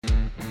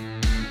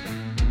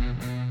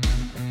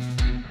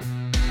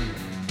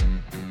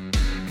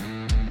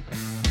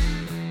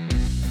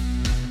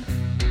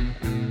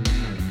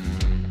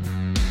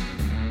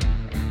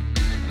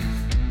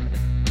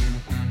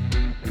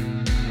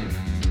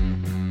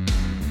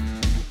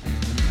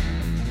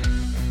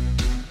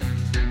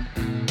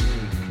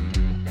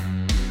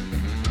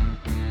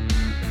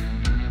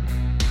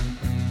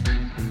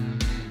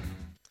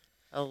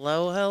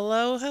Hello,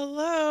 hello,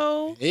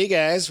 hello. Hey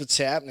guys, what's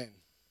happening?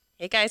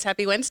 Hey guys,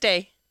 happy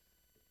Wednesday.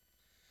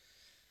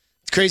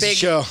 It's a crazy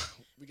show.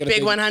 We got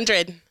big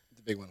 100. The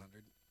big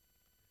 100.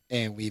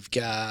 And we've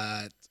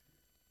got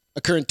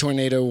a current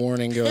tornado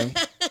warning going.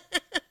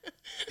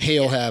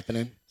 Hail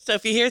happening. So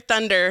if you hear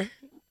thunder,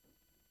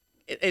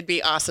 it'd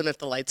be awesome if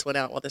the lights went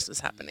out while this was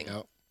happening.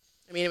 Yep.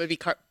 I mean, it would be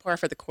par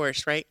for the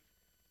course, right?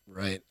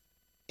 Right.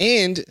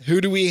 And who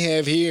do we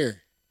have here?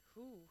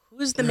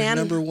 Who's the man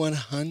number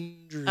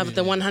 100 of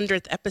the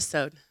 100th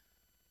episode?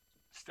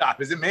 Stop.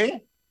 Is it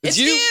me? It's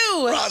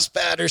you! Ross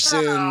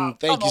Patterson.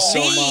 Thank you so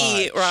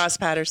much. Ross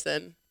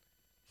Patterson.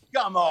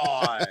 Come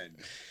on.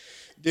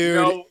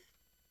 Dude,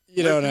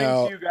 you don't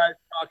know. You guys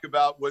talk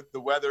about what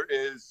the weather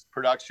is,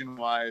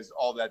 production-wise,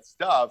 all that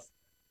stuff.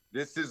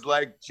 This is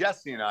like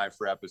Jesse and I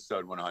for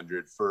episode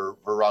 100 for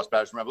Ross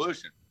Patterson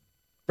Revolution.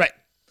 Right.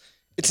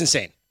 It's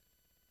insane.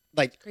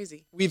 Like,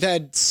 crazy. We've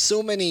had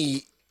so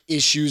many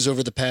issues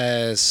over the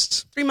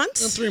past 3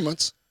 months. 3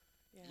 months.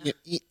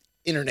 Yeah.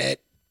 Internet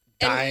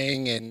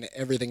dying and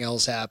everything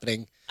else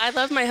happening. I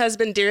love my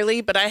husband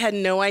dearly, but I had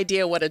no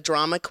idea what a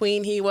drama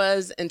queen he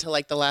was until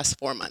like the last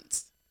 4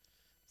 months.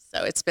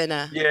 So it's been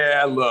a...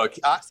 Yeah, look,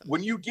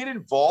 when you get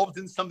involved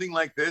in something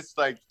like this,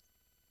 like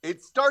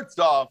it starts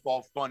off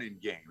all fun and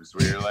games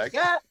where you're like,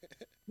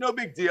 no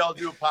big deal. I'll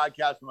do a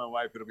podcast with my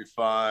wife. It'll be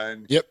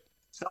fun. Yep.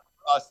 Something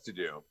for us to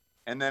do.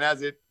 And then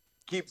as it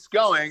keeps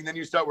going, then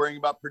you start worrying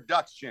about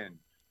production,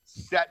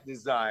 set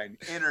design,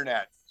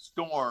 internet,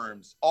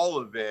 storms, all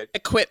of it.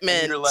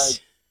 Equipment. And you're like,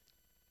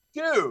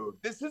 dude,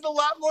 this is a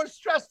lot more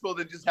stressful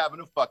than just having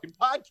a fucking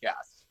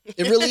podcast.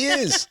 It really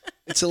is.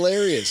 It's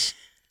hilarious.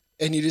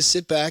 And you just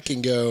sit back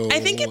and go. I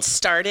think it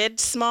started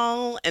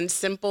small and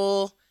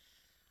simple.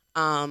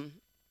 And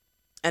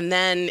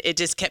then it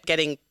just kept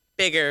getting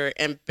bigger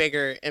and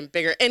bigger and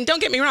bigger. And don't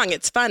get me wrong,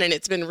 it's fun and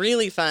it's been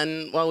really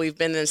fun while we've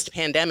been in this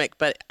pandemic.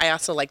 But I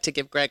also like to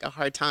give Greg a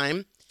hard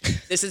time.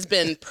 This has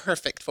been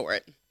perfect for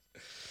it.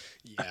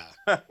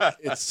 Yeah.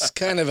 It's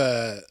kind of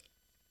a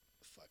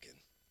fucking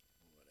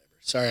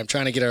whatever. Sorry, I'm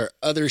trying to get our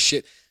other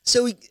shit.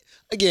 So,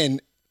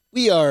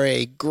 we are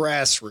a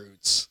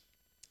grassroots.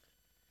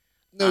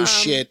 No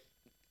shit.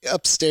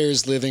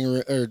 Upstairs living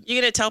room. You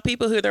going to tell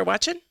people who they're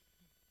watching?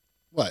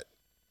 What?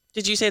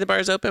 Did you say the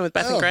bar's open with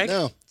Beth and Greg?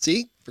 No.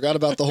 See? Forgot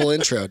about the whole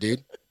intro,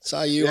 dude.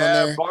 Saw you on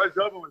there. Bar's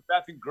open with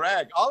Beth and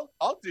Greg.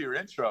 I'll do your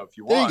intro if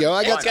you want. There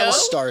you go. I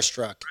was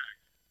starstruck.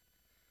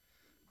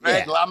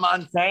 Greg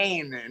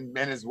LaMontagne and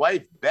his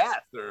wife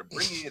Beth are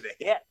bringing you the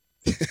hit.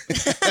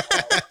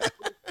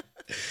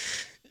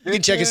 You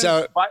can check us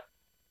out.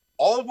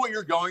 All of what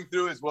you're going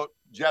through is what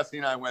Jesse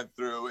and I went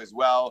through as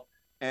well.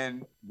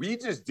 And we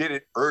just did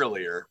it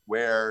earlier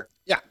where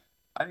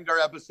I think our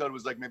episode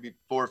was like maybe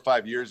 4 or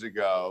 5 years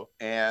ago.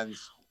 And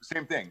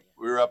same thing.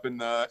 We were up in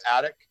the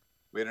attic.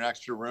 We had an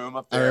extra room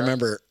up there. I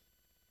remember.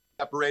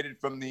 Separated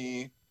from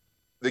the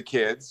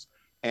kids.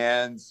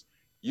 And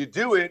you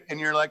do it and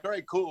you're like, all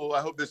right, cool.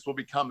 I hope this will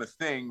become a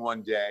thing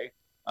one day.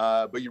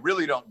 But you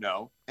really don't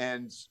know.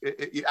 And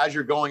as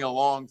you're going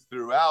along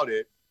throughout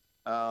it,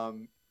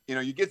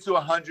 you get to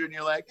 100 and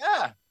you're like,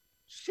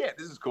 shit,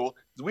 this is cool.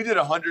 We did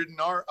 100 in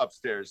our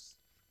upstairs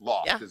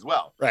loft as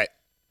well. Right.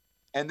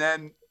 And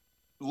then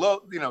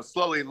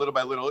slowly, little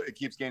by little, it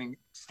keeps gaining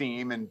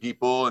steam and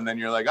people. And then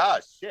you're like,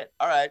 shit.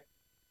 All right.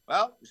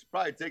 Well, we should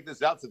probably take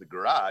this out to the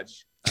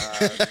garage.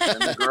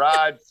 And the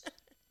garage,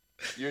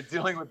 you're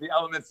dealing with the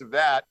elements of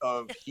that,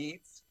 of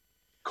heat,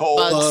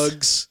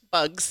 cold,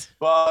 bugs,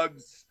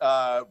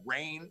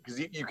 rain, because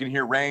you can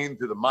hear rain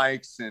through the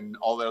mics and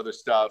all that other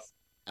stuff.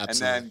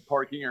 Absolutely. And then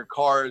parking your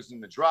cars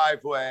in the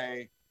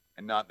driveway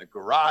and not in the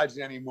garage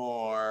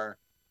anymore.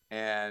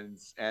 And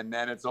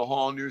then it's a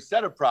whole new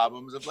set of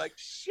problems of like,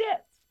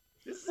 shit,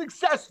 this is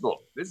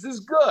successful. This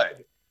is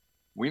good.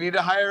 We need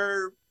to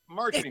hire a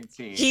marketing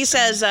team. He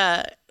says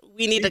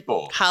we need a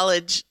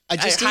college.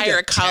 Hire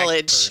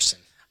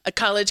a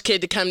college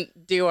kid to come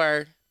do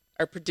our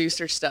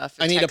producer stuff.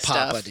 I need a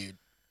papa, dude.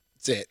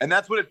 That's it. And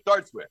that's what it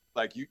starts with.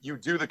 Like you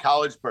do the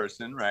college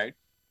person, right?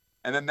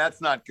 And then that's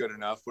not good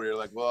enough where you're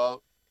like,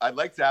 well, I'd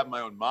like to have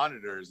my own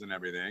monitors and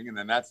everything. And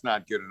then that's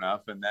not good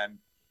enough. And then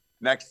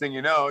next thing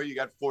you know, you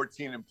got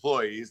 14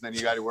 employees. Then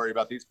you got to worry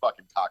about these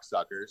fucking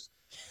cocksuckers.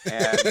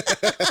 And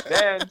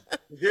then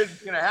here's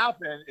what's going to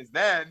happen is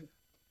then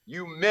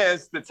you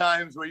miss the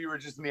times where you were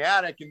just in the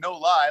attic. And no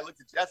lie, I looked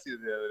at Jesse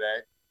the other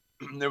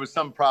day. There was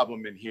some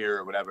problem in here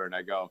or whatever. And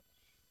I go,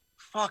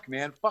 fuck,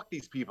 man, fuck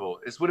these people.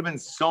 This would have been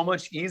so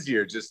much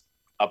easier just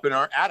up in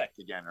our attic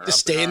again. Or just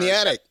stay in the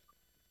attic.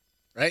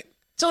 Right?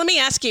 So let me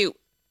ask you,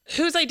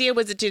 whose idea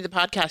was it to do the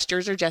podcast,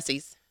 yours or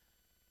Jesse's?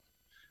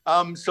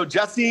 So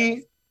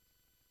Jesse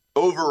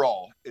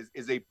overall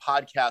is a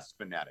podcast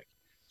fanatic.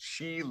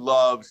 She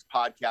loves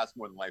podcasts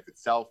more than life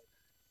itself.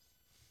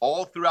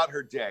 All throughout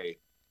her day,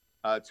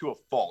 to a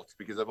fault,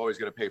 because I've always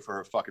got to pay for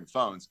her fucking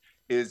phones,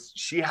 is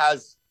she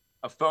has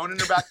a phone in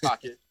her back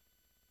pocket,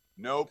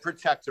 no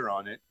protector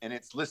on it, and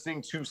it's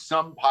listening to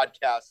some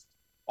podcast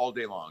all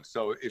day long.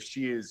 So if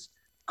she is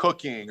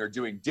cooking or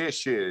doing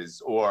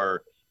dishes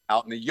or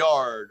out in the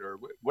yard or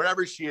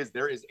wherever she is,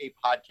 there is a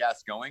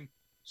podcast going.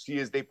 She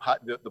is the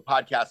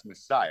podcast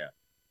messiah.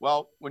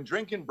 Well, when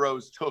Drinking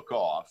Bros took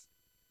off,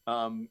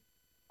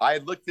 I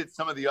had looked at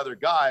some of the other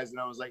guys and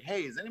I was like,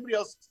 hey, is anybody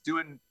else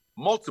doing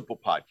multiple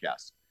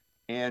podcasts?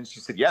 And she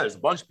said, yeah, there's a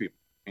bunch of people,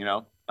 you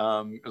know.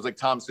 It was like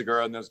Tom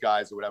Segura and those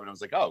guys or whatever. And I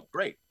was like, oh,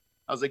 great.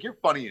 I was like, you're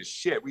funny as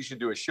shit. We should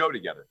do a show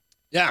together.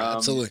 Yeah,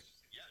 absolutely.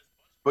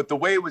 But the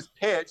way it was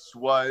pitched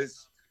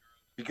was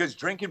because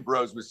Drinking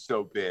Bros was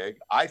so big,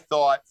 I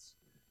thought,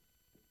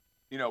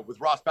 you know, with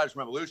Ross Patterson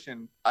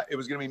Revolution, it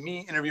was going to be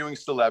me interviewing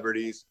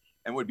celebrities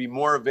and would be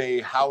more of a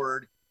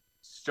Howard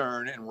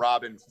Stern and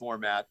Robin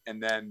format.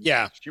 And then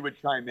she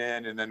would chime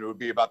in and then it would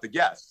be about the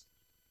guests.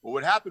 Well,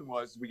 what happened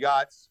was we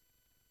got,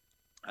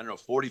 I don't know,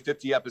 40,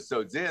 50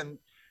 episodes in.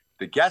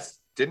 The guests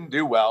didn't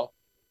do well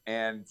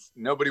and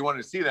nobody wanted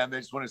to see them. They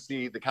just want to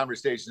see the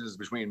conversations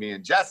between me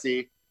and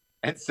Jesse.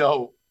 And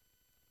so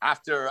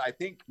after, I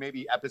think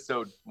maybe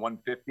episode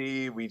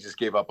 150, we just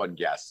gave up on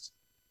guests.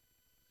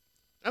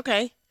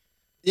 Okay.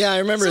 Yeah, I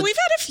remember. So we've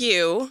had a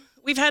few.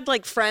 We've had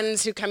like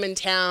friends who come in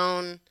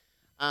town.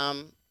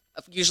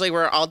 Usually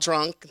we're all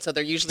drunk, so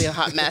they're usually a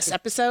hot mess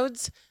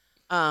episodes.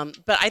 But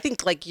I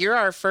think like you're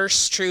our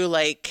first true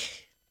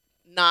like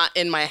not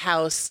in my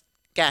house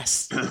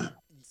guest.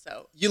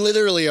 So you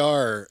literally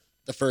are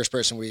the first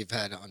person we've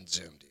had on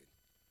Zoom, dude.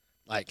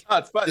 Like, oh,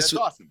 it's fun. That's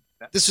awesome.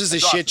 This was a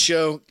shit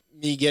show.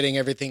 Me getting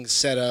everything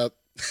set up.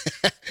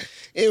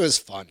 It was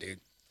fun, dude.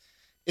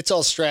 It's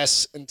all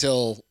stress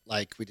until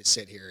like we just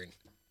sit here and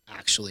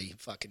actually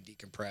fucking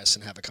decompress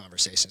and have a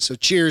conversation. So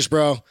cheers,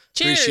 bro.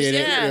 Cheers, appreciate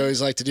it. We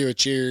always like to do a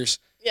cheers.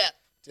 Yeah.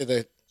 To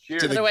the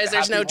cheers. Otherwise,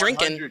 there's no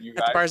drinking if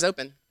the bar's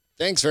open.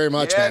 Thanks very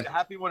much, man.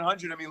 Happy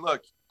 100. I mean,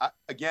 look,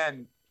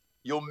 again,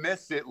 you'll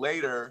miss it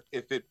later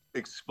if it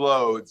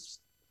explodes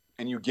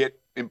and you get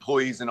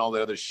employees and all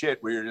that other shit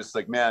where you're just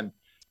like, man,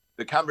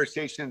 the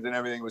conversations and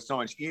everything was so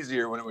much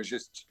easier when it was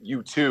just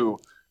you two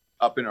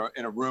up in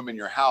a room in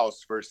your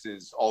house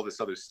versus all this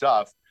other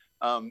stuff.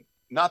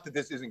 Not that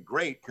this isn't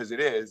great, because it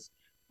is,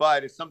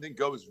 but if something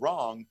goes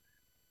wrong,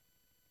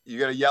 you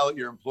got to yell at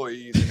your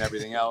employees and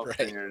everything else. Right.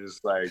 And you're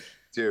just like,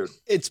 dude,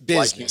 it's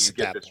business. Why can't you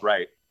get this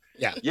right?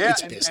 Yeah. Yeah.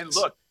 It's And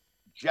look,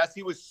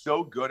 Jessie was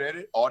so good at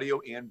it,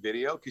 audio and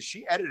video, because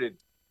she edited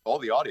all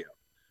the audio.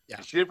 Yeah.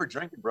 And she did it for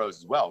Drinking Bros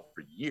as well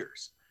for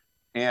years.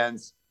 And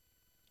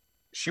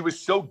she was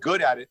so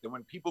good at it that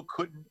when people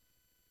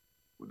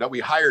that we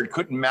hired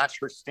couldn't match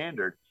her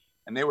standard,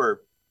 and they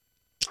were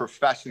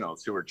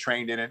professionals who were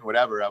trained in it and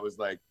whatever, I was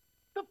like,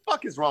 the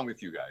fuck is wrong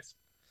with you guys?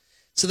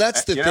 So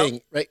that's the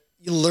thing, right?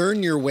 You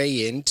learn your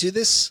way into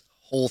this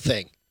whole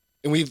thing.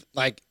 And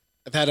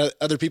I've had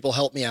other people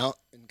help me out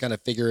and kind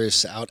of figure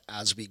this out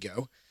as we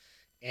go.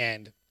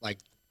 And like,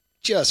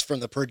 just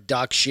from the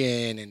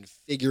production and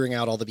figuring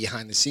out all the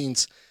behind the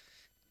scenes,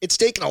 it's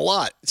taken a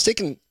lot.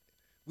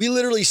 We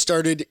literally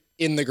started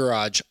in the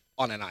garage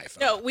on an iPhone.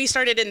 No, we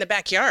started in the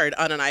backyard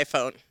on an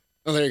iPhone.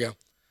 Oh, there you go.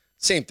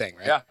 Same thing,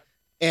 right? Yeah.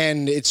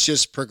 And it's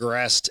just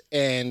progressed.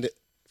 And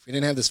if we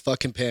didn't have this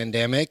fucking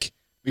pandemic,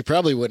 we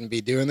probably wouldn't be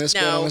doing this,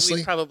 quite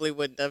honestly. We probably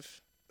wouldn't have.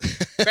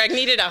 Greg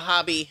needed a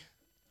hobby.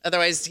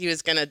 Otherwise, he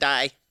was going to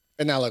die.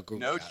 And now look.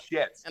 No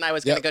shit. And I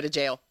was going to go to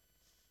jail.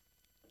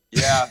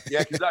 Yeah. Yeah.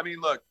 Because, I mean,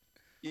 look,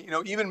 you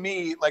know, even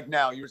me, like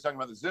now, you were talking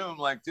about the Zoom,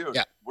 like, dude,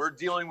 we're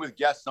dealing with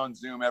guests on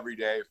Zoom every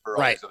day for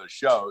all these other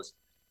shows.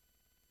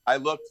 I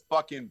looked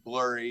fucking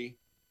blurry.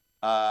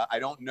 I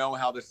don't know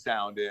how the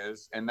sound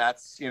is. And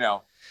that's, you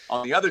know,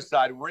 on the other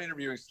side, when we're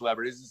interviewing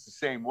celebrities, it's the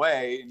same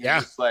way. And you're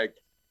just like,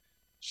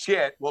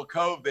 shit, well,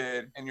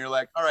 COVID. And you're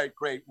like, all right,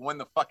 great. When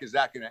the fuck is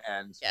that going to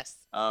end? Yes.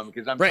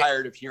 Because I'm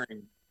tired of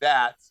hearing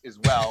that as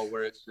well,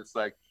 where it's just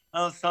like,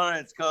 oh, sorry,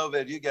 it's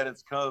COVID. You get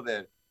it's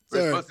COVID.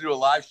 We're supposed to do a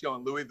live show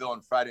in Louisville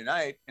on Friday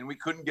night, and we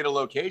couldn't get a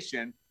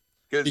location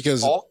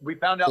because we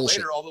found out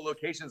later all the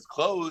locations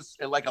closed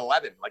at like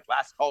 11, like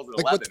last calls at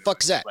 11. What the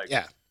fuck is that? Like,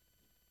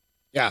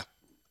 yeah.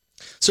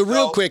 So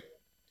real quick,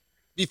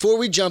 before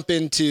we jump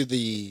into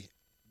the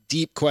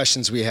deep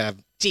questions we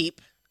have.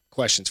 Deep.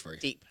 Questions for you.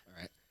 Deep. All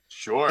right.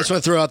 Sure. I just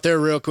want to throw out there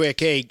real quick.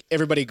 Hey,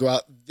 everybody go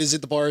out, visit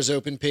the Bars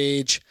Open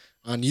page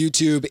on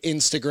YouTube,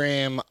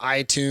 Instagram,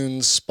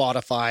 iTunes,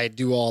 Spotify,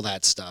 do all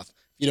that stuff. If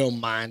you don't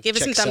mind. Give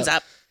us some thumbs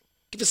up.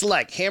 Give us a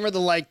like. Hammer the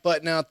like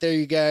button out there,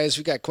 you guys.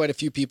 We got quite a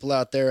few people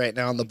out there right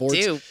now on the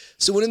boards.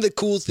 So one of the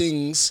cool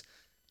things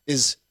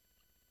is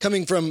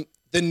coming from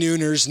the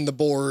Nooners and the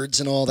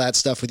boards and all that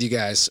stuff with you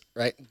guys,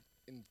 right?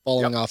 And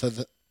following off of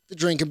the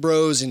Drinking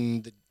Bros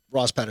and the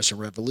Ross Patterson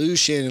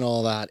Revolution and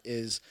all that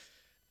is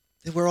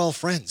that we're all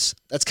friends.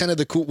 That's kind of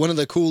one of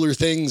the cooler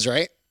things,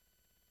 right?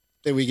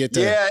 That we get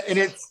to. Yeah, and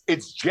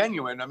it's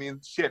genuine. I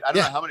mean, shit, I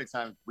don't know how many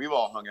times we've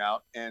all hung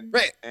out and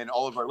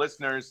all of our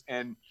listeners.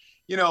 And,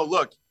 you know,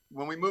 look,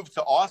 when we moved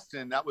to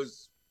Austin, that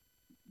was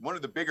one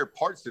of the bigger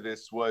parts of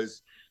this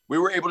was we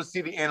were able to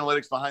see the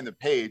analytics behind the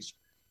page.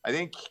 I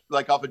think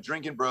like off of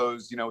Drinking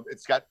Bros, you know,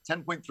 it's got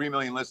 10.3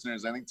 million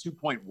listeners. I think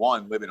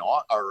 2.1 live in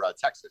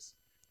Texas.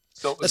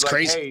 So it was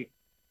crazy. Hey,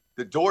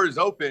 the door is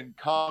open.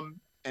 Come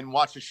and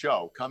watch a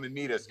show. Come and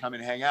meet us. Come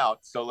and hang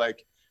out. So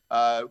like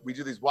we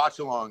do these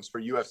watch-alongs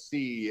for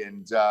UFC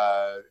and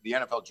the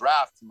NFL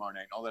draft tomorrow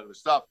night and all that other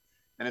stuff.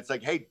 And it's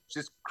like, hey,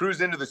 just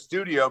cruise into the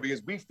studio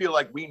because we feel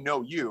like we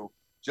know you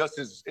just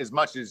as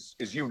much as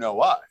you know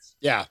us.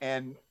 Yeah.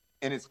 And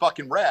it's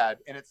fucking rad.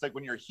 And it's like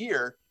when you're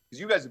here, because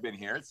you guys have been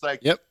here, it's like,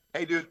 yep.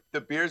 Hey, dude,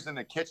 the beer's in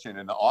the kitchen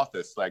in the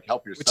office. Like,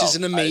 help yourself. Which is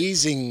an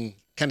amazing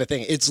kind of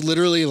thing. It's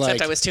literally like.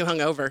 Except I was too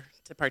hungover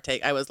to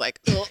partake. I was like,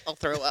 oh, I'll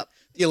throw up.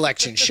 The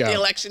election show. The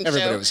election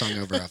Everybody show. was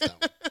hungover off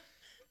that one.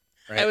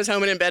 Right? I was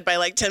home and in bed by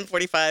like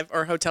 10:45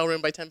 or hotel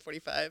room by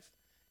 10:45.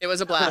 It was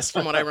a blast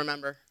from what I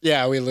remember.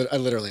 Yeah, I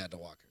literally had to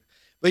walk her.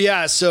 But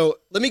yeah, so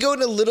let me go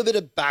into a little bit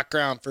of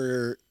background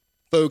for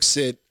folks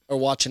that are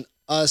watching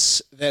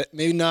us that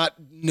maybe not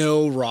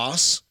know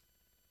Ross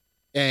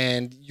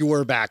and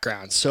your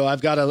background. So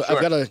I've got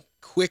a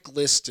quick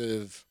list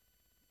of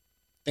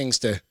things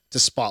to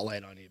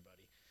spotlight on you,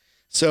 buddy.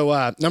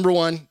 So number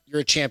one,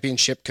 you're a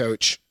championship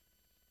coach,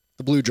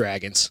 the Blue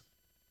Dragons.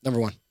 Number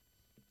one.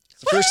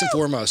 So first and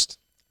foremost,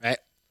 right?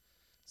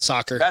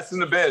 Soccer. Best in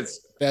the biz.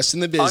 Best in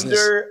the business.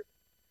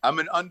 I'm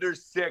an under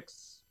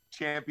 6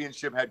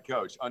 championship head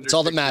coach. It's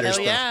all that matters.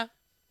 Hell yeah.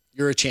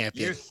 You're a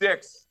champion.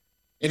 U6.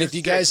 And if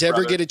you guys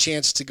ever get a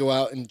chance to go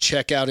out and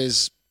check out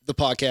the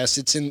podcast,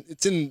 it's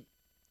in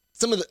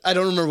some of the, I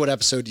don't remember what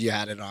episode you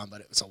had it on, but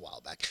it was a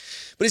while back.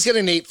 But he's got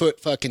an 8-foot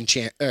fucking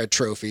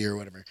trophy or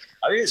whatever.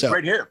 I think it's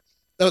right here.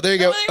 Oh, there you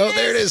go. Oh,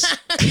 there it is.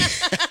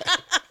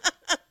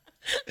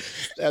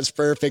 That's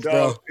perfect, So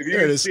bro. if you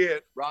can see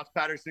it, Ross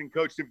Patterson,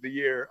 Coach of the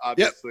Year,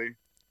 obviously. Yep.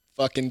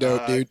 Fucking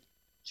dope, dude.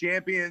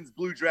 Champions,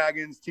 Blue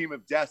Dragons, Team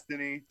of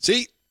Destiny.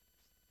 See?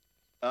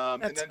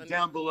 And then funny.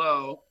 down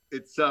below,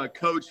 it's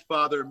Coach,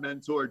 Father,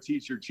 Mentor,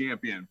 Teacher,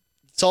 Champion.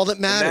 It's all that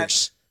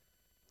matters.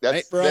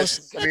 Right, bro?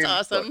 That's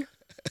awesome. Look,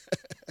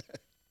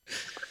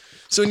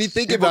 So when you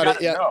think people about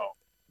it, gotta know.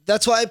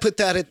 that's why I put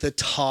that at the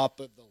top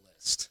of the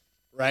list,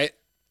 right?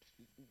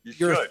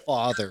 You're should. a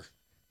father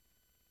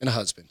and a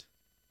husband.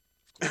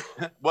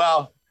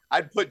 Well,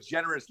 I'd put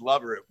generous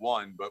lover at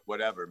 1, but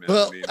whatever, man.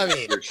 Well,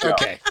 it's your show.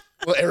 okay.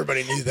 Well,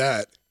 everybody knew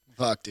that.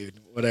 Fuck, dude.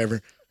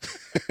 Whatever.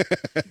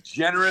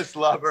 Generous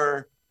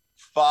lover,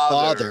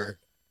 father,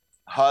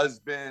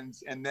 husband,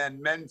 and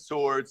then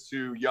mentor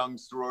to young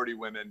sorority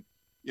women.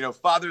 You know,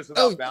 fathers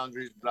without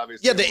boundaries, but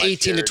obviously. Yeah, the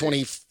 18 to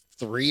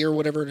 23 or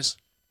whatever it is.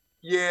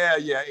 Yeah,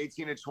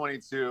 18 to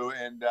 22,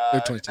 and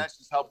 22. and that's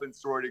just helping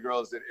sorority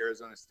girls at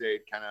Arizona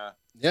State kind of.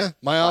 Yeah,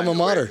 my alma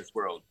mater. This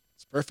world.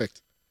 It's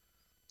perfect.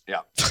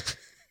 Yeah.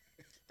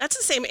 That's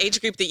the same age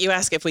group that you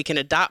ask if we can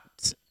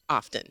adopt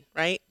often,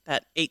 right?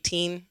 That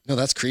 18. No,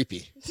 that's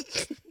creepy.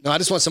 No, I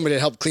just want somebody to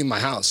help clean my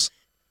house.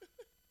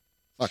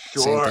 Fuck,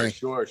 same thing.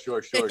 Sure.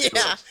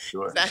 Yeah,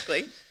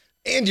 exactly.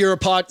 And you're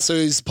so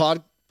he's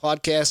a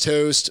podcast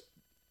host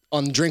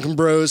on Drinking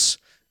Bros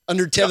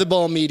under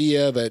Tetherball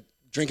Media, but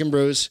Drinking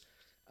Bros.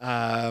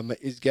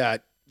 He's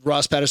got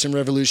Ross Patterson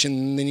Revolution,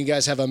 and then you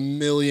guys have a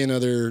million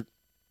other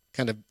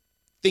kind of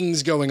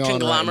things going on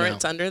Conglomerates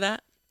right now. under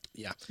that.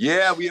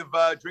 Yeah, we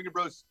have Drinking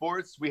Bros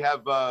Sports. We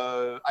have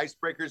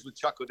Icebreakers with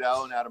Chuck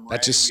Liddell and Adam Moran.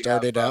 That just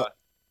started out.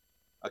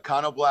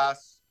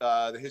 Econoblast,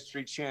 the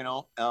History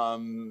Channel,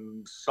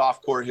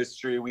 Softcore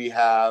History. We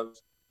have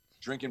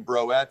Drinking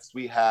Broettes.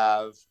 We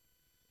have,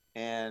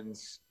 and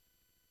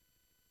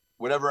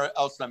whatever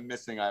else I'm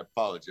missing, I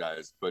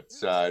apologize. But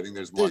I think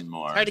there's one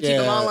more. Try to keep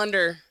them all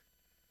under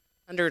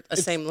a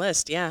same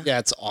list. Yeah. Yeah,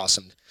 it's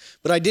awesome.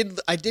 But I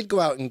did go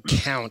out and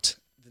count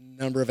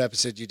the number of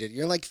episodes you did.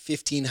 You're like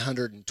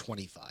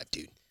 1,525,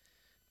 dude.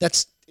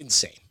 That's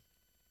insane.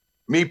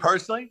 Me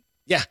personally?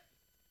 Yeah.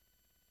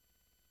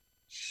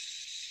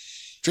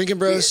 Drinking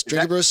Bros,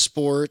 Bros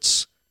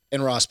Sports,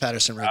 and Ross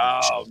Patterson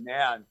Revolution. Oh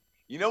man,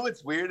 you know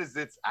what's weird is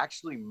it's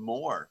actually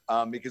more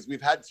because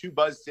we've had 2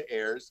 Buzz to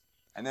Airs,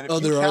 and then if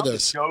you count the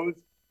shows,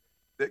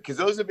 because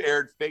those have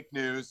aired. Fake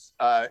News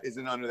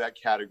isn't under that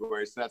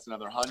category, so that's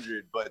another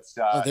 100. But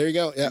there you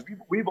go. Yeah,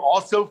 we've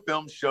also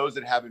filmed shows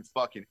that haven't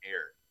fucking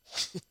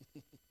aired.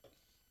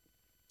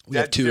 We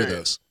have 2 of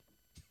those.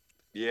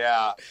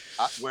 Yeah,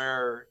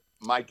 where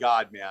my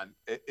God, man,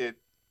 it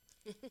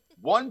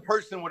one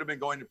person would have been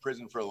going to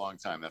prison for a long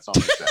time. That's all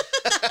I'm saying.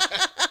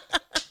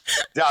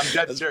 Yeah, I'm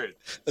dead serious.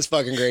 That's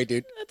fucking great,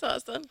 dude. That's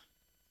awesome.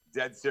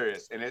 Dead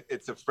serious. And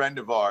it's a friend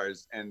of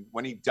ours. And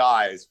when he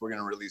dies, we're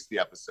going to release the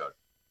episode.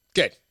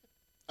 Good.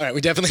 All right. We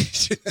definitely.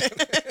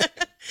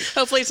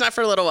 Hopefully it's not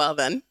for a little while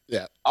then.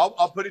 Yeah.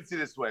 I'll put it to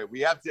you this way.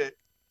 We have to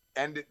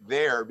end it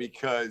there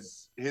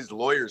because his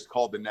lawyers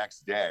called the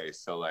next day.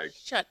 So like.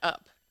 Shut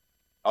up.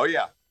 Oh,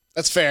 yeah.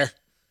 That's fair.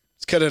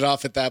 Let's cut it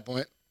off at that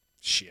point.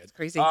 Shit.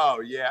 Crazy. Oh,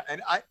 yeah.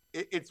 And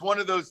it's one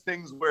of those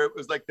things where it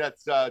was like that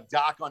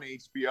doc on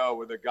HBO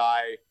where the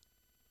guy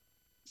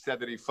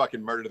said that he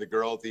fucking murdered the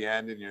girl at the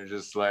end. And you're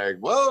just like,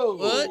 whoa.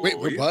 What?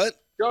 Wait, what?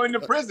 Going to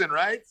prison,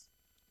 right?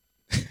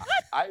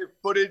 I have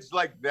footage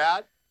like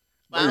that.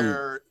 Wow.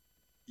 Where,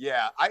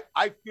 yeah,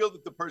 I feel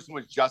that the person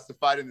was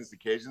justified in this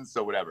occasion.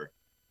 So whatever.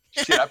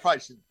 Shit, I probably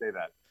shouldn't say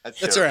that.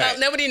 That's all right. Well,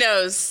 nobody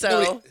knows.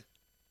 So.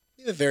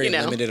 We have a very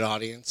limited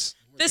audience.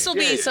 This will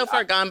be so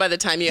far gone by the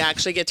time you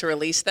actually get to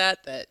release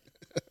that,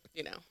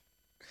 you know.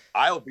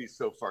 I'll be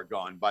so far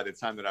gone by the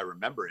time that I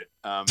remember it.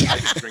 I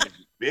just drinking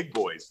big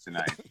boys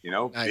tonight,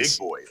 Nice. Big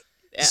boys.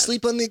 Yeah.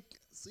 Sleep on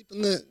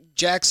the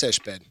Jack Sesh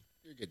bed.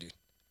 You're good, dude.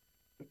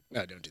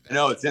 No, don't do that.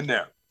 No, it's in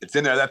there. It's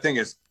in there. That thing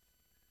is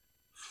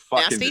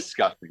fucking Nasty?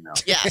 disgusting now.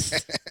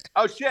 Yes.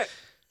 Oh shit!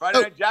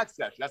 Friday Night Jack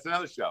Sesh. That's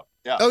another show.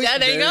 Yeah. Oh Yeah,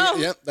 there you go.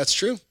 Yep, that's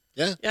true.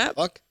 Yeah. Yep.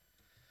 Fuck.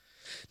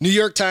 New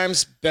York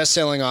Times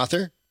best-selling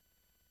author.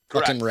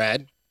 Correct. Fucking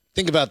rad.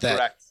 Think about that.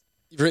 Correct.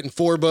 You've written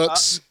 4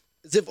 books.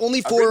 Is it only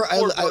I've 4? written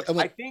 4 books. I I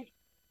went, think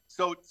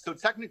so. So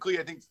technically,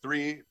 I think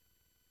 3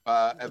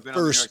 have been on the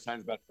New York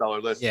Times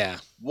bestseller list. yeah.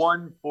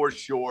 1 for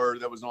sure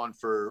that was on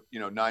for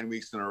 9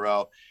 weeks in a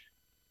row.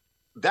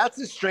 That's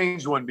a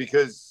strange one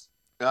because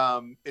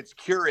it's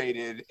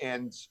curated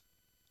and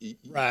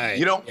Right.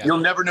 you'll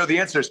never know the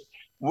answers.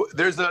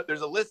 There's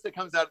a list that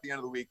comes out at the end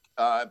of the week,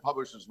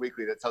 Publishers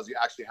Weekly, that tells you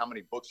actually how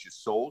many books you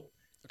sold.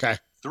 Okay.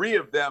 3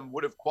 of them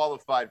would have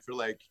qualified for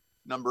like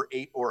number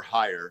 8 or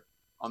higher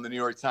on the New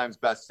York Times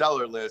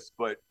bestseller list,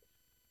 but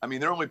I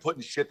mean they're only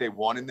putting shit they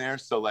want in there.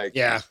 So like,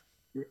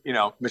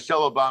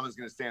 Michelle Obama's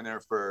going to stay in there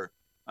for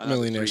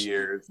another 3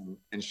 years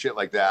and shit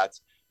like that.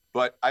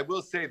 But I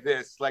will say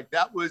this, like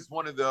that was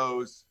one of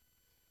those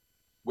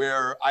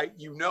where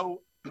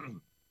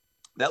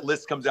that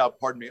list comes out,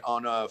 on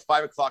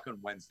 5:00 on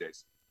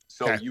Wednesdays.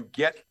 So okay. you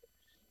get,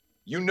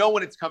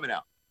 when it's coming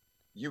out.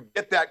 You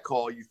get that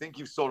call. You think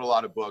you've sold a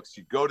lot of books.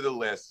 You go to the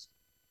list,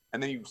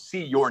 and then you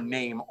see your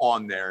name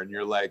on there, and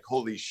you're like,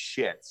 "Holy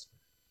shit,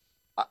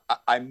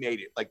 I made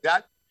it!" Like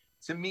that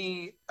to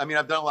me. I mean,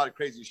 I've done a lot of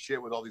crazy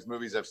shit with all these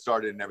movies I've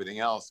started and everything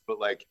else, but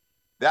like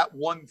that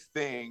one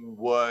thing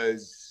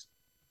was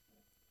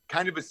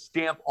kind of a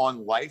stamp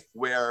on life.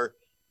 Where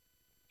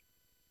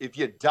if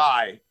you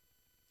die,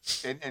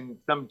 and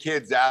some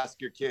kids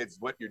ask your kids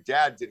what your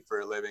dad did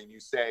for a living, you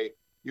say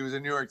he was a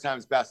New York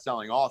Times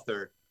best-selling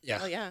author. Yeah.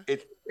 Oh, yeah.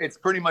 It's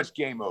pretty much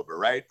game over,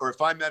 right? Or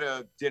if I'm at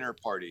a dinner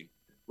party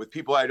with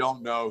people I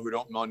don't know who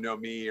don't know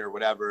me or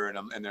whatever,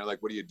 and they're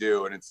like, "What do you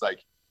do?" And it's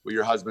like, "Well,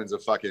 your husband's a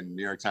fucking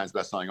New York Times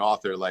bestselling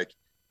author." Like,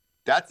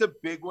 that's a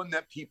big one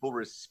that people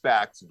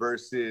respect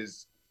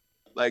versus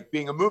like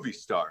being a movie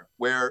star,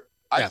 where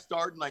I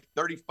starred in like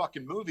 30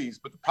 fucking movies.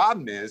 But the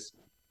problem is,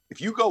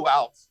 if you go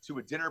out to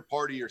a dinner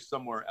party or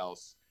somewhere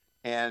else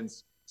and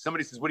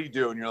somebody says, "What do you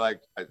do?" and you're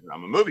like,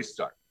 "I'm a movie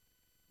star,"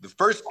 the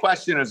first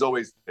question is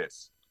always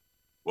this: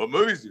 "What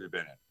movies have you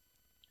been in?"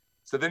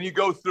 So then you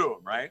go through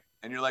them, right?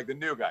 And you're like, "The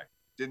New Guy,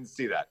 didn't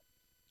see that.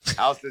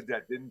 House of the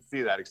Dead, didn't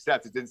see that.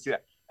 Accepted, didn't see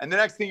that." And the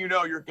next thing you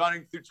know, you're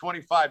gunning through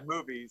 25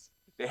 movies.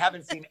 They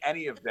haven't seen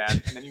any of them.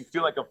 And then you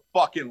feel like a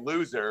fucking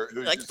loser.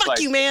 Who's Like, just fuck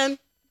you, man.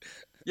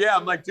 Yeah,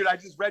 I'm like, dude, I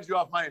just read you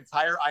off my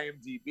entire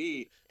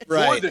IMDb.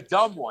 Right. You're the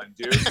dumb one,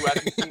 dude, who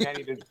hasn't seen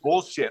any of this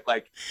bullshit.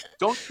 Like,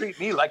 don't treat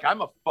me like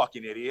I'm a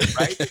fucking idiot,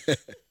 right?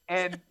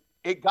 And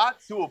it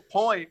got to a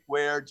point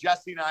where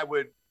Jesse and I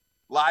would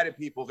lie to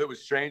people. If it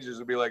was strangers,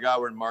 would be like, "Oh,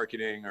 we're in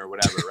marketing or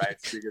whatever," right?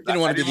 Because you don't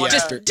want to be the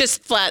expert.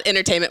 Just flat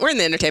entertainment. We're in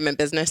the entertainment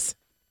business.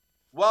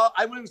 Well,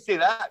 I wouldn't say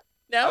that.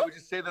 No? I would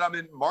just say that I'm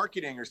in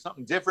marketing or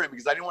something different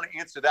because I didn't want to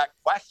answer that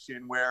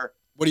question where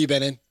What have you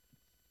been in?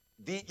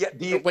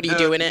 What do you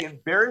do in it? The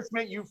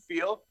embarrassment you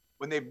feel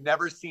when they've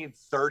never seen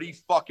 30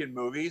 fucking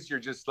movies, you're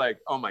just like,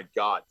 "Oh my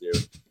God,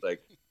 dude.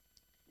 Like,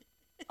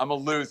 I'm a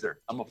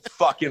loser. I'm a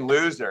fucking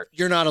loser."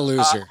 You're not a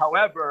loser.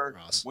 However,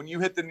 Ross. when you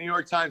hit the New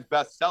York Times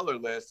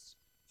bestseller list,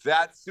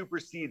 that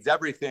supersedes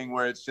everything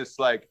where it's just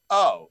like,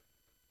 "Oh,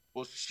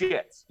 well,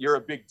 shit, you're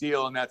a big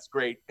deal and that's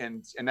great."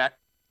 And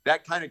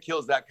that kind of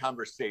kills that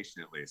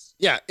conversation at least.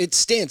 Yeah, it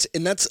stands.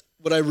 And that's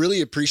what I really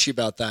appreciate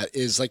about that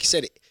is, like you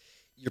said,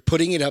 you're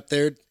putting it up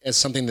there as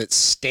something that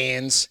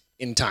stands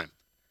in time,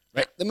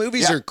 right? The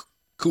movies are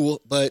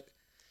cool, but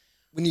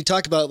when you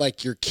talk about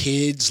like your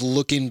kids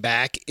looking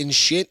back and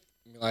shit,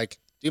 you're like,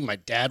 dude, my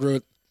dad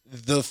wrote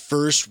the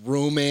first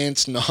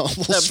romance novels.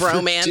 The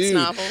bromance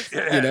novels.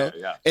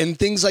 Yeah. And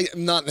things like,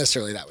 not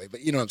necessarily that way,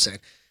 but you know what I'm saying?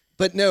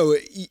 But no,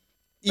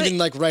 even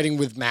like writing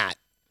with Matt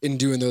and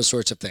doing those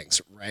sorts of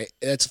things, right?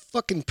 That's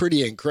fucking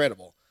pretty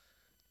incredible.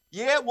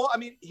 Yeah, well, I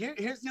mean,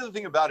 here's the other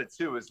thing about it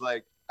too, is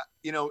like,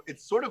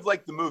 it's sort of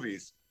like the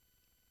movies.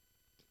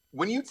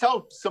 When you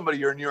tell somebody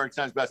you're a New York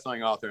Times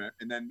bestselling author,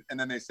 and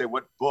then they say,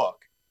 "What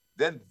book?"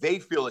 then they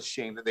feel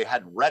ashamed that they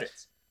hadn't read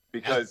it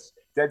because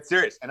dead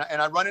serious. And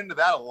I run into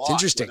that a lot. It's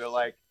interesting. They're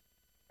like,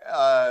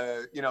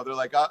 they're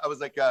like, I was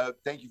like,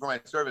 "Thank you for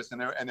my service,"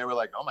 and they were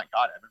like, "Oh my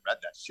God, I haven't read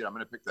that shit. I'm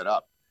gonna pick that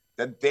up."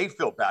 Then they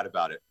feel bad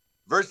about it.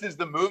 Versus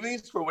the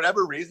movies, for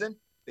whatever reason,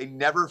 they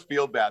never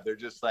feel bad. They're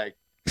just like,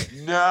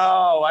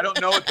 "No, I don't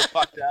know what the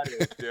fuck that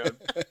is, dude.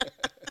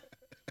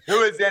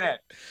 Who is in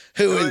it?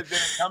 Who is in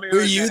it? Tell me Who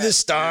are you, the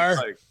star?"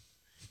 Like,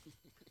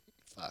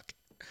 fuck.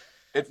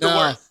 It's the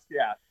worst.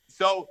 Yeah.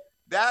 So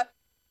that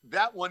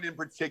one in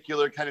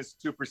particular kind of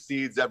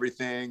supersedes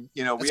everything.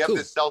 We have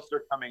this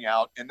seltzer coming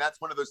out, and that's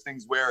one of those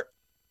things where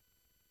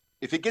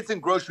if it gets in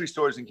grocery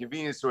stores and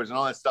convenience stores and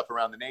all that stuff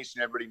around the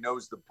nation, everybody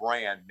knows the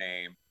brand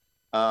name.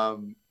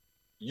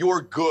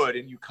 you're good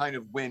and you kind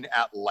of win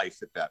at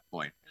life at that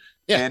point.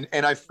 Yeah.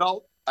 And I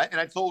felt,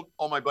 and I told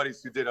all my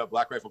buddies who did a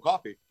Black Rifle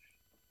Coffee,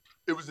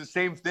 it was the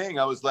same thing.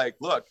 I was like,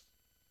 look,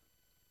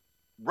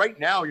 right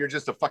now you're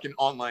just a fucking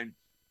online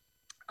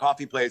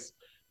coffee place.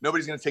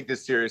 Nobody's going to take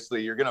this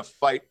seriously. You're going to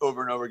fight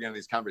over and over again in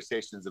these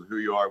conversations of who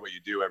you are, what you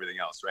do, everything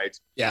else, right?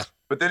 Yeah.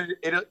 But then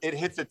it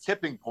hits a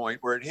tipping point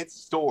where it hits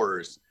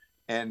stores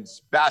and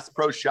Bass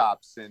Pro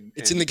Shops. And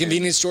it's in the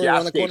convenience store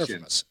around the corner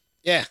from us.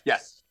 Yeah.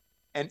 Yes.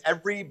 And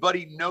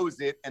everybody knows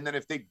it. And then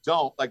if they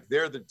don't, like,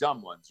 they're the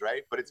dumb ones,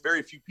 right? But it's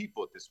very few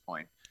people at this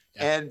point.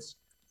 Yeah. And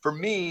for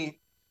me,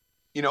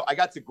 you know, I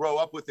got to grow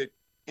up with it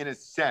in a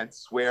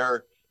sense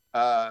where,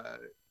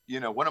 you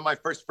know, one of my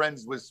first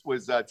friends was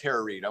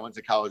Tara Reid. I went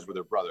to college with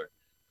her brother.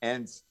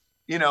 And,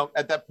 you know,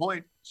 at that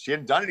point, she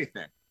hadn't done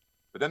anything.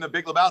 But then The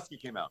Big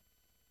Lebowski came out.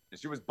 And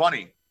she was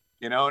Bunny,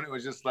 you know, and it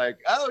was just like,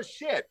 oh,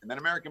 shit. And then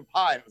American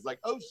Pie. And it was like,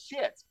 oh,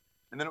 shit.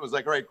 And then it was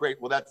like, all right, great.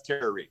 Well, that's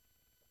Tara Reid.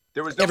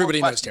 There was no everybody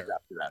knows Tara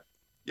after that.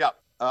 Yeah.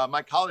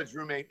 My college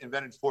roommate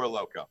invented Four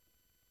Loko.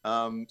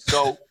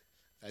 So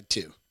had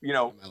two. You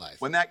know, in my life.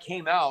 When that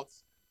came out,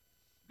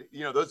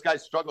 you know, those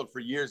guys struggled for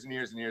years and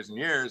years and years and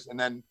years. And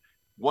then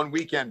one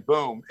weekend,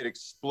 boom, it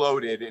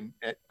exploded. And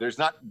there's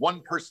not one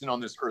person on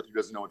this earth who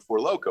doesn't know what Four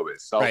Loko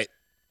is. So right.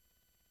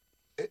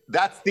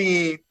 That's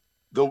the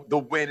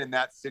win in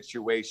that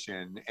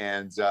situation.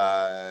 And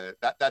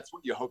that's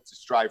what you hope to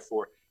strive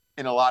for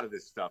in a lot of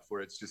this stuff,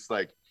 where it's just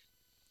like,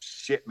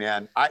 shit,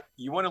 man,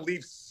 you want to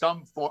leave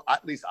some form,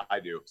 at least I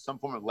do, some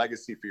form of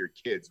legacy for your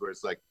kids, where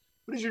it's like,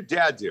 what did your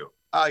dad do?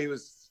 Oh, he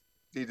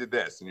did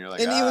this. And you're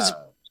like, and he was,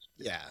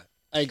 yeah,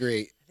 I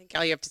agree. I think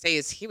all you have to say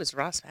is he was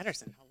Ross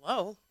Patterson.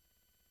 Hello.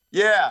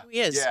 Yeah.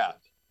 He is. Yeah.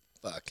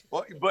 Fuck.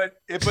 Well, but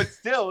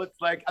still, it's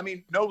like, I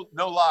mean, no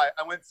lie.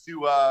 I went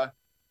to a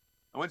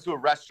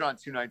restaurant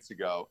 2 nights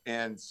ago,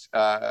 and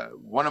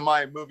one of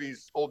my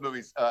old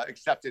movies,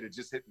 Accepted, it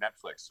just hit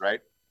Netflix, right?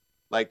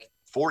 Like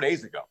 4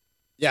 days ago.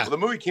 Yeah. Well, the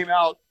movie came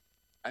out,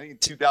 I think in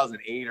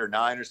 2008 or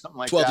 9 or something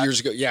like 12 that. 12 years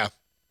ago. Yeah.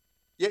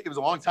 Yeah, it was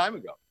a long time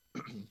ago.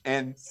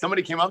 And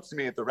somebody came up to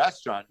me at the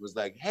restaurant and was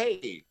like,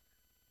 hey,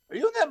 are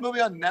you in that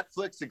movie on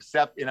Netflix,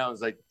 Except? And I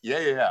was like,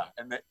 yeah.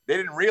 And they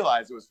didn't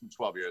realize it was from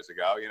 12 years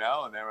ago, you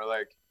know? And they were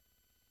like,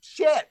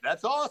 shit,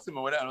 that's awesome.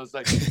 And I was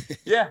like,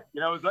 yeah,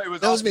 you know, it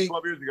was awesome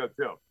 12 years ago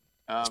too.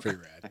 That's pretty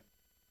rad.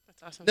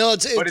 That's awesome. No,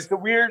 but it's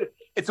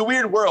a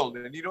weird world,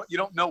 and you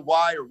don't know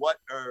why or what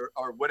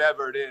or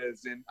whatever it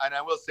is. And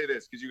I will say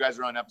this, because you guys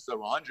are on episode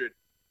 100,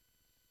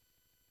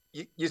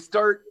 you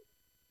start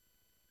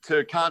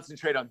to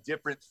concentrate on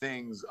different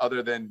things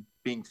other than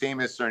being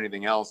famous or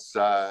anything else.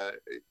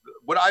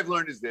 What I've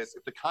learned is this: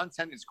 if the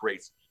content is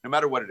great, no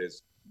matter what it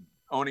is,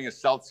 owning a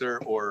seltzer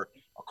or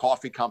a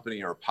coffee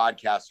company or a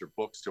podcast or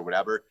books or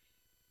whatever,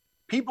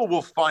 people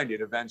will find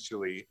it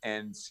eventually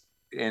and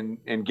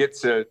get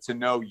to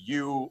know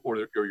you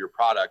or your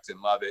product and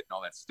love it and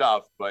all that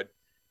stuff. But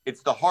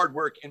it's the hard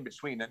work in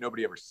between that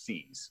nobody ever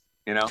sees,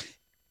 you know?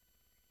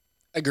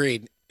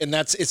 Agreed. And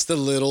it's the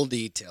little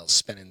details,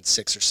 spending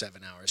 6 or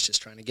 7 hours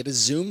just trying to get a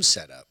Zoom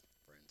set up,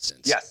 for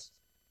instance. Yes.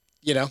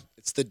 You know,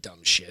 it's the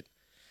dumb shit.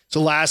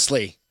 So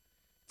lastly,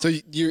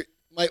 one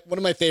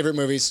of my favorite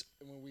movies,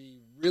 when we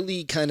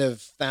really kind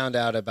of found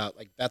out about,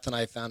 like Beth and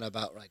I found out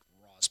about like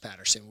Ross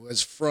Patterson,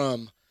 was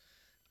from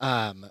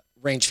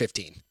Range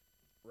 15,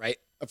 right?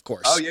 Of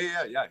course. Oh,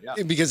 yeah.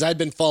 Because I'd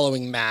been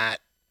following Matt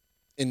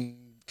in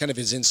kind of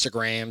his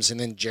Instagrams, and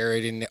then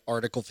Jared in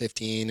Article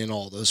 15 and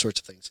all those sorts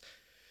of things.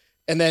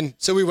 And then,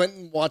 so we went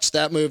and watched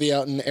that movie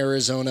out in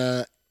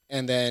Arizona.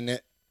 And then,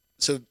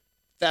 so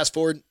fast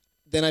forward,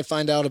 then I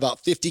find out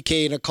about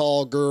 50K and a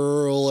Call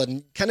Girl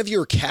and kind of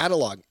your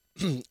catalog.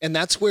 And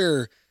that's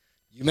where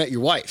you met your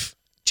wife,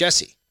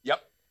 Jessie.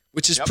 Yep.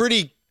 Which is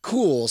pretty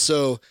cool.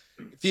 So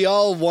if you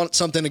all want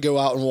something to go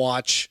out and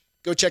watch,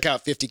 go check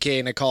out 50K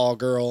and a Call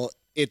Girl.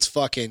 It's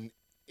fucking,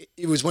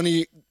 it was one of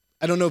you,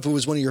 I don't know if it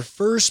was one of your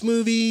first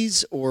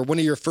movies or one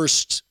of your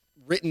first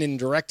written and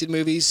directed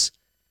movies.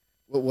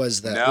 What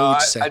was that? No,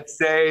 I'd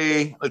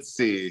say, let's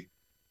see,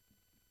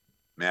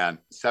 man,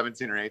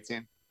 17 or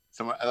 18,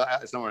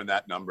 somewhere in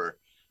that number.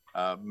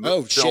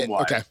 Oh, shit.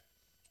 Okay.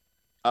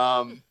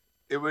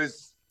 It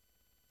was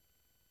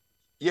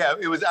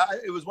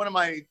one of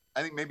my,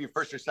 I think maybe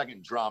first or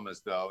second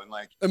dramas though. And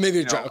like,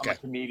 maybe okay. I'm a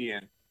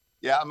comedian.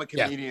 Yeah, I'm a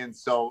comedian. Yeah.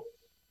 So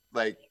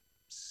like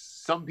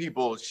some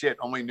people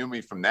only knew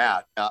me from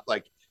that.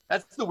 Like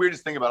that's the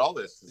weirdest thing about all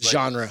this. Like,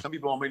 genre. Some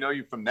people only know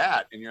you from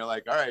that. And you're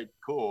like, all right,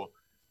 cool.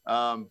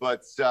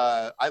 But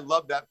I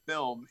love that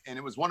film. And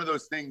it was one of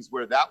those things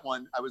where that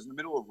one, I was in the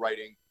middle of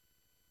writing.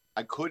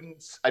 I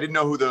didn't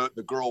know who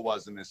the girl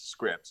was in this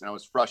script, and I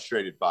was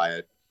frustrated by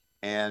it.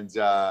 And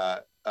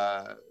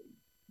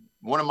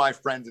one of my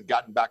friends had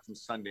gotten back from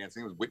Sundance. I think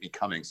it was Whitney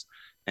Cummings.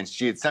 And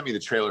she had sent me the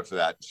trailer for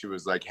that. She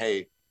was like,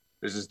 hey,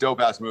 there's this dope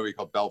ass movie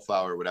called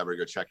Bellflower or whatever.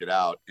 Go check it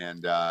out.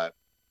 And I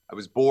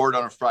was bored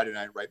on a Friday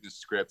night writing the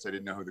scripts. I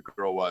didn't know who the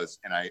girl was.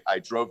 And I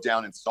drove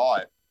down and saw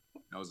it.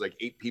 And I was like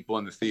 8 people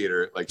in the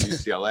theater, like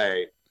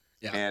UCLA.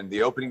 Yeah. And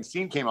the opening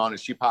scene came on and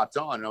she popped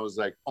on and I was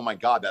like, oh my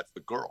God, that's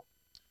the girl.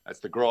 That's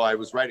the girl I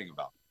was writing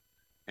about.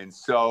 And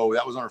so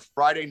that was on a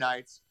Friday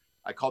nights.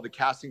 I called the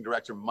casting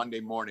director Monday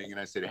morning and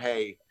I said,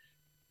 hey,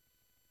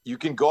 you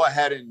can go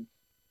ahead and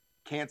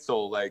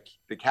cancel like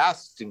the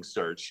casting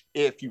search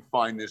if you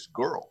find this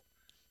girl.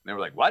 And they were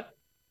like, what?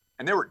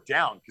 And they were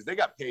down because they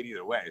got paid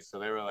either way. So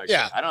they were like,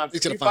 yeah, I don't have to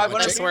do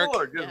 500 people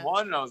or just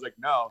one. And I was like,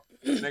 no.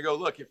 And they go,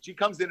 look, if she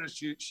comes in and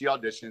she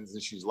auditions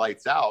and she's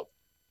lights out,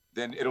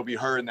 then it'll be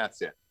her and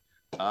that's it.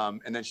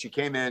 And then she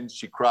came in,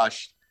 she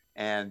crushed.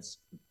 And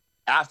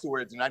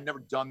afterwards, and I'd never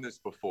done this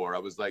before, I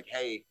was like,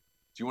 hey,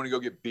 do you want to go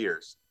get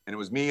beers? And it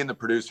was me and the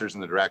producers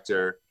and the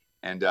director.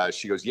 And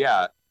she goes,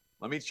 yeah,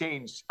 let me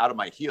change out of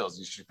my heels.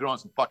 And she threw on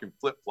some fucking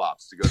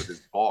flip-flops to go to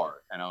this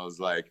bar. And I was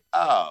like,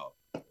 oh,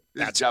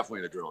 this is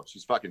definitely the girl.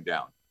 She's fucking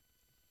down.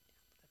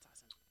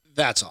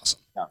 That's awesome.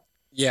 Yeah.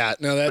 Yeah.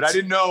 No, that's. But I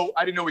didn't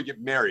know we get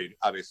married,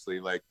 obviously,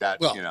 like that,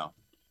 well, you know.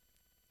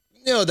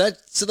 No,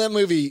 that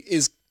movie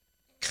is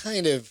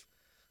kind of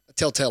a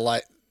telltale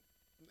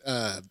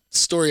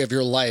story of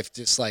your life,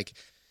 just like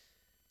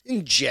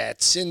in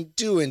jets and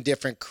doing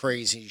different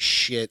crazy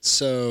shit.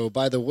 So,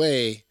 by the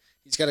way,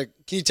 can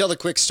you tell the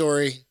quick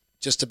story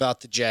just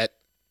about the jet,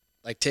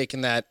 like taking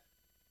that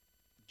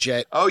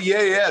jet? Oh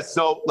yeah.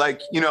 So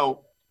like, you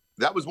know,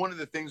 that was one of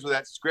the things with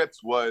that script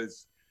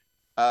was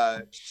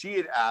she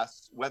had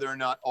asked whether or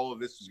not all of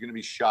this was going to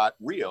be shot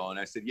real. And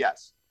I said,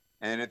 yes.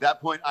 And at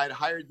that point I'd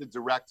hired the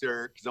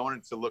director because I wanted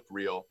it to look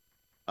real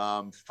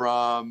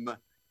from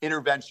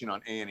Intervention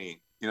on A&E,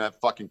 you know, that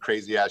fucking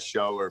crazy ass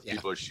show where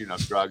people are shooting up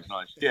drugs and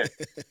all that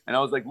shit. And I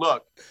was like,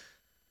 look,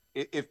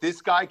 if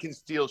this guy can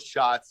steal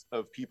shots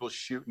of people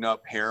shooting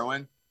up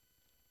heroin,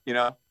 you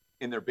know,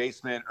 in their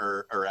basement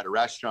or at a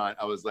restaurant,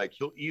 I was like,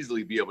 he'll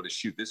easily be able to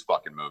shoot this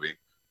fucking movie.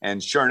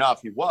 And sure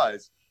enough, he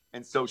was.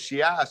 And so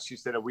she asked, she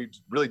said, are we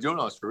really doing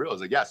all this for real? I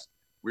was like, yes,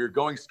 we are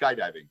going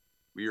skydiving.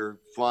 We are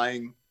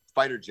flying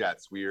fighter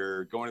jets. We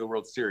are going to the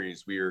World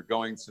Series. We are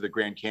going to the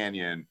Grand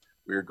Canyon.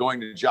 We are going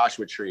to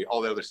Joshua Tree,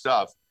 all the other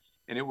stuff.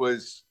 And it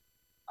was,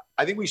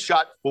 I think we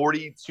shot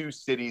 42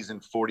 cities in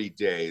 40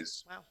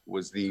 days. Wow.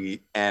 Was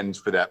the end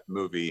for that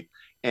movie.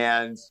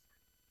 And,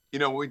 you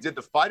know, when we did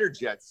the fighter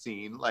jet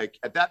scene, like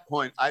at that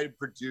point, I had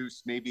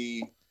produced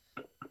maybe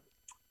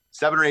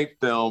 7 or 8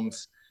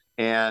 films.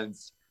 And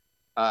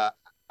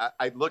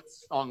I looked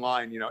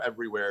online, you know,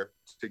 everywhere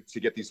to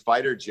get these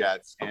fighter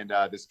jets. And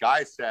this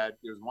guy said,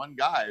 there was one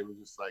guy who was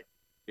just like,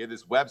 he had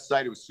this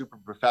website. It was super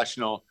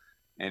professional.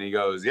 And he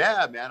goes,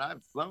 yeah, man,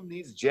 I've flown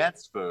these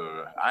jets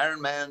for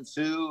Iron Man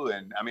 2.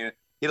 And I mean,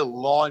 he had a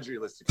laundry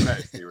list of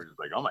credits. They were just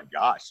like, oh my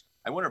gosh,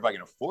 I wonder if I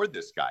can afford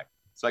this guy.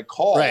 So I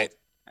called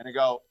and I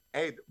go,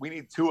 hey, we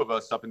need 2 of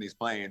us up in these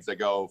planes. I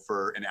go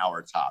for an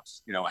hour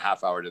tops, you know, a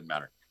half hour, doesn't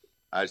matter.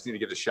 I just need to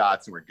get the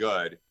shots and we're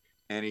good.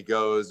 And he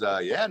goes,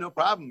 yeah, no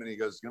problem. And he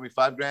goes, it's going to be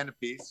 $5,000 a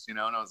piece, you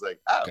know? And I was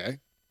like, oh, okay.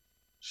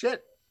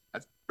 Shit,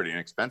 that's pretty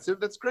inexpensive.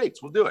 That's great.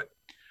 We'll do it.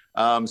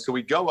 So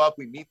we go up,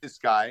 we meet this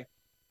guy,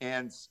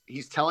 and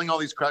he's telling all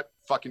these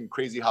fucking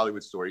crazy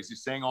Hollywood stories.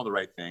 He's saying all the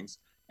right things.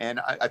 And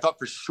I thought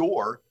for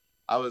sure,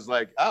 I was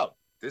like, oh,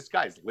 this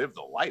guy's lived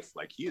a life.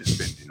 Like he has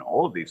been in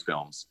all of these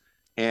films.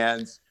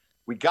 And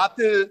we got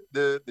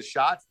the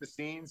shots, the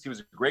scenes. He was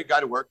a great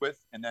guy to work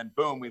with. And then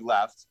boom, we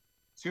left.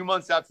 2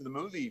 months after the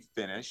movie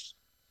finished,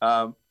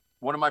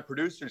 one of my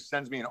producers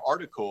sends me an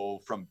article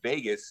from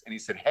Vegas, and he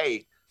said,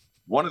 hey,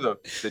 one of the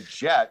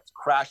jets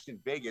crashed in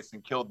Vegas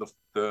and killed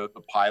the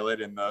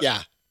pilot and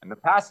the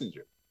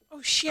passenger.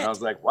 Oh shit. And I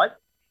was like,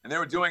 what? And they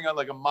were doing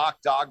like a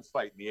mock dog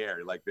fight in the air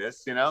like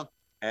this, you know?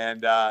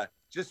 And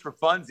just for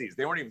funsies.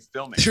 They weren't even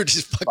filming. They were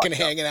just fucking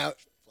hanging out,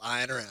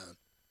 flying around.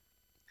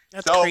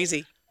 That's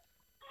crazy.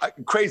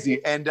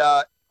 Crazy. And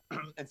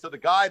and so the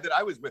guy that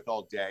I was with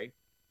all day,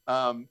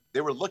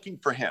 they were looking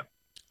for him.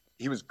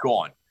 He was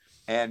gone.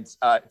 And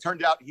it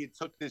turned out he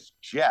took this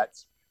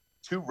jet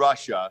to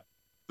Russia.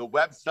 The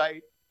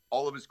website,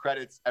 all of his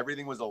credits,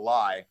 everything was a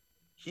lie.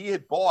 He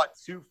had bought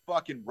 2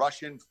 fucking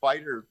Russian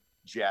fighter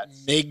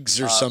jets.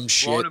 MiGs or some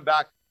shit. Flown him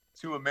back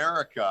to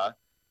America,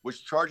 was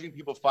charging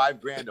people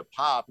 $5,000 a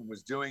pop and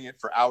was doing it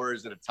for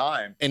hours at a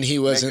time. And he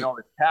wasn't making all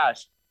this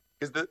cash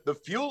because the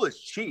fuel is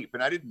cheap,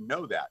 and I didn't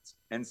know that.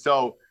 And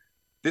so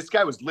this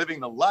guy was living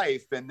the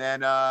life, and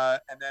then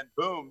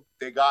boom,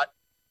 they got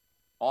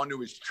onto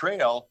his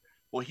trail.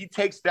 Well, he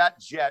takes that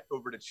jet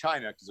over to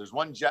China because there's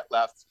 1 jet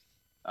left,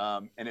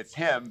 and it's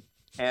him.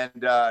 And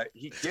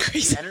he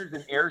enters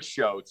an air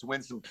show to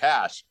win some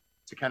cash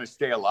to kind of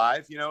stay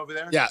alive, you know, over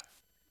there. Yeah.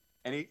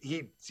 And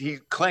he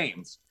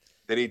claims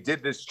that he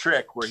did this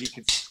trick where he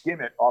could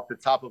skim it off the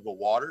top of the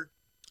water.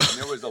 And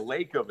there was a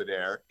lake over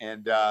there,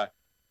 and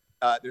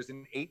there's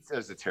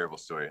a terrible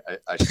story.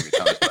 I shouldn't be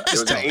telling this, but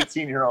there was an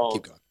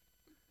 18-year-old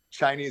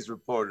Chinese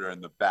reporter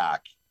in the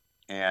back,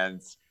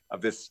 and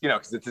of this, you know,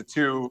 because it's a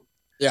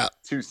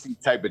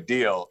two-seat type of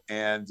deal,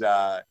 and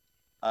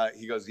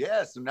he goes,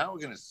 yeah, so now we're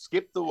gonna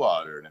skip the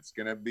water, and it's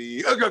gonna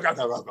be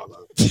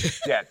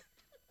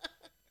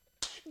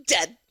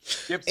dead.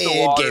 Skips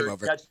the water,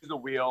 catches the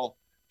wheel,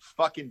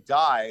 fucking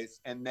dies,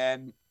 and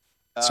then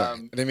Sorry,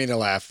 I didn't mean to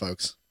laugh,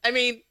 folks. I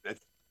mean,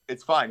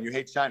 it's fine. You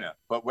hate China,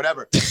 but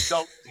whatever.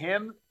 So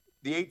him,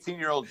 the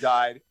 18-year-old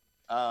died.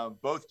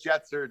 Both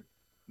jets are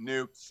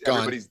nuked. Gone.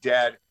 Everybody's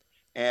dead.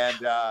 And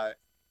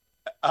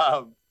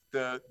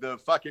the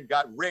fucking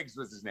guy, Riggs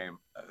was his name.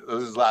 That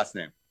was his last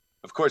name.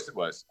 Of course it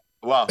was.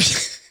 Well,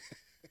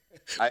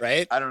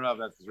 right? I don't know if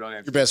that's his real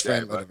name. Your best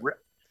friend. But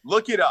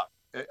look it up.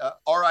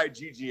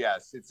 Riggs.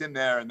 It's in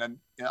there. And then,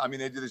 I mean,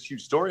 they did this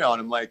huge story on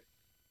him. Like,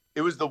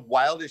 it was the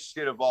wildest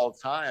shit of all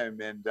time.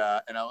 And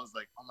I was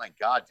like, oh my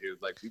God,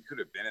 dude, like we could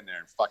have been in there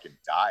and fucking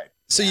died.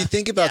 So you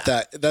think about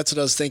that. That's what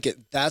I was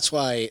thinking. That's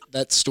why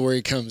that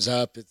story comes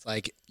up. It's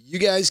like, you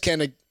guys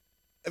kind of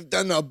have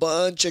done a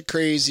bunch of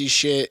crazy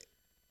shit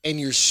and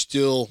you're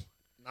still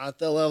not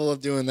the level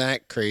of doing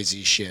that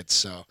crazy shit.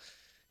 So,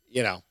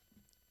 you know,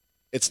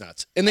 it's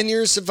nuts. And then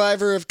you're a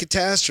survivor of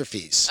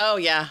catastrophes. oh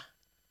yeah,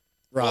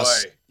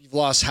 Ross, Boy. you've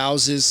lost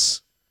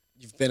houses.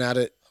 You've been at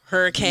it.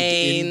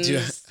 hurricanes.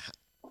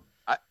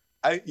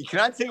 Can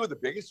I tell you what the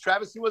biggest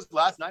travesty was?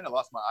 Last night I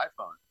lost my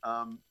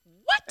iPhone.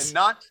 What? And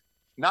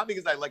not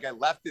because I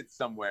left it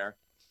somewhere.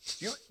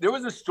 There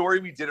was a story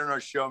we did on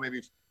our show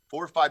maybe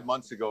 4 or 5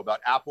 months ago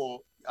about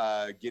Apple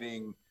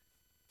getting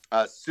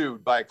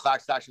sued by a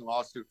class action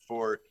lawsuit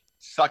for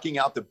sucking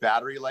out the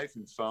battery life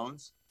in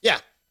phones. Yeah.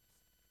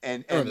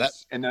 And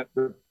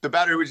the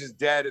battery was just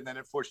dead, and then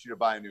it forced you to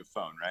buy a new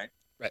phone, right?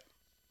 Right.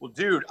 Well,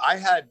 dude, I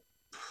had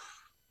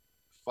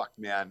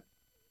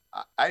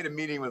a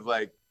meeting with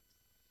like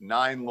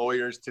 9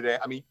 lawyers today.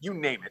 I mean, you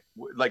name it,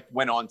 like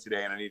went on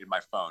today, and I needed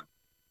my phone.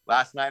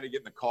 Last night I get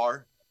in the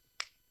car,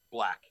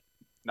 black,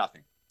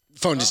 nothing.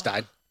 Phone just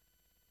died.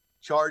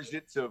 Charged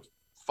it to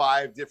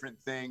 5 different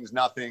things,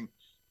 nothing.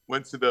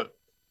 Went to the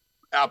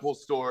Apple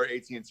store,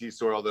 AT&T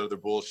store, all the other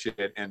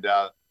bullshit. And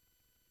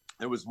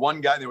there was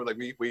one guy, and they were like,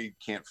 we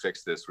can't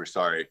fix this. We're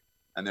sorry.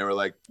 And they were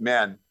like,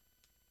 man.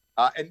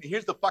 And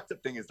here's the fucked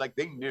up thing is like,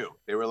 they knew.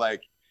 They were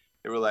like,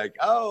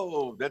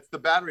 oh, that's the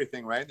battery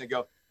thing, right? And they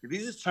go, if you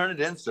just turn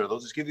it in, sir, they'll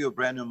just give you a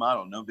brand new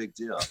model. No big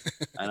deal.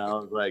 And I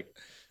was like,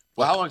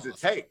 well, how long does it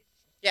take?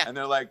 Yeah. And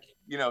they're like,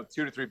 2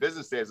 to 3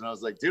 business days. And I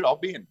was like, dude, I'll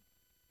be in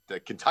the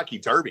Kentucky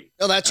Derby.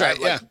 Oh, that's right.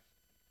 Yeah.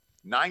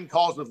 9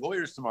 calls with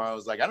lawyers tomorrow. I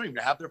was like, I don't even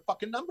have their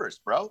fucking numbers,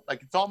 bro.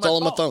 Like, it's all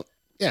on my phone.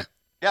 Yeah.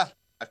 Yeah.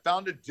 I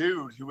found a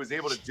dude who was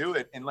able to do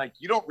it. And like,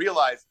 you don't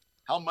realize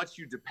how much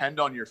you depend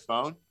on your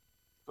phone,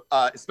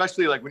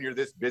 especially like when you're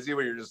this busy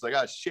where you're just like,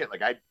 oh shit,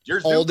 like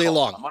yours all day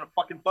long. I'm on a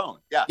fucking phone.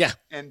 Yeah. Yeah.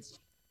 And it's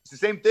the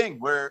same thing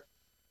where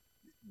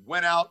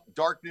went out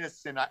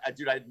darkness and I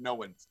had no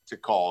one to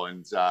call.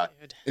 And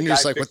you're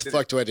just like, what the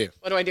fuck do I do?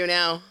 What do I do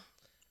now?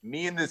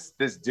 Me and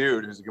this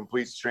dude who's a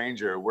complete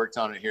stranger worked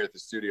on it here at the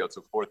studio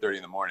till 4:30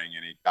 in the morning,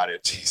 and he got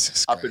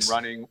it up and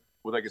running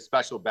with like a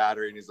special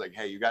battery. And he's like,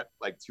 "Hey, you got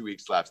like 2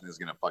 weeks left, and this is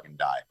gonna fucking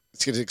die.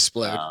 It's gonna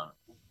explode."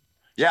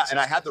 Yeah, and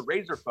I had the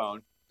Razr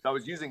phone, so I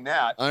was using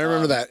that. I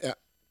remember that. Yeah.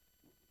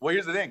 Well,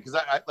 here's the thing, because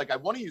I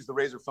want to use the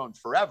Razr phone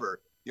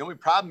forever. The only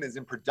problem is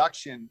in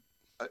production,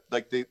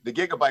 like the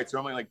gigabytes are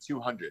only like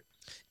 200.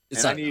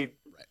 It's and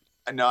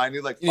not, I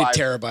need like 5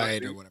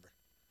 terabyte or whatever.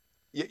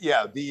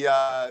 Yeah, the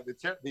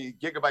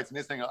gigabytes in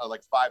this thing are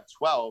like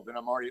 512, and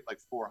I'm already at like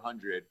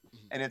 400,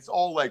 and it's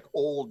all like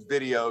old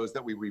videos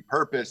that we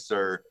repurpose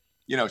or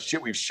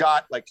shit we've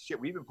shot. Like shit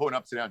we've been putting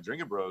Upside Down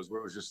Drinking Bros,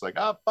 where it was just like,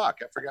 oh fuck,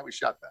 I forgot we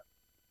shot that.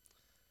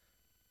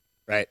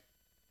 Right,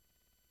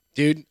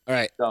 dude. All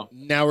right, so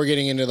now we're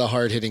getting into the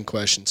hard hitting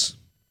questions.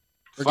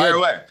 Fire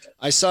away.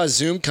 I saw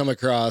Zoom come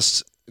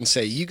across and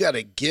say you got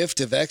a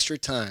gift of extra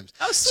time.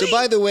 Oh, sweet. So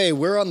by the way,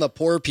 we're on the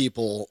poor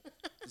people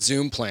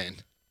Zoom plan.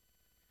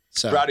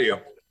 So proud of you.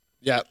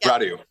 Yeah.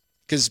 Proud of you.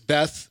 Because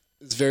Beth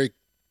is very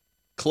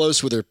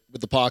close with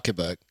the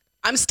pocketbook.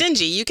 I'm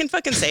stingy. You can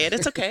fucking say it.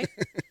 It's okay.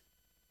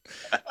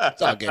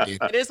 It's all good,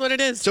 dude. It is what it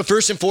is. So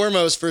first and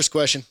foremost, first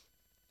question: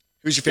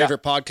 who's your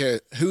favorite podcast?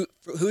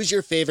 Who's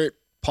your favorite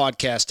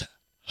podcast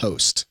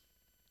host?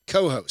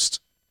 Co-host.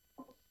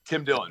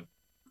 Tim Dillon.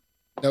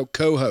 No,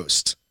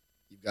 co-host.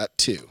 You've got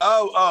 2.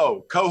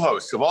 Oh,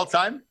 co-host of all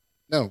time?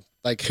 No,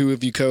 like who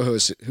have you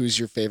co-hosted? Who's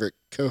your favorite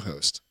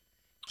co-host?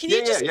 Can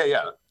you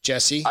Yeah.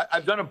 Jesse.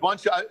 I've done a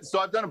bunch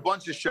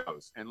of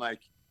shows, and like,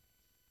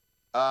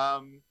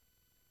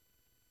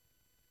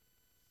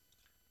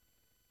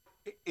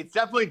 it's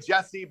definitely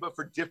Jesse, but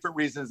for different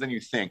reasons than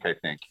you think. I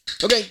think.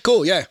 Okay,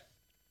 cool. Yeah.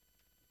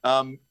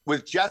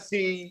 With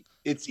Jesse,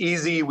 it's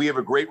easy. We have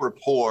a great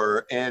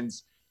rapport, and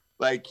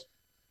like,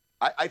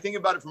 I think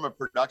about it from a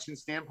production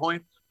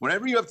standpoint.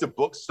 Whenever you have to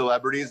book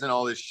celebrities and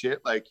all this shit,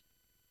 like,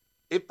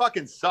 it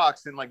fucking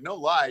sucks. And like, no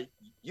lie,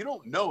 you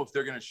don't know if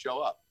they're gonna show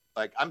up.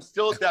 Like, I'm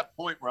still at that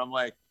point where I'm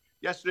like,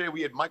 yesterday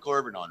we had Michael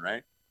Irvin on,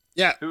 right?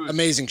 Yeah,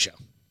 amazing show.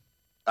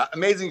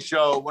 Amazing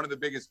show. One of the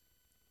biggest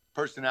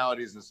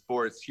personalities in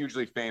sports,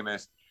 hugely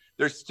famous.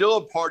 There's still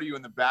a part of you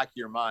in the back of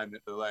your mind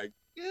that they're like,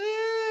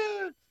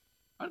 yeah,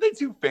 aren't they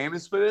too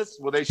famous for this?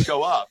 Well, they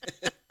show up,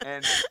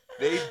 and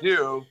they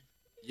do.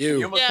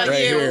 You almost kind of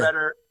feel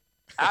better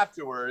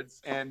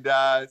afterwards. And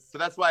so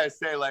that's why I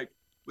say, like,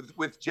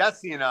 with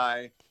Jesse and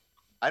I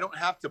don't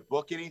have to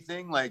book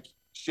anything. Like,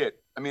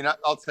 shit. I mean,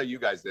 I'll tell you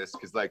guys this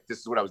because like this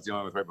is what I was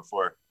dealing with right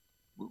before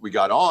we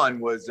got on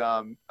was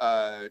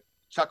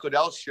Chuck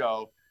Liddell's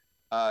show.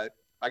 I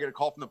got a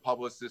call from the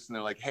publicist and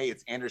they're like, hey,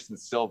 it's Anderson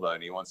Silva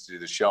and he wants to do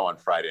the show on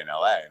Friday in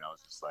LA. And I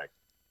was just like,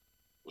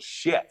 well,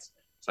 shit.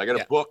 So I got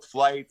to book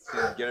flights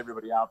and get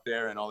everybody out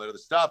there and all that other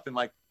stuff. And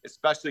like,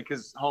 especially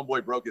because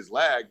homeboy broke his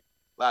leg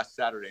last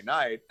Saturday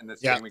night and the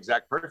same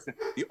exact person.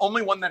 The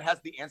only one that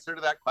has the answer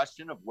to that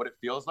question of what it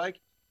feels like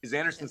is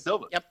Anderson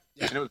Silva. Yep.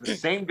 And it was the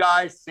same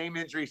guy, same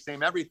injury,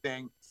 same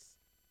everything.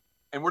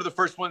 And we're the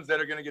first ones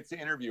that are going to get to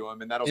interview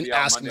him. And that'll be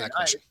on Monday night.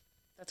 Question.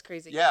 That's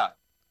crazy. Yeah.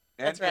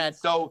 That's rad. And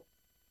so,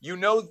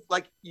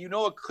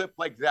 a clip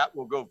like that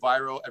will go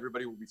viral.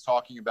 Everybody will be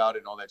talking about it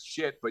and all that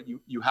shit. But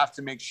you have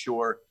to make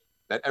sure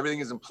that everything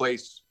is in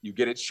place. You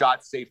get it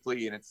shot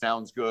safely and it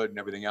sounds good and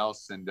everything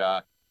else. And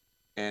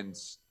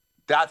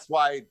that's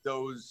why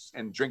those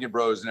and Drinking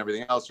Bros and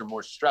everything else are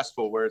more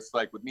stressful. Where it's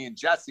like with me and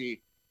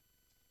Jesse,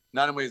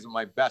 not only is it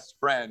my best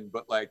friend,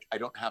 but like I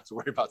don't have to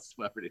worry about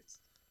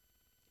celebrities.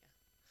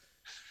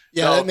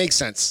 Yeah, so, that makes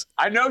sense.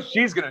 I know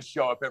she's gonna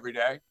show up every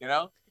day. You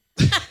know.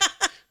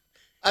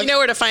 You know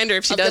where to find her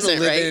if she doesn't,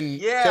 right?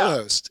 Yeah.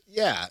 Co-host.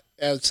 Yeah,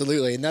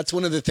 absolutely. And that's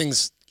one of the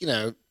things,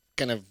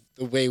 kind of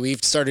the way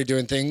we've started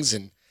doing things.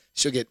 And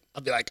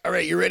I'll be like, all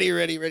right, you ready?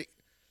 Ready.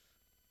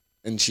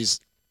 And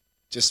she's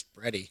just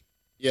ready,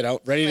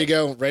 ready to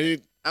go,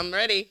 I'm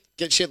ready.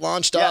 Get shit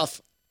launched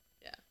off.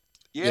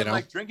 Yeah,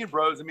 like Drinking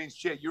Bros. I mean,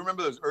 shit, you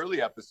remember those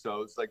early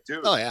episodes? Like,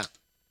 dude. Oh, yeah.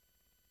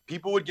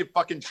 People would get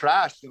fucking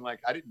trashed and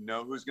like, I didn't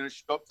know who was going to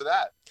show up for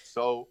that.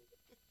 So,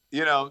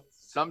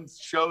 some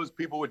shows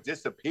people would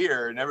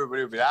disappear and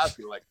everybody would be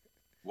asking like,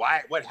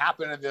 why, what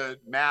happened to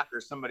Matt or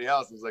somebody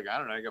else? It was like, I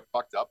don't know. I got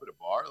fucked up at a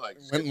bar. Like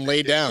went and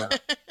laid down.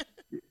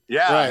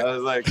 Yeah. Right. I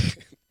was like,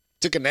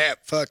 took a nap.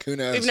 Fuck, who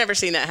knows? We've never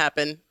seen that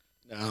happen.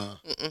 No.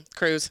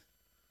 Cruise.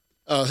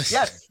 Oh,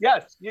 yes.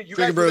 You Drinking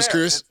guys Bros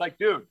cruise. It's like,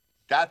 dude,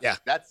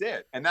 that's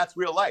it. And that's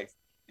real life.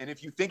 And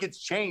if you think it's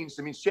changed,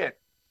 I mean, shit,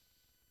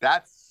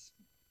 that's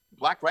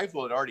Black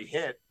Rifle had already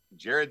hit.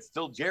 Jared's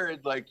still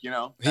Jared. Like,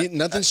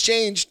 nothing's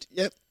changed.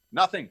 Yep.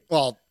 Nothing.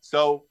 Well,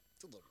 so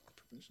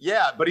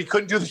yeah, but he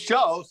couldn't do the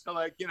show. So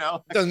like,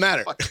 doesn't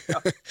matter.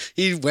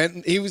 He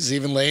was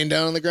even laying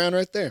down on the ground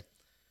right there.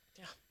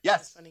 Yeah.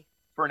 Yes. Funny.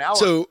 For an hour.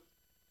 So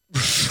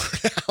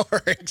for an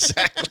hour,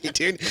 exactly,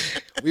 dude.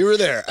 We were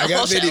there. I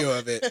got video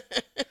of it.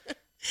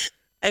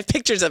 I have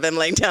pictures of him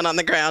laying down on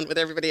the ground with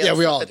everybody else. Yeah,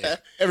 we all did.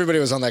 Everybody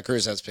was on that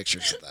cruise has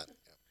pictures of that.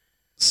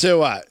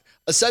 So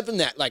aside from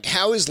that, like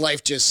how is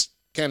life just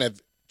kind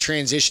of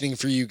transitioning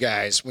for you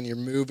guys when you're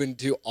moving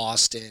to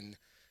Austin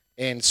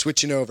and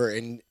switching over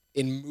and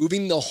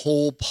moving the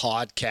whole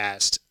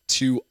podcast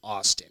to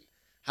Austin?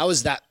 How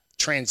has that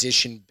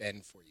transition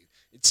been for you?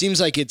 It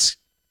seems like it's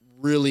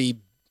really,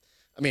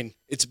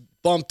 it's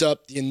bumped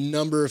up the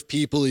number of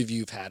people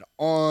you've had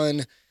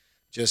on,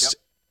 just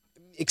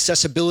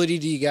accessibility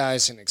to you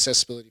guys and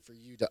accessibility for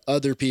you to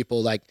other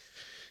people. Like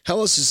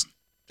how is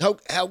the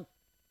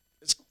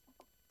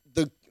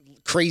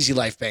crazy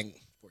life been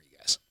for you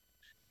guys?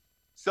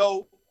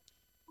 So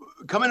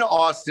coming to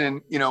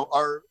Austin,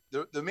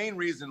 the main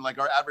reason, like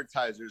our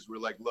advertisers were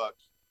like, look,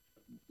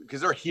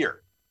 because they're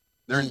here,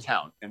 they're in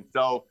town. And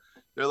so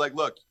they're like,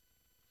 look,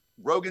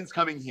 Rogan's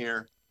coming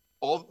here.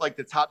 All like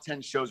the top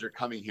 10 shows are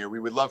coming here. We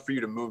would love for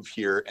you to move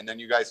here. And then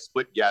you guys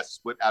split guests,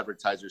 split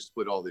advertisers,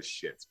 split all this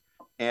shit.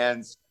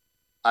 And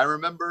I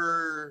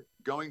remember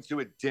going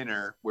to a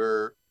dinner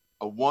where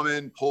a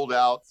woman pulled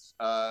out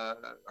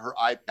her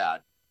iPad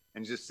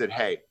and just said,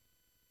 hey,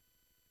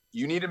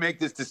 you need to make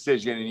this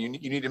decision and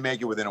you need to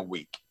make it within a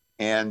week.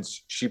 And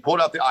she pulled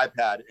out the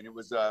iPad and it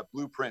was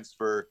blueprints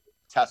for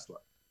Tesla.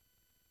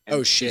 And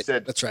oh, shit. She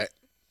said, that's right.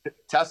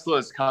 Tesla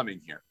is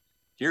coming here.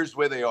 Here's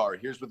where they are.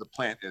 Here's where the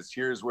plant is.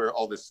 Here's where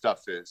all this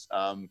stuff is.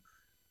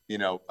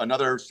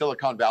 Another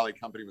Silicon Valley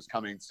company was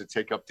coming to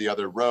take up the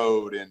other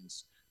road.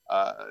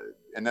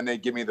 And then they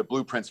give me the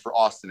blueprints for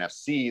Austin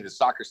FC, the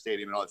soccer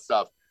stadium and all that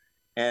stuff.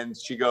 And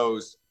she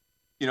goes,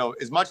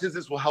 as much as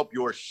this will help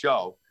your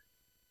show,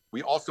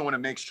 we also want to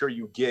make sure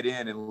you get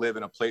in and live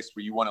in a place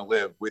where you want to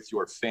live with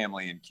your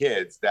family and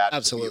kids that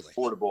is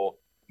affordable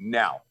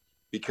now,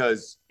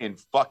 because in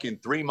fucking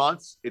 3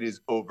 months, it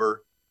is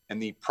over and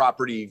the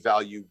property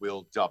value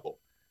will double.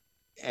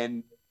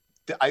 And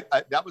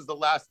that was the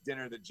last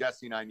dinner that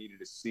Jesse and I needed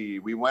to see.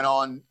 We went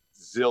on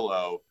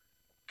Zillow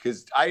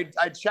because I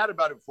chatted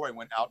about it before I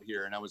went out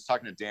here, and I was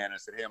talking to Dan. I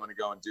said, hey, I'm going to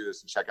go and do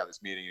this and check out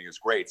this meeting. And he goes,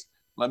 great.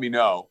 Let me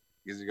know.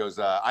 Because he goes,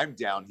 I'm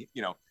down.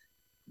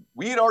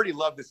 We had already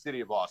loved the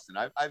city of Austin.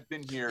 I've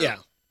been here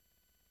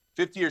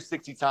 50 or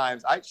 60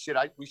 times.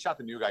 We shot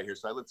the new guy here.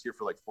 So I lived here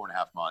for like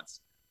 4.5 months.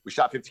 We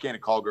shot 50K in a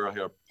call girl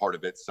here, part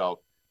of it. So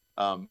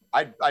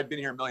I've been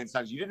here a million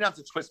times. You didn't have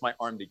to twist my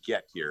arm to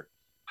get here.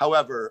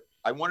 However,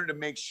 I wanted to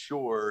make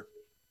sure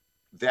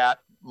that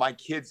my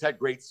kids had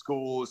great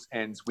schools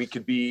and we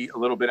could be a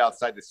little bit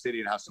outside the city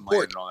and have some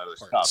land and all that other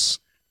stuff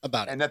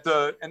about it. And that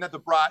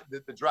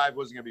the drive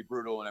wasn't going to be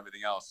brutal and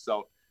everything else.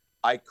 So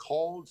I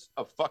called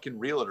a fucking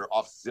realtor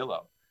off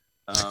Zillow.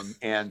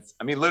 And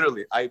I mean,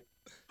 literally, I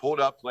pulled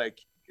up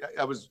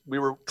we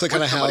were Click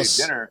with on a somebody house.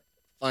 at dinner.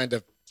 Find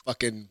a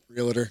fucking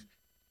realtor.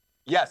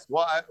 Yes.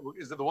 Well,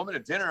 is it the woman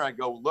at dinner? I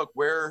go, look,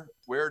 where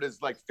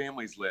does like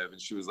families live? And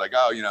she was like,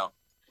 oh,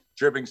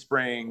 Dripping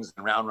Springs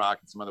and Round Rock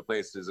and some other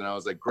places. And I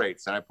was like, great.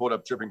 So I pulled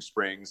up Dripping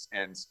Springs,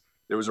 and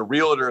there was a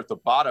realtor at the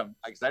bottom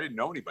because I didn't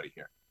know anybody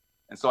here.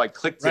 And so I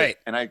clicked it,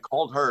 and I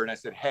called her and I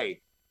said,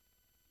 hey,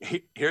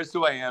 here's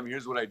who I am.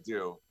 Here's what I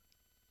do.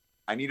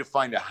 I need to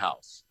find a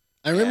house.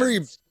 I remember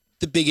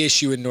the big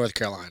issue in North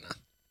Carolina,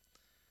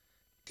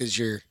 because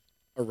you're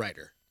a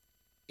writer,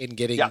 in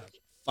getting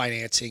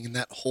financing and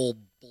that whole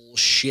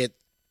bullshit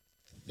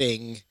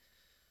thing.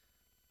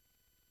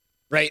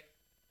 Right?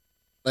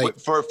 Like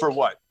for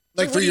what?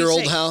 Like for your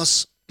old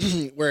house,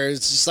 where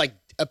it's just like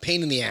a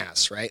pain in the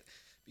ass, right?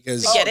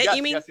 Because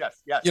you mean?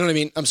 Yes. You know what I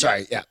mean? I'm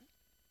sorry. Yes.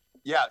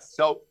 Yeah.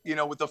 So,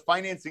 with the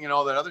financing and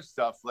all that other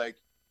stuff,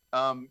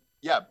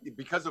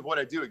 because of what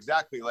I do,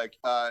 exactly.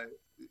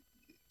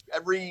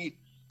 Every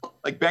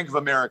Bank of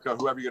America,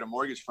 whoever you get a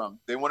mortgage from,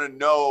 they want to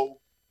know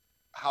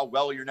how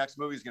well your next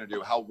movie is going to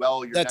do, how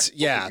well your next book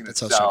is going to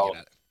sell.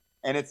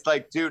 And it's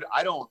like, dude,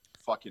 I don't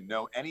fucking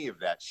know any of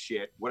that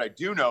shit. What I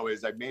do know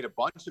is I made a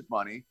bunch of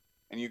money,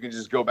 and you can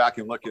just go back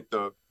and look at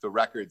the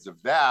records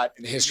of that.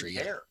 And the history.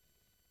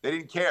 They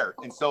didn't care.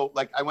 And so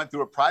I went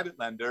through a private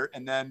lender,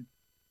 and then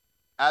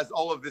as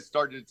all of this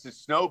started to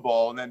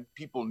snowball, and then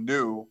people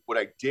knew what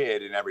I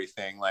did and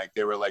everything,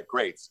 they were like,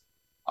 great,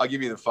 I'll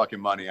give you the fucking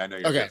money. I know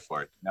you're good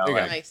for it.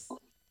 Nice.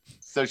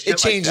 So it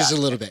changes a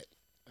little bit.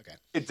 Okay.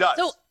 It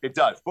does. It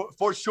does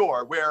for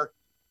sure. Where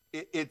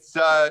it's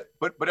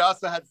but I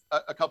also had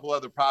a couple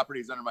other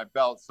properties under my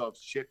belt. So if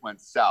shit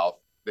went south,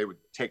 they would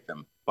take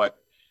them. But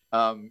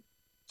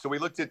so we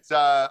looked at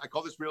I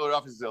called this realtor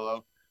off of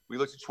Zillow. We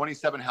looked at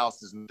 27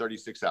 houses in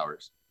 36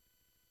 hours.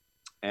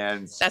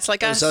 And that's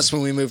like us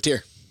when we moved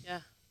here. Yeah.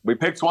 We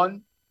picked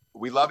one.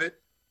 We love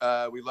it.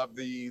 We love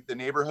the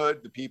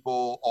neighborhood, the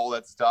people, all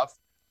that stuff.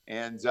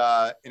 And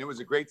it was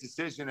a great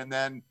decision. And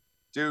then,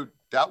 dude,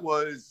 that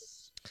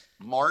was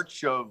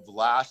March of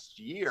last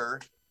year.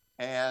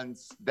 And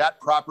that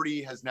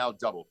property has now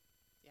doubled.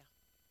 Yeah.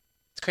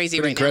 It's crazy.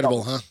 Pretty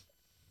incredible, huh?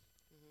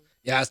 Mm-hmm.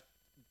 Yeah.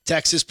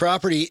 Texas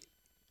property,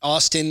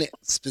 Austin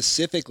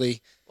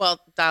specifically. Well,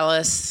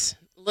 Dallas,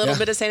 a little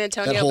bit of San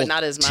Antonio, but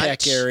not as much.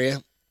 Tech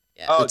area.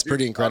 Yeah. It's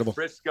pretty incredible.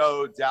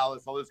 Frisco,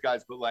 Dallas, all those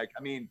guys. But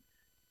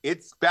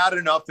it's bad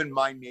enough in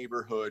my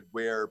neighborhood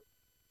where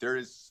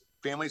there's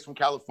families from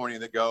California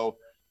that go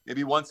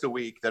maybe once a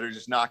week that are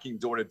just knocking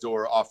door to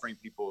door, offering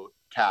people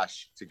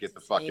cash to get the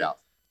fuck out.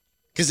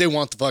 Because they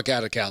want the fuck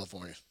out of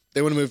California.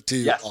 They want to move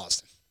to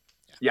Austin.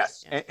 Yeah.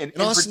 Yes. Yeah. And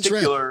in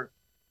particular,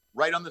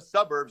 right on the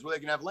suburbs where they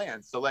can have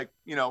land. So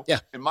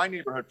in my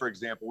neighborhood, for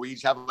example, we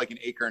each have an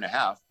acre and a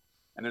half,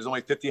 and there's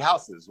only 50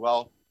 houses.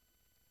 Well,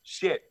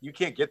 shit, you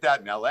can't get that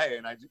in LA.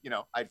 And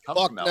I'd come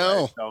from LA.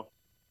 No. So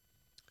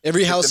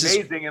every house is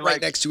amazing and right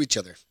next to each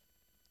other.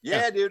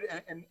 Yeah, dude.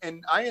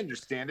 And I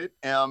understand it.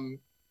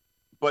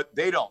 But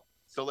they don't.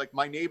 So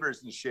my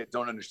neighbors and shit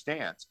don't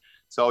understand.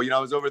 So, I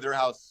was over their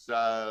house,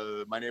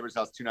 my neighbor's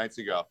house 2 nights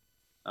ago,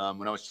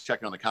 when I was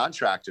checking on the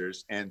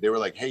contractors, and they were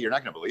like, hey, you're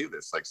not going to believe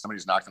this.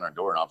 Somebody's knocked on our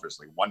door and offered us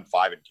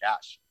 1.5 in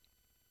cash.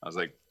 I was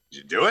like, did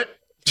you do it?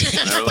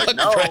 And they were like,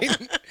 no.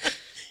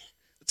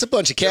 It's a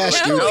bunch of cash,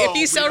 dude. No, if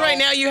you sell right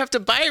now, you have to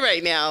buy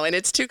right now, and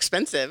it's too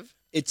expensive.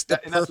 It's the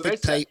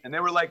perfect type. And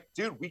they were like,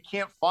 dude, we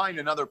can't find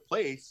another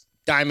place.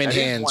 Diamond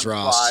hands,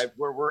 Ross.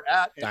 Where we're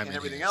at and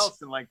everything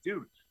else. And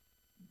dude,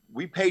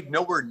 we paid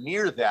nowhere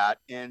near that.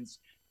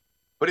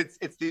 But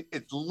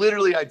it's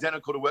literally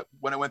identical to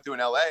when I went through in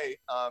LA.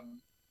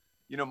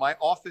 My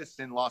office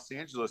in Los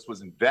Angeles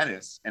was in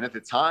Venice. And at the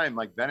time,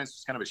 Venice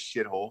was kind of a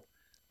shithole.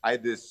 I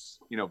had this,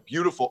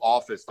 beautiful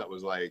office that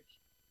was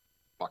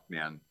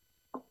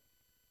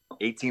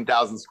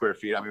 18,000 square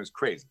feet. I mean, it was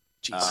crazy.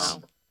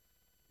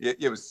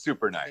 It was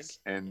super nice.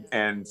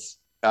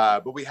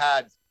 But we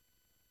had,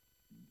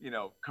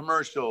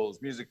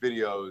 commercials, music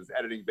videos,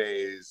 editing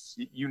bays,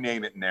 you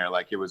name it in there.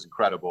 It was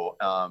incredible.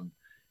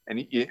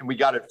 And we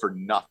got it for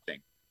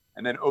nothing.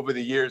 And then over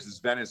the years, as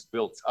Venice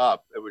built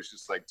up, it was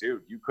just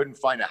dude, you couldn't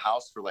find a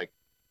house for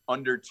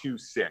under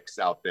 2.6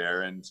 out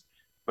there.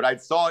 But I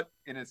saw it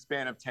in a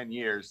span of 10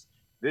 years.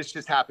 This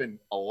just happened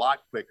a lot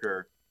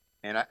quicker.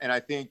 And I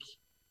think,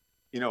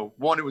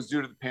 one, it was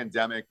due to the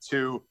pandemic.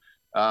 2,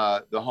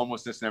 the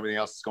homelessness and everything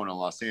else that's going on in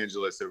Los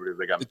Angeles. Everybody's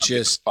like, I'm getting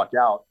the fuck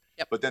out.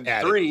 Yep. But then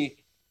 3,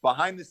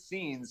 behind the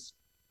scenes,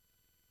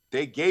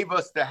 they gave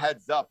us the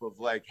heads up of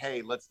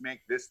hey, let's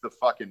make this the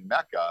fucking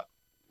Mecca.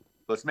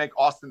 Let's make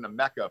Austin the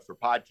Mecca for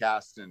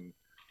podcasts and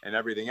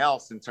everything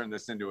else, and turn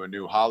this into a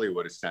new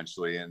Hollywood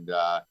essentially. And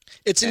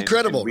it's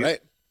incredible, right?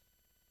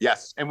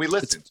 Yes. And we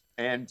listened.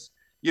 And,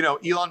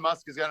 Elon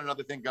Musk has got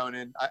another thing going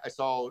in. I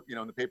saw,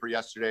 in the paper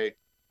yesterday,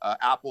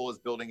 Apple is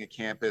building a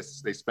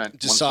campus. They spent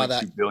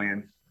 $1.2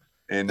 billion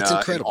in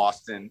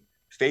Austin.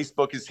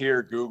 Facebook is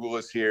here. Google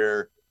is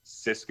here.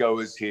 Cisco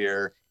is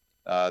here.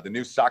 The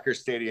new soccer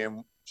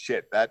stadium,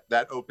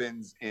 that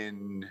opens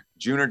in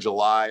June or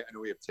July. I know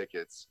we have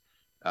tickets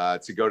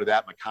to go to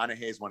that.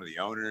 McConaughey is one of the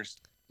owners.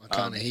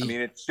 I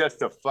mean, it's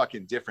just a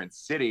fucking different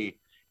city.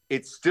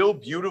 It's still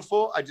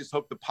beautiful. I just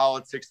hope the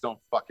politics don't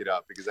fuck it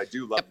up because I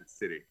do love the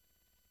city.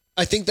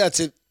 I think that's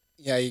it.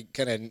 Yeah, you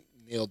kind of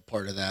nailed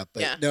part of that.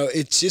 But Yeah. no,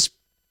 it's just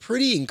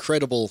pretty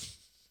incredible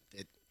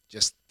that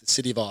just the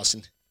city of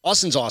Austin.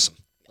 Austin's awesome.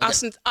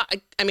 Austin,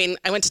 I mean,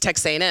 I went to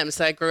Texas A&M,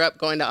 so I grew up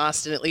going to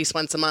Austin at least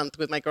once a month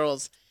with my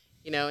girls,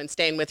 you know, and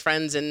staying with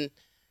friends and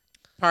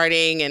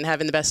partying and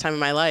having the best time of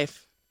my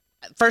life.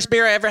 First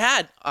beer I ever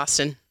had,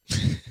 Austin.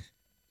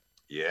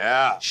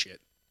 Yeah. Shit.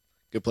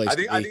 Good place I to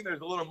be. think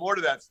there's a little more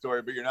to that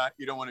story, but you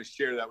don't want to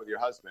share that with your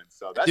husband.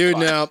 So that's Dude,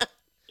 fine. now,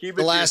 Keep it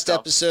the to last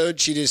yourself. episode,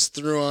 she just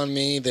threw on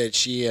me that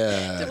she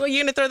Well,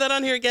 you gonna throw that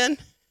on here again?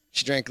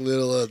 she drank a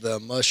little of the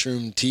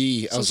mushroom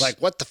tea. I was like,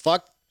 what the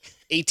fuck?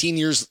 18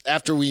 years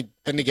after we've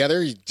been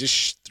together, you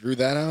just threw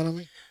that out on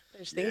me?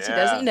 There's things he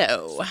doesn't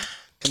know.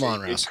 Come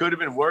on, It Ross. could have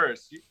been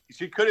worse.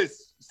 She could have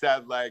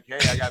said like, "Hey,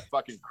 I got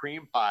fucking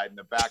cream pie in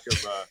the back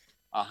of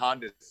a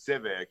Honda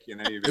Civic," and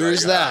then you'd be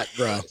Who's like, that,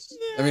 bro?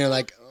 I mean,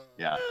 like,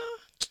 Yeah.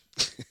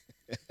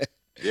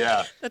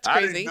 Yeah. That's I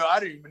crazy.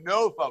 didn't even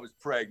know if I was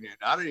pregnant.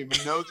 I didn't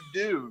even know the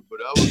dude, but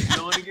I was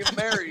willing to get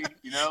married,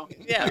 you know?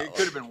 Yeah. It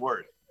could have been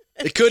worse.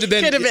 it could have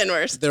been. Could have been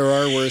worse. There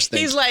are worse things.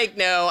 He's like,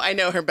 no, I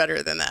know her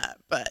better than that.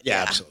 But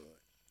Yeah, absolutely.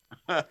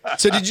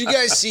 So did you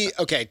guys see,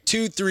 okay,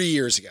 2-3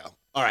 years ago.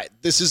 All right,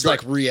 this is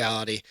like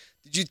reality.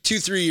 Did you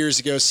 2-3 years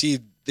ago see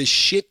the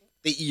shit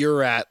that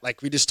you're at,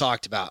 like we just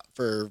talked about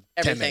for 10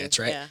 Everything, minutes,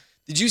 right? yeah.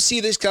 Did you see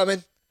this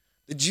coming?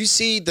 Did you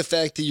see the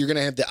fact that you're going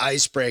to have the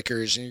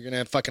icebreakers and you're going to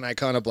have fucking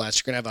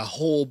Iconoblasts? You're going to have a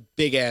whole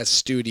big ass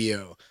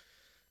studio,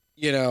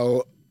 you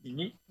know,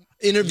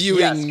 interviewing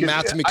Yes, 'cause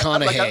Matthew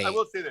McConaughey. I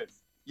will say this.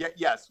 Yeah,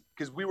 yes,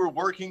 because we were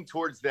working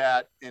towards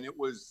that, and it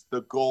was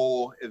the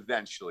goal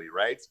eventually,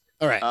 right?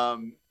 All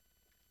right.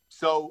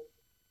 So,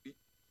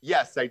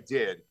 yes, I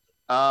did.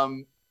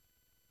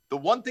 The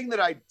one thing that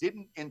I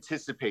didn't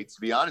anticipate,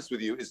 to be honest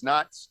with you, is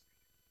not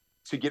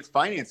to get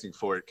financing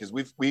for it, because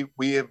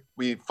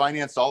we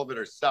financed all of it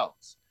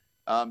ourselves.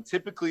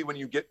 Typically, when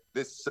you get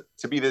this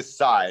to be this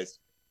size,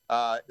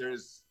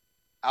 there's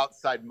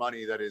outside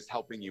money that is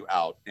helping you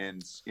out,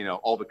 and you know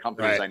all the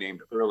companies Right. I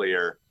named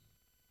earlier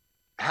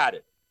had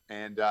it,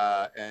 and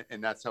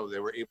that's how they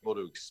were able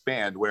to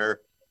expand.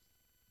 Where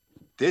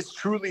this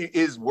truly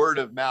is word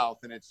of mouth,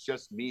 and it's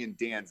just me and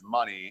Dan's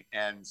money,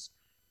 and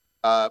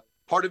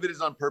part of it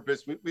is on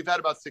purpose. We've had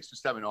about 6 or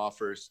 7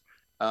 offers,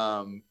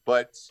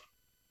 but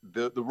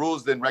the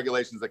rules and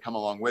regulations that come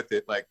along with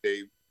it, like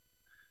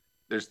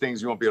there's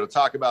things you won't be able to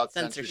talk about.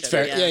 Censorship.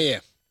 Fair. Yeah.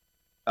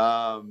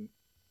 Yeah.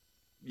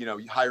 You know,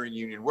 hiring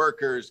union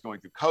workers, going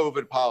through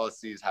COVID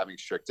policies, having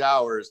strict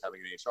hours,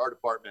 having an HR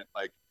department.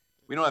 Like,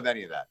 we don't have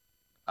any of that.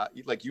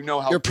 Like, you know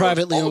how You're a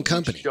privately all owned of these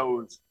company.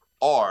 shows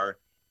are.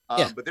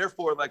 Yeah. But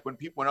therefore, like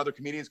when other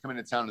comedians come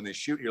into town and they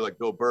shoot here, like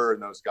Bill Burr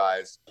and those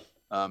guys,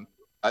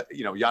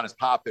 you know, Giannis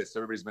Pappas,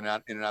 everybody's been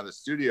in and out of the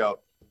studio.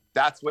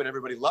 That's what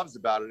everybody loves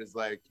about it, is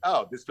like,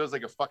 oh, this feels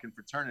like a fucking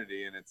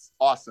fraternity and it's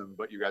awesome,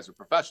 but you guys are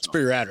professional. It's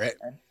pretty rad, right?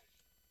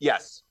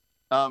 Yes.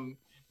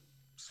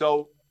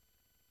 So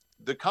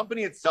the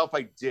company itself,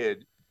 I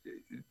did,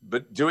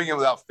 but doing it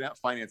without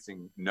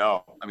financing,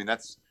 no. I mean,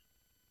 that's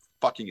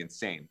fucking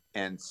insane.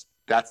 And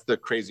that's the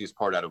craziest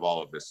part out of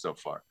all of this so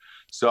far.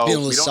 So Being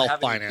able we to don't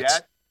have any self-finance.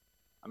 debt.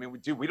 I mean,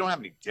 we don't have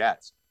any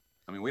debt.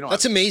 I mean, we don't.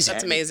 That's have amazing.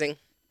 That's any- amazing.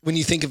 When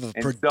you think of a And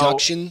so-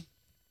 production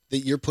that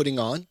you're putting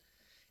on.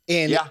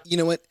 And Yeah. you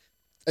know what?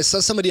 I saw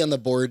somebody on the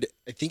board,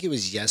 I think it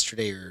was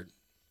yesterday or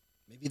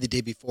maybe the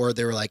day before,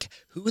 they were like,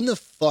 who in the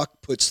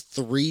fuck puts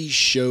 3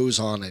 shows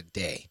on a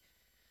day?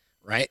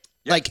 Right?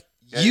 Yeah. Like,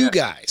 Yeah, you yeah.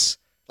 guys.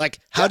 Like,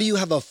 how do you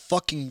have a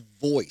fucking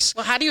voice?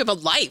 Well, how do you have a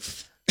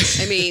life?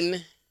 I mean,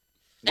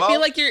 I Well,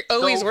 feel like you're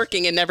always so-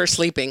 working and never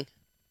sleeping.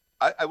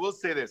 I will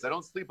say this. I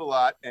don't sleep a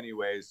lot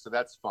anyways, so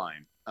that's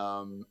fine.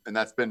 And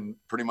that's been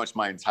pretty much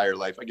my entire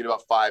life. I get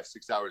about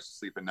 5-6 hours of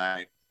sleep a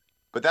night,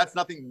 but that's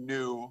nothing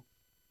new.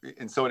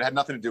 And so it had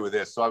nothing to do with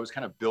this. So I was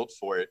kind of built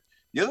for it.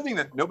 The other thing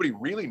that nobody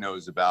really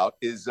knows about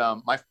is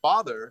my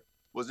father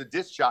was a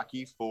disc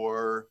jockey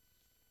for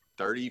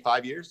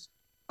 35 years.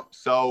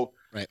 So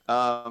Right.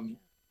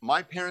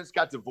 My parents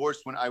got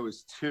divorced when I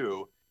was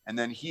 2, and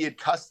then he had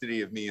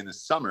custody of me in the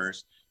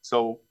summers.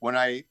 So when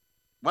I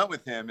went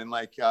with him, and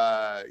like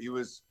he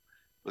was,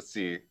 let's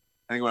see,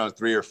 I think when I was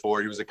 3 or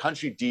 4, he was a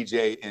country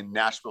DJ in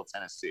Nashville,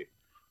 Tennessee.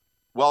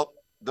 Well,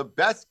 the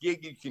best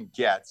gig you can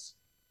get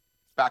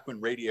back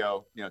when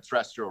radio, you know,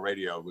 terrestrial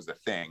radio was a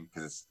thing,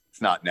 because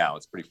it's not now.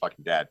 It's pretty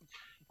fucking dead.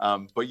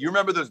 But you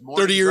remember those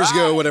morning 30 years ago,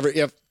 drives? whatever.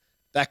 Yep.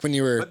 Back when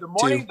you were But the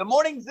 2.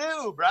 morning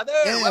zoo, brother.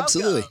 Yeah, Welcome.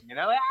 absolutely. You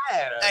know,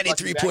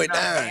 93.9.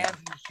 and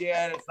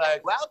shit. It's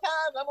like, welcome,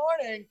 good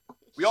morning.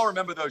 We all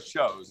remember those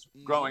shows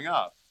growing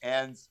up,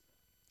 and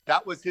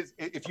that was his.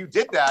 If you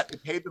did that,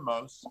 it paid the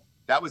most.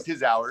 That was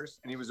his hours,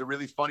 and he was a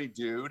really funny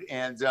dude.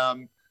 And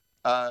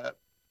but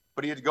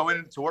he had to go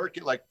in to work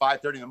at like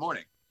 5:30 in the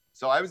morning.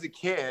 So I was a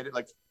kid,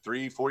 like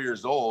 3-4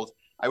 years old.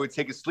 I would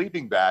take a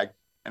sleeping bag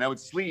and I would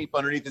sleep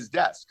underneath his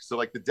desk. So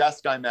like the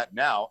desk I'm at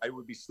now, I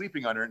would be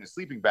sleeping under in a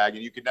sleeping bag,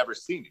 and you could never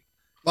see me.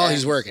 While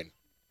he's working.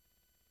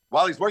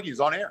 While he's working, he's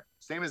on air.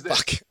 Same as this.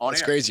 Fuck. On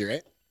That's air. crazy,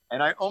 right?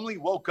 And I only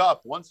woke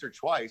up once or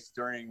twice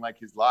during like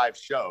his live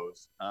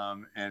shows.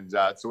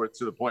 So we're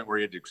to the point where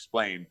he had to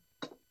explain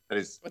that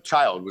his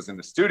child was in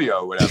the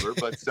studio or whatever.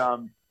 But,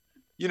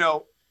 you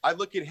know, I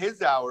look at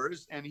his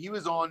hours and he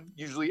was on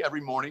usually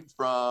every morning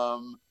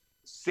from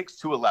 6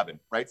 to 11,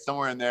 right?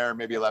 Somewhere in there,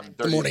 maybe 11:30.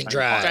 The morning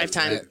drive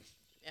time. Right.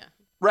 Yeah.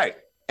 Right.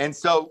 And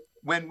so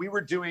when we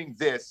were doing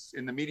this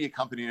in the media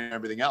company and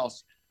everything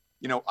else,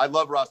 you know, I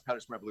love Ross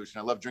Patterson Revolution.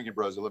 I love Drinking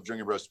Bros. I love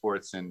Drinking Bros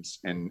Sports and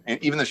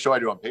even the show I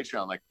do on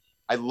Patreon. Like,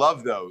 I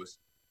love those.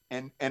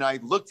 And I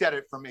looked at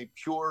it from a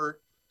pure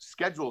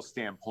schedule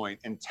standpoint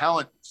and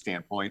talent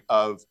standpoint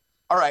of,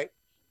 all right,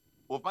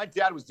 well, if my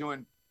dad was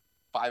doing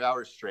 5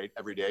 hours straight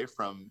every day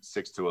from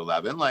 6 to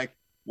 11, like,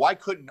 why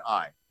couldn't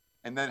I?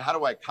 And then how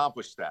do I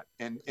accomplish that?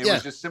 And it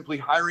was just simply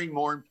hiring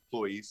more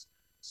employees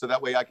so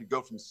that way I could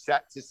go from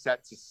set to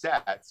set to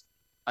set.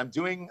 I'm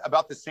doing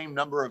about the same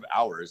number of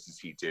hours as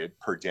he did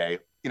per day,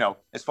 you know,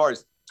 as far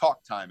as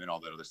talk time and all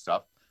that other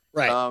stuff.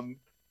 Right.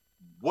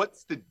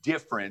 What's the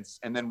difference?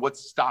 And then what's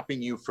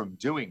stopping you from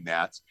doing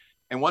that?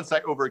 And once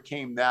I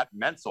overcame that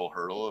mental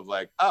hurdle of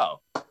like,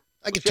 oh,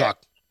 I could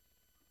talk.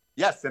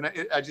 Yes. And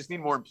I just need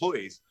more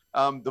employees.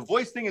 The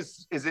voice thing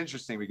is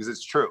interesting because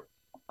it's true.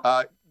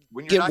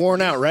 When you're Get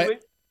worn out,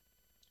 right?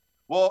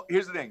 Well,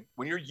 here's the thing.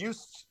 When you're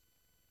used,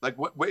 like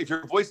if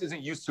your voice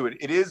isn't used to it,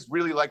 it is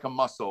really like a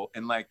muscle.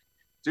 And like,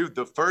 dude,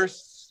 the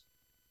first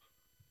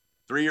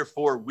 3 or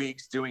 4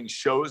 weeks doing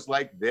shows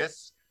like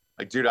this,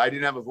 like, dude, I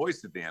didn't have a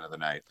voice at the end of the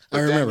night. But I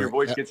remember. Then your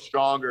voice gets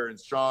stronger and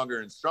stronger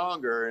and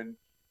stronger. And,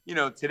 you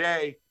know,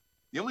 today,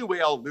 the only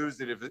way I'll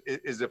lose it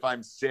is if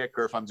I'm sick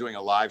or if I'm doing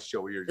a live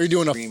show where you're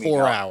doing a screaming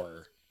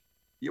 4-hour.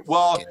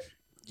 Well,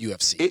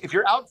 UFC. If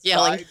you're outside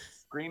yelling,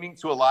 screaming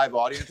to a live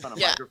audience on a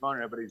microphone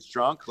and everybody's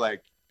drunk,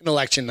 like an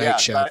election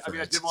night show. I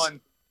mean, I did one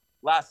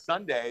last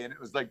Sunday and it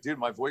was like, dude,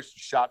 my voice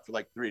was shot for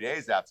like 3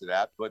 days after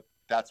that, but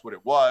that's what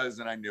it was.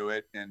 And I knew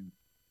it. And,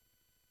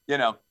 you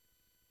know,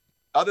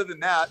 other than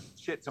that,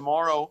 shit,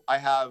 tomorrow I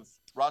have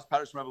Ross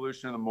Patterson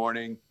Revolution in the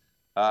morning,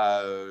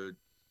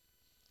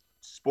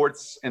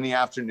 sports in the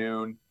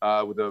afternoon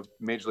with a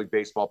Major League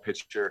Baseball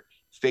pitcher,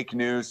 fake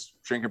news,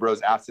 Drinking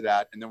Bros after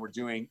that. And then we're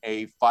doing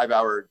a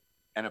 5-hour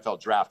NFL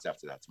draft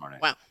after that tomorrow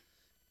night. Wow.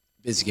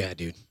 Busy guy,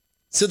 dude.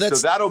 So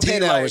that's that'll 10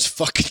 be hours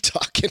like, fucking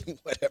talking,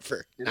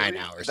 whatever. 9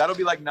 hours. That'll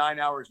be like 9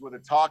 hours worth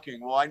of talking.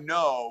 Well, I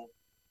know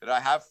that I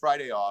have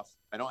Friday off.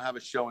 I don't have a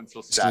show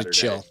until Saturday.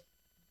 Chill.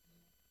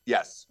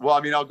 Yes. Well,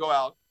 I mean, I'll go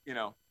out, you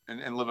know,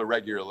 and live a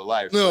regular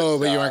life. No,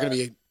 but you aren't going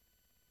to be.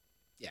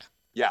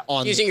 Yeah.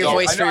 Using your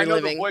voice for your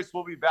living. The voice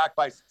will be back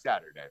by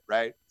Saturday,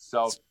 right?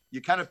 So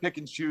you kind of pick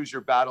and choose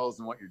your battles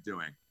and what you're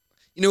doing.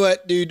 You know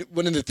what, dude?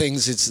 One of the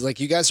things, it's like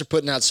you guys are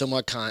putting out so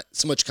much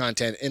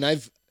content,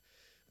 and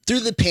through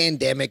the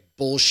pandemic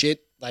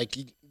bullshit, like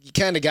you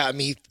kind of got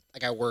me,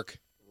 like I work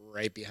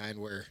right behind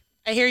where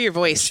I hear your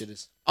voice shit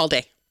is. all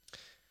day.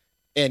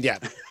 And yeah,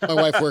 my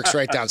wife works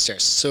right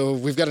downstairs. So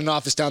we've got an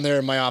office down there,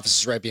 and my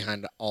office is right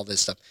behind all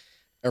this stuff,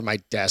 or my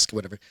desk,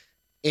 whatever.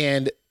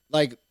 And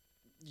like,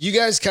 you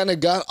guys kind of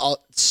got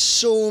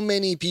so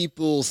many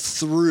people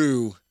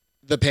through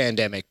the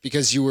pandemic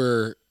because you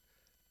were,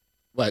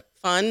 what?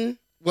 Fun?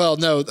 Well,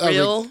 no.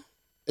 Real?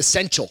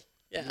 Essential.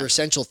 Yeah. You're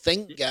essential.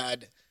 Thank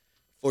God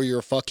for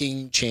your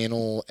fucking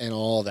channel and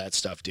all that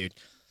stuff, dude.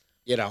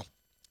 You know,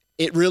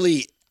 it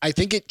really, I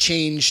think it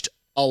changed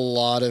a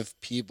lot of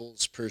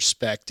people's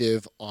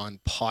perspective on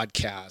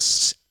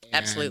podcasts. And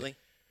Absolutely.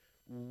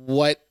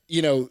 What,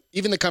 you know,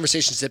 even the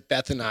conversations that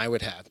Beth and I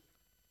would have,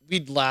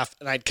 we'd laugh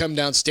and I'd come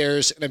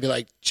downstairs and I'd be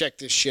like, check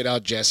this shit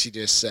out Jesse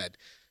just said,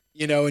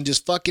 you know, and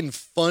just fucking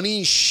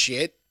funny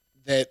shit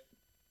that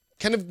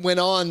kind of went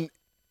on.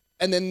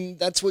 And then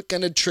that's what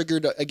kind of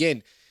triggered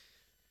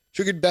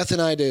Beth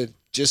and I to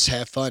just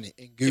have fun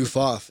and goof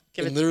off.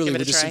 And literally, we're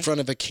just in front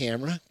of a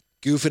camera,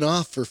 goofing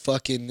off for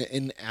fucking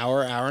an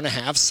hour, hour and a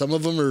half. Some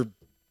of them are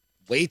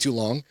way too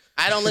long.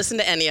 I don't listen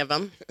to any of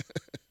them.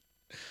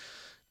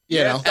 You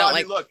know? So, I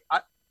mean, look,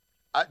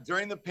 I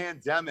during the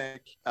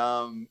pandemic,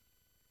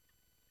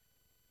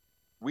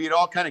 we had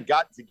all kind of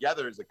got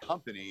together as a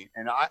company,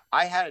 and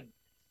I had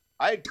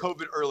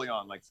COVID early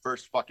on, like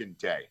first fucking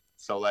day.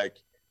 So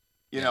like,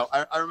 you know,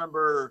 I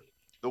remember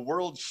the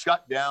world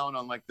shut down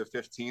on like the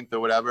 15th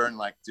or whatever. And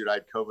like, dude, I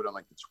had COVID on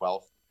like the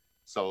 12th.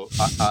 So,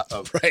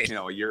 right. You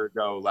know, a year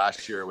ago,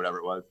 last year, whatever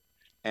it was.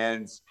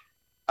 And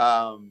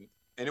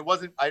it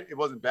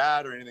wasn't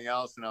bad or anything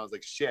else. And I was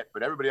like, shit,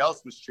 but everybody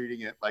else was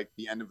treating it like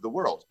the end of the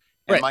world.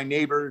 And my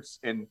neighbors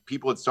and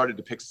people had started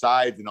to pick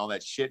sides and all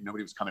that shit.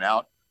 Nobody was coming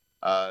out.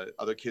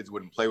 Other kids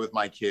wouldn't play with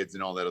my kids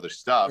and all that other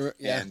stuff.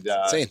 Yeah, and,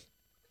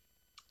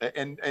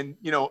 insane. And,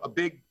 you know, a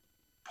big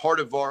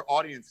part of our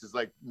audience is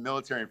like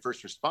military and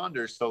first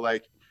responders. So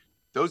like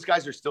those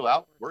guys are still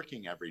out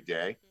working every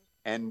day.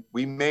 And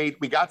we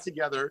got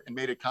together and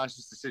made a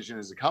conscious decision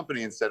as a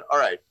company and said, all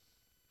right,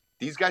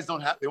 these guys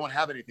won't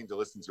have anything to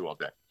listen to all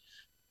day.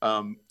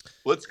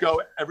 Let's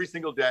go every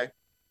single day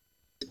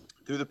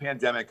through the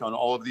pandemic on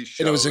all of these shows.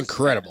 And it was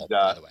incredible,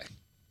 by the way.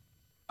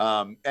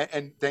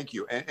 And thank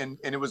you. And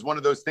it was one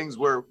of those things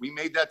where we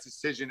made that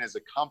decision as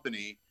a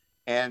company,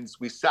 and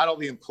we sat all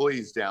the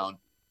employees down,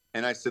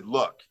 and I said,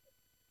 look,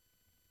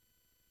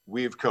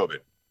 we have COVID.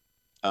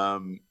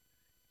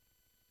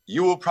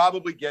 You will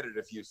probably get it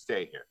if you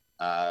stay here.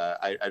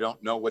 I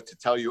don't know what to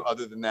tell you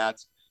other than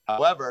that.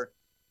 However,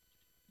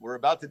 we're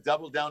about to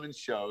double down in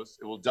shows.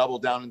 It will double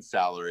down in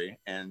salary.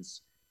 And,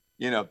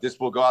 this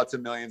will go out to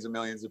millions and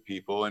millions of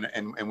people.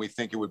 And we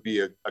think it would be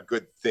a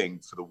good thing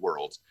for the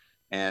world.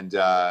 And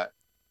I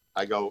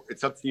go,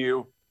 it's up to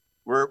you.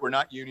 We're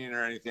not union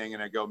or anything.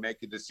 And I go, make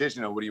a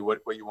decision on what you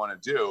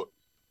want to do.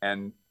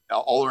 And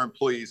all our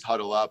employees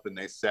huddle up and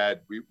they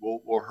said,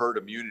 we'll herd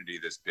immunity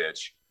this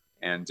bitch.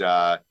 And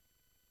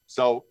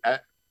so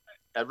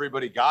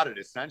everybody got it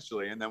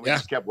essentially. And then we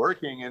just kept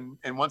working.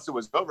 And once it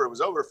was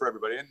over for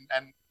everybody.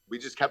 And we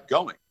just kept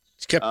going.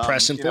 Just kept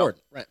pressing forward.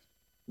 Right.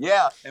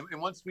 Yeah.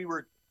 And once we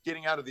were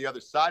getting out of the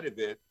other side of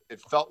it,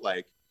 it felt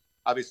like,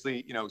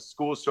 obviously,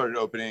 school started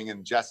opening,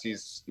 and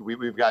Jesse's,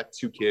 we've got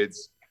 2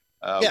 kids,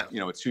 a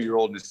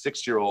 2-year-old and a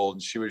 6-year-old.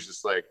 And she was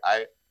just like,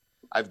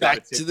 I've got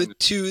back to the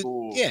 2.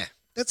 School. Yeah,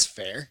 that's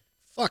fair.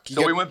 Fuck.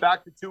 So we went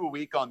back to 2 a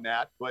week on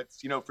that. But,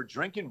 for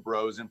Drinking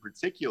Bros in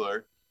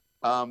particular,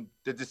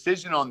 the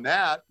decision on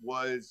that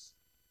was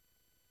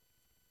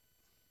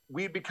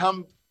we had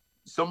become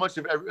so much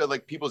of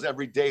people's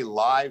everyday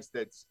lives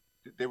that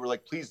they were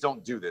like, please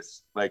don't do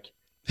this. Like,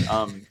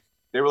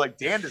 they were like,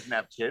 Dan doesn't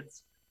have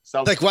kids.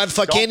 So why the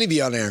fuck can't he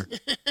be on air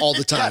all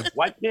the time?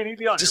 Why can't he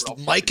be on just air?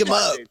 Just mic him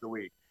up. Days a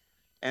week.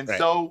 And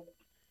so,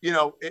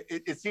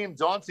 it seemed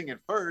daunting at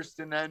first.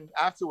 And then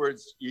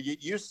afterwards, you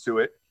get used to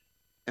it.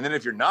 And then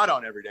if you're not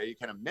on every day, you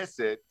kind of miss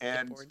it.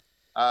 And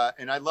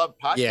I love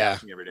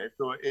podcasting every day.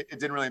 So it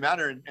didn't really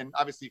matter. And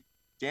obviously,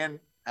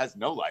 Dan has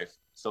no life.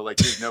 So, he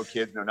has no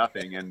kids, no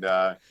nothing. And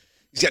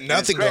he's got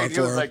nothing going for him. He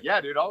was like, yeah,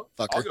 dude, I'll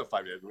go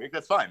 5 days a week.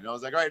 That's fine. And I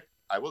was like, all right,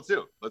 I will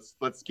too.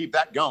 Let's keep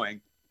that going.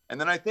 And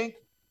then I think,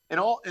 in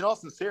all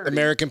sincerity,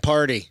 American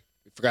Party.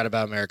 We forgot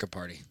about American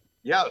Party.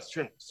 Yeah, that's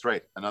true. That's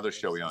right. Another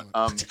show we own.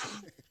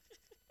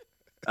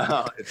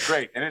 It's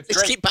great, and it's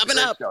just great. Keep popping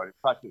up. Show. It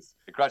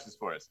crushes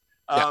for us.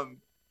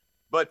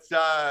 But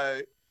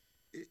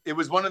it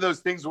was one of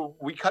those things where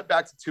we cut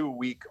back to 2 a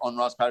week on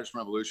Ross Patterson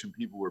Revolution.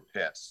 People were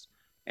pissed,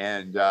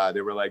 and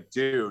they were like,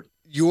 "Dude,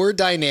 your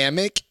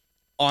dynamic,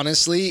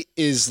 honestly,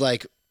 is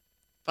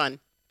fun.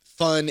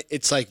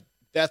 It's like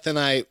Beth and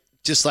I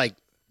just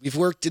we've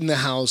worked in the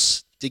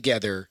house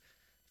together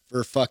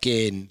for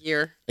fucking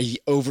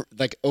over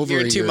a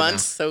year 2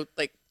 months, now. So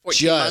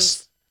 14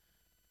 months.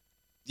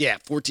 Yeah,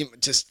 14,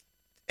 just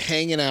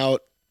hanging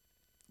out,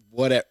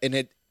 whatever.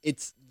 And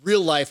it's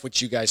real life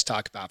what you guys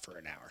talk about for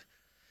an hour,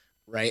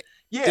 right?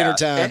 Yeah. Dinner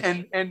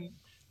time. And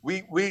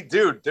we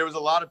dude, there was a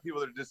lot of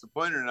people that are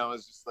disappointed, and I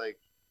was just like,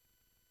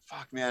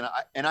 fuck, man.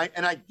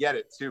 I get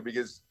it too,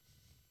 because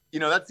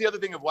that's the other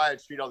thing of why I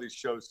treat all these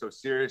shows so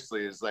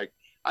seriously is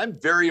I'm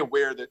very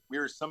aware that we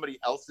are somebody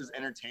else's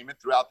entertainment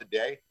throughout the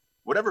day.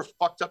 Whatever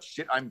fucked up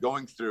shit I'm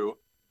going through,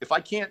 if I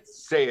can't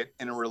say it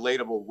in a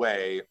relatable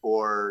way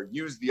or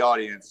use the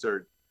audience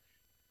or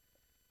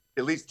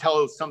at least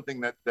tell something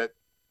that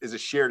is a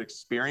shared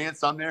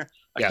experience on there,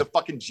 the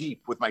fucking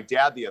Jeep with my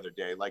dad the other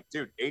day,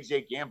 dude,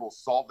 AJ Gamble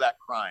solved that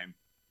crime.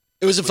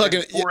 It was a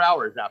fucking 4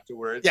 hours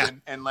afterwards. Yeah.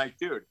 And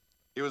dude,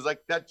 it was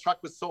that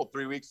truck was sold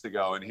 3 weeks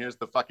ago, and here's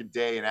the fucking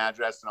day and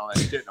address and all that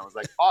shit. And I was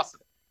like, awesome.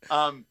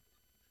 But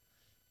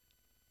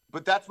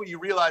that's what you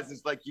realize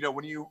is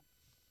when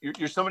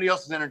you're somebody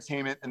else's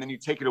entertainment and then you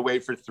take it away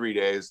for 3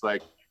 days,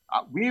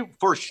 we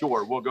for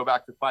sure will go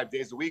back to 5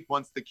 days a week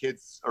once the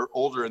kids are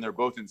older and they're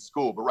both in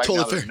school, but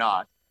now they're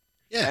not.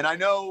 Yeah. And I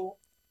know,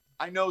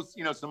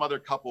 some other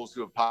couples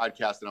who have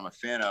podcasted I'm a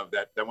fan of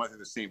that went through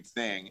the same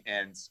thing.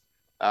 And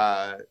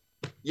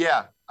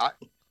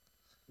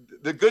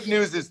the good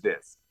news is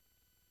this: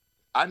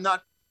 I'm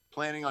not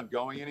planning on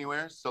going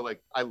anywhere. So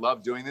I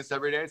love doing this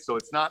every day. So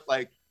it's not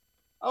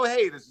oh,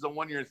 hey, this is a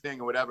 1-year thing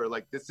or whatever.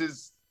 This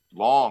is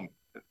long.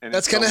 And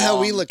that's kind of how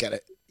we look at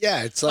it.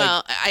 Yeah, it's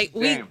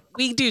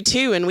we do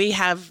too, and we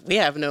have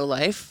no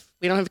life.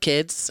 We don't have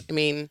kids. I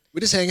mean,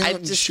 we just hang out. I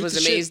just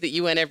was amazed that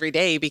you went every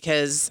day,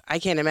 because I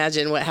can't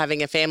imagine what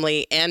having a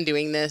family and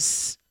doing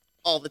this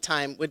all the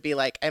time would be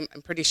like. I'm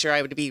pretty sure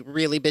I would be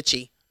really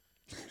bitchy.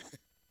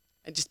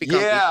 I'd just be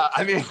grumpy. Yeah,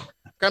 I mean,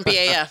 grumpy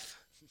AF.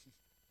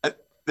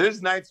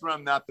 There's nights where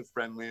I'm not the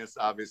friendliest,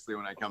 obviously,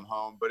 when I come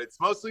home, but it's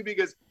mostly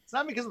because it's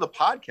not because of the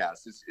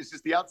podcast. It's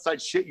just the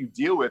outside shit you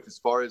deal with as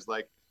far as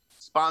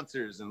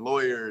sponsors and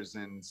lawyers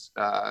and,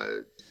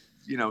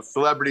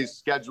 celebrities'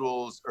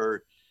 schedules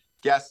or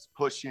guests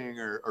pushing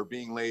or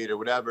being late or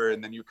whatever.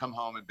 And then you come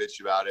home and bitch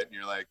about it and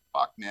you're like,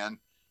 fuck, man.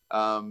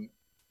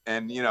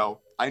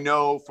 I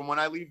know from when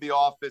I leave the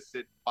office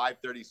at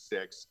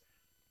 5:36,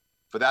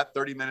 for that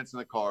 30 minutes in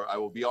the car, I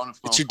will be on a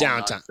phone call. It's your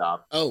downtime.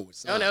 Nonstop. Oh,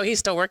 no, he's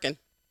still working.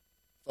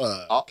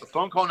 A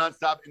phone call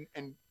nonstop,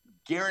 and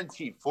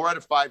guaranteed 4 out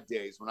of 5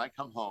 days when I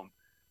come home,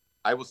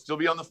 I will still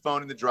be on the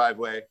phone in the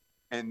driveway.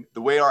 And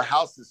the way our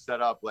house is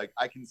set up,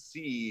 I can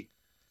see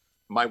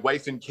my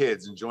wife and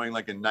kids enjoying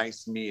like a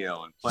nice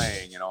meal and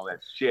playing and all that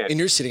shit. And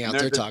you're sitting out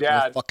there talking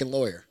to a fucking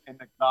lawyer in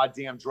the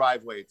goddamn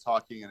driveway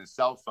talking in a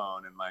cell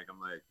phone, and like I'm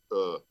like,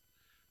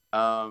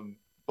 ugh.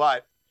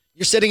 But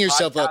you're setting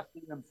yourself up.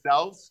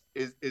 Themselves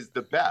is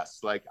the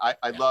best. Like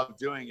I love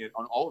doing it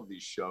on all of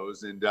these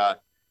shows, and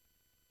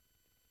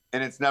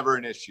it's never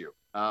an issue.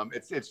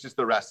 It's just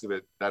the rest of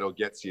it that'll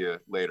get to you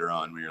later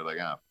on when you're like,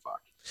 oh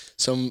fuck.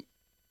 So I'm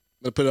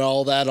gonna put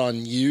all that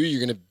on you.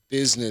 You're gonna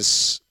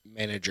business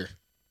manager.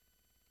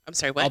 I'm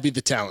sorry, what? I'll be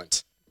the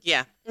talent.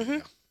 Yeah. Mm-hmm.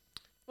 Yeah.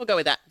 We'll go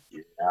with that.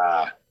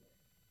 Yeah.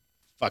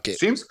 Fuck it.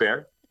 Seems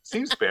fair.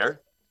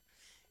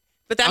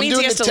 But that means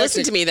he has to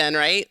listen to me then,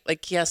 right?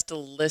 Like he has to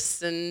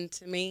listen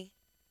to me.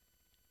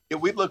 Yeah,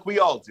 we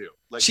all do.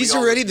 Like she's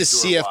already the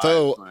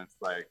CFO.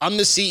 Like, I'm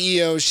the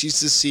CEO. She's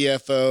the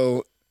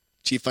CFO,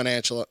 chief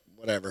financial,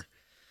 whatever.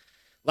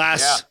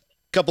 Last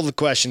couple of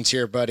questions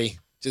here, buddy.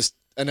 Just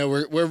I know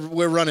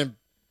we're running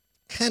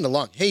kind of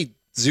long. Hey,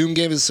 Zoom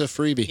gave us a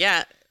freebie.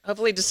 Yeah.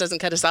 Hopefully it just doesn't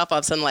cut us off all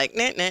of a sudden like,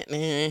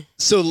 nah.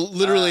 So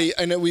literally,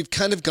 I know we've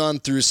kind of gone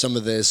through some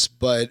of this,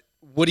 but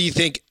what do you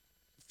think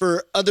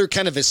for other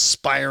kind of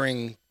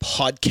aspiring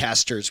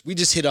podcasters? We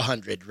just hit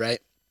 100, right?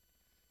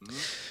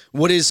 Mm-hmm.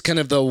 What is kind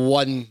of the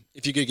one,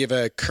 if you could give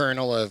a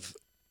kernel of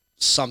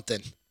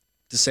something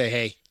to say,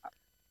 hey,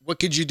 what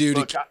could you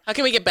do how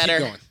can we get better?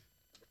 Keep going,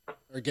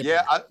 or get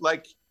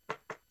better?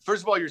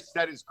 First of all, your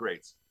set is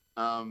great.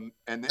 And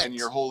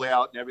your whole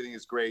layout and everything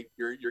is great.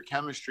 Your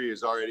chemistry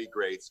is already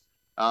great.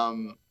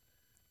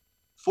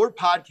 For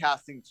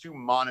podcasting to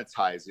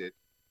monetize it,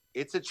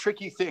 it's a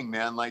tricky thing,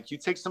 man. Like you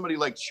take somebody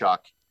like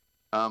Chuck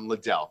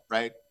Liddell,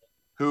 right?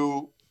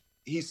 Who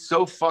he's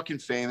so fucking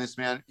famous,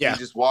 man. Yeah. He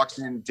just walks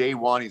in day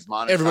one. He's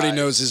monetized. Everybody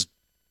knows his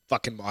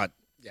fucking mod.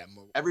 Yeah.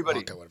 Everybody.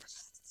 Whatever.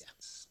 Yeah.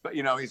 But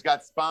he's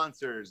got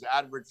sponsors,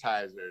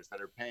 advertisers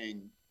that are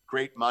paying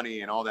great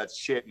money and all that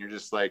shit. And you're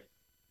just like,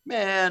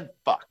 man,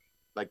 fuck.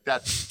 Like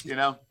that's,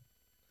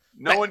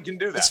 no one can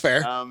do that. That's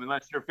fair.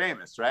 Unless you're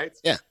famous, right?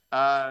 Yeah.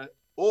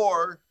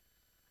 Or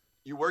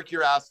you work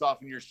your ass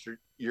off and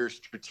you're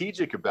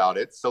strategic about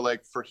it. So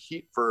like for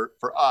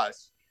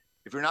us,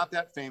 if you're not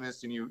that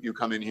famous and you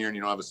come in here and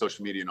you don't have a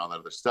social media and all that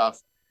other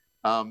stuff,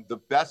 the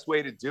best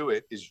way to do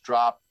it is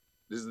drop.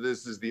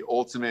 This is the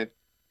ultimate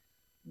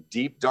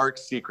deep, dark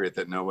secret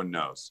that no one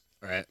knows.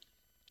 All right.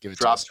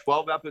 Drop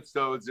 12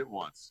 episodes at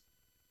once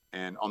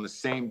and on the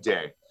same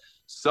day.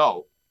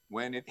 So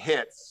when it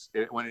hits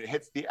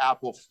the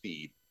Apple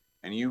feed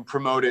and you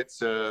promote it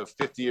to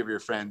 50 of your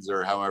friends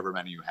or however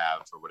many you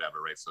have or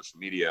whatever, right? Social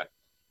media.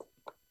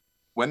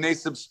 When they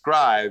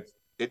subscribe,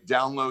 it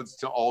downloads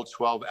to all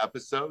 12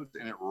 episodes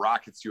and it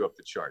rockets you up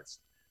the charts.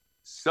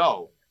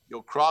 So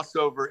you'll cross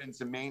over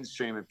into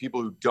mainstream and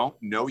people who don't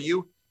know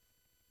you,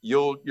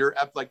 you're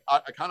like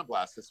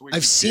Iconoblast. That's what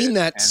I've seen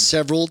that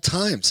several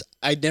times.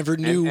 I never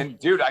knew. And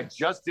dude, I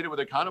just did it with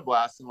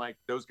Iconoblast, and like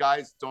those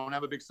guys don't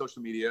have a big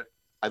social media.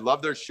 I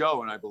love their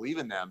show and I believe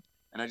in them.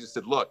 And I just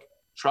said, look,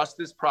 trust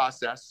this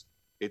process.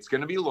 It's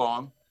going to be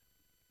long.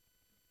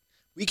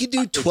 We could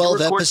do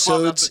 12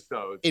 episodes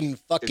in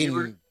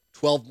fucking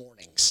 12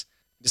 mornings.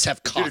 Just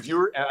have coffee.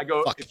 Dude,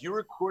 if you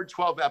record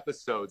 12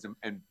 episodes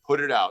and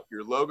put it out,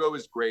 your logo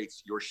is great.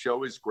 Your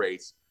show is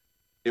great.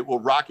 It will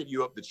rocket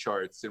you up the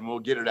charts and we'll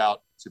get it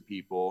out to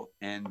people.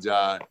 And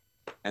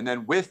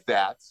then with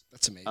that,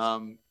 that's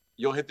amazing.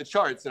 You'll hit the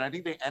charts. And I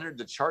think they entered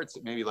the charts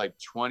at maybe like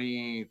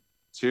 22.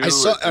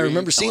 I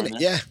remember seeing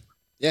it.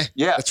 Yeah.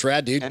 That's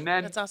rad, dude. And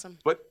then that's awesome.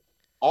 But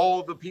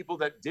all the people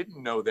that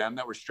didn't know them,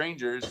 that were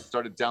strangers,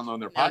 started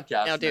downloading their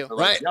podcast. Now do.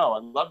 Like, yo, I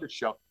love this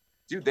show.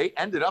 Dude, they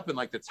ended up in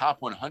like the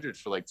top 100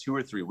 for like 2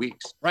 or 3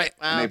 weeks. Right.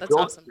 Wow, that's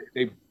awesome.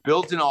 They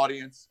built an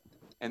audience.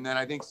 And then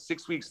I think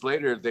 6 weeks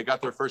later, they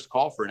got their first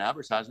call for an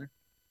advertiser.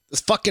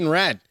 That's fucking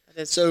rad.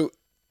 So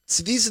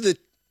these are the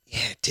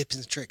tips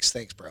and tricks.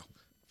 Thanks, bro.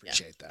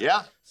 Appreciate that.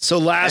 Yeah. So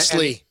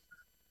lastly,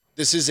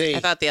 this is I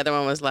thought the other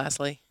one was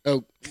lastly.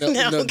 Oh,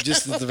 no,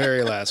 just the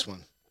very last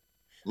one.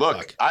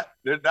 Look,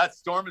 that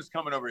storm is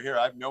coming over here.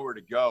 I have nowhere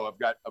to go. I've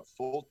got a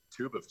full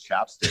tube of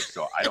chapstick,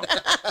 so I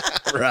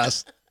don't.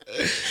 Russ,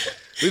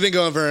 we've been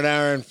going for an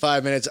hour and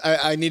 5 minutes.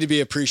 I need to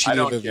be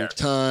appreciative of your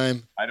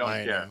time. I don't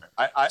care.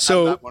 Know.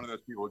 I'm not one of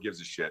those people who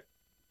gives a shit.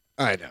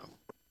 I know,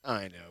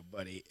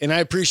 buddy, and I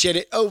appreciate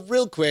it. Oh,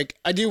 real quick,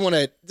 I do want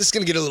to. This is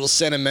gonna get a little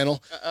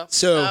sentimental.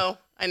 So,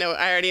 I know.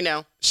 I already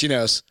know. She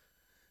knows.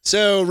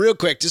 So, real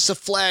quick, just a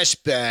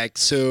flashback.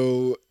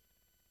 So,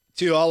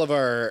 to all of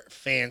our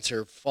fans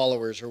or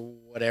followers or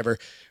whatever,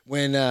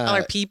 when all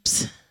our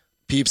peeps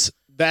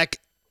back,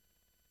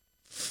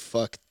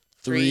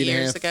 3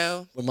 years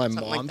ago, when my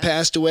mom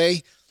passed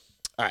away.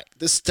 All right,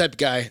 this is the type of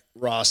guy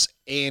Ross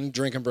and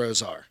Drinking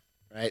Bros are,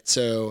 right?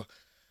 So,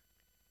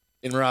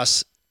 and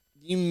Ross,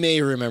 you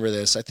may remember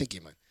this. I think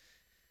you might.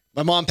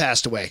 My mom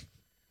passed away.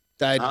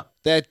 Died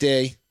that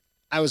day.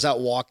 I was out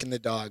walking the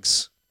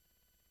dogs,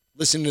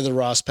 listening to the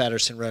Ross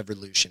Patterson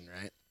Revolution,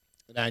 right?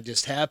 And I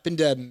just happened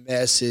to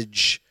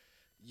message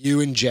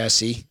you and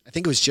Jesse. I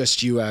think it was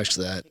just you,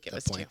 actually, at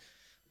that point.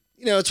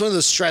 it's one of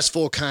those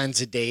stressful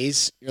kinds of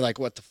days. You're like,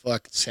 what the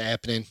fuck is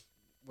happening?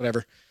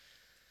 Whatever.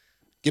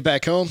 Get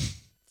back home.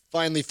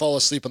 Finally fall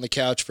asleep on the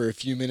couch for a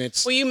few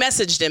minutes. Well, you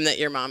messaged him that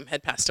your mom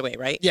had passed away,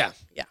 right? Yeah.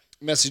 Yeah.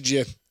 Message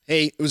you.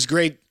 Hey, it was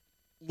great.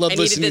 Love I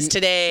needed listening. this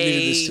today.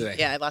 Needed this today.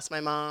 Yeah, I lost my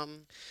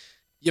mom.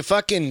 You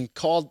fucking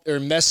called or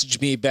messaged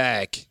me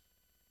back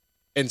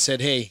and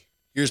said, hey,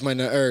 here's my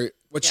or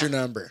what's your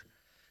number?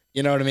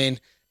 You know what I mean?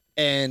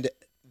 And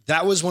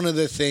that was one of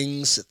the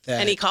things that...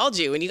 And he called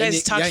you, and you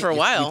guys talked for a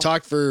while. We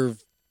talked for...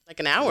 Like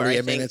an hour, I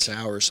think. minutes, an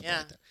hour or something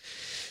like that.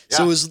 Yeah.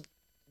 So it was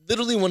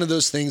literally one of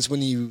those things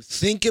when you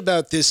think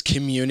about this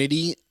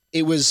community,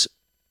 it was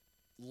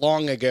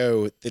long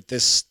ago that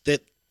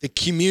the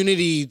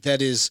community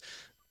that is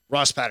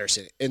Ross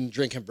Patterson and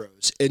Drinking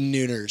Bros and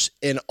Nooners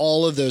and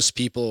all of those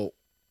people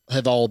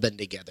have all been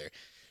together.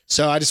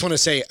 So I just want to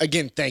say,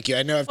 again, thank you.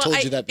 I know I've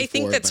told you that before. I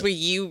think that's where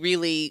you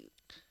really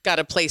got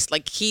a place.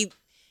 Like he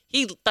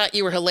thought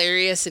you were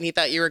hilarious and he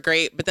thought you were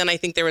great. But then I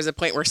think there was a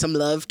point where some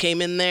love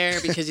came in there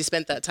because you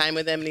spent that time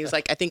with him. And he was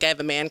like, I think I have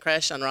a man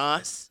crush on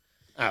Ross.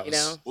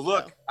 Well,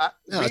 look,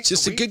 it's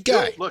just a good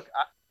guy.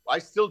 I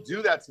still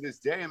do that to this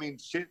day. I mean,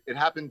 shit, it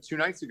happened 2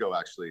 nights ago,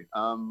 actually.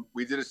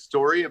 We did a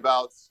story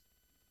about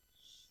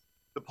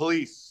the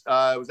police.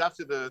 It was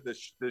after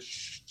the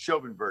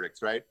Chauvin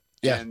verdicts, right?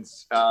 Yeah. And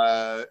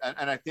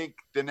I think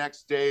the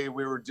next day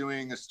we were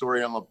doing a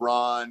story on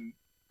LeBron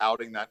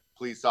outing that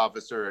police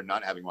officer and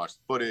not having watched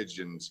the footage.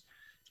 And,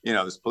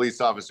 this police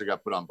officer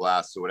got put on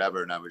blast or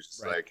whatever. And I was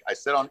just like, I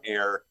said on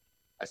air,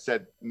 I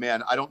said,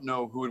 man, I don't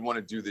know who would want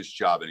to do this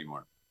job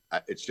anymore.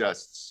 It's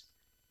just,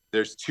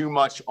 there's too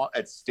much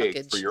at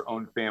stake for your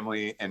own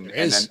family and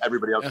then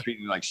everybody else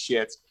treating you like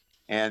shit.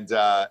 And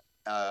I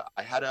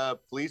had a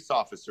police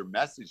officer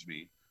message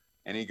me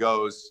and he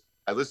goes,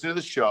 I listened to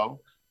the show.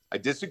 I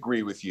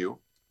disagree with you.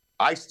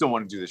 I still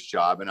want to do this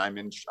job and I'm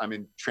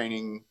in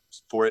training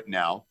for it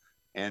now.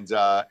 And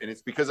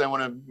it's because I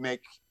want to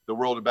make the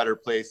world a better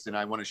place. And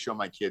I want to show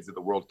my kids that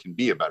the world can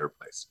be a better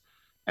place.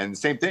 And the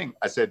same thing,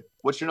 I said,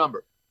 what's your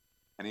number?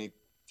 And he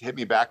hit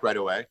me back right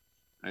away.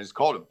 And I just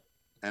called him.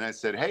 And I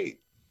said, hey,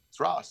 it's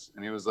Ross.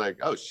 And he was like,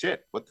 oh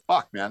shit, what the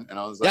fuck, man? And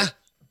I was like,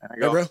 and I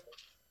go, bro.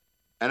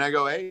 And I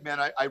go, hey man,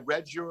 I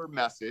read your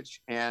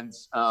message. And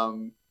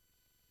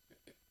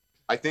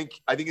I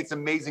think it's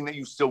amazing that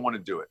you still want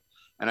to do it.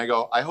 And I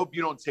go, I hope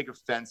you don't take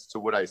offense to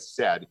what I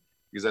said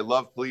because I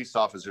love police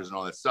officers and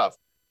all that stuff.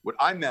 What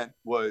I meant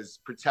was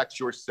protect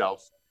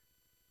yourself,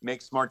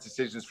 make smart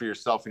decisions for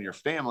yourself and your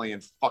family,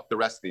 and fuck the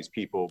rest of these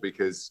people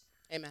because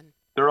Amen.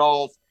 They're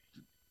all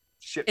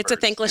shit. It's a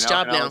thankless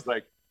job now. I was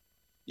like,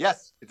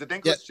 yes, it's a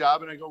thankless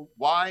job. And I go,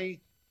 why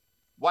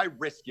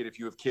risk it if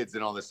you have kids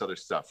and all this other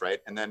stuff, right?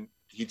 And then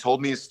he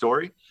told me his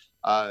story.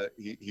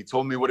 He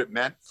told me what it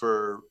meant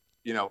for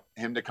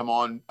him to come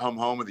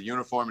home with a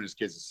uniform and his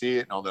kids to see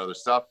it and all the other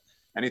stuff.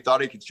 And he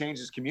thought he could change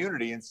his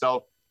community. And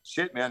so,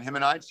 shit, man, him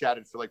and I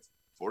chatted for like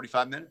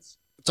 45 minutes.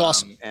 It's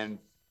awesome. And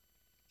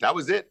that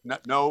was it.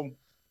 No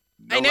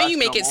I know you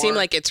make it seem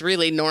like it's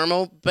really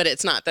normal, but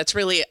it's not. That's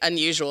really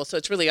unusual. So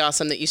it's really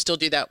awesome that you still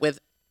do that with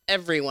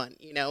everyone.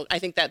 I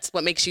think that's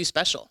what makes you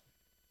special.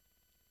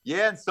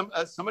 Yeah, and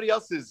somebody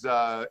else is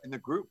in the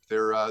group.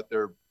 They're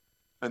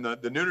in the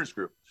Nooners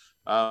group.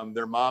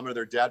 Their mom or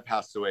their dad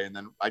passed away, and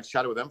then I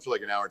chatted with them for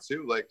like an hour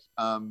too,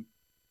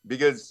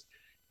 because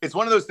it's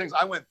one of those things.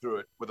 I went through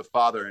it with a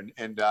father,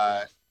 and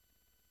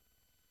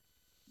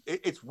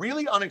it's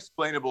really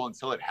unexplainable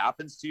until it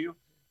happens to you.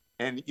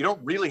 And you don't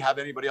really have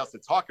anybody else to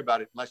talk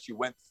about it unless you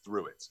went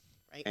through it.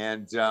 Right.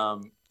 And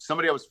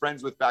somebody I was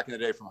friends with back in the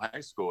day from high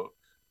school,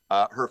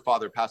 her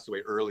father passed away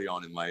early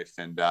on in life,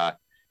 and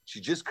she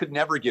just could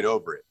never get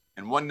over it.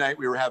 And one night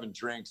we were having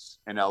drinks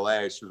in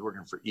LA. She was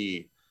working for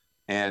E,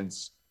 and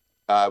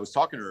I was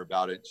talking to her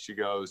about it. She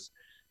goes,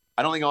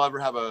 I don't think I'll ever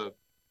have a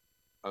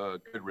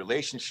good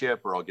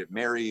relationship or I'll get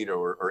married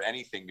or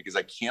anything because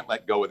I can't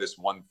let go of this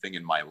one thing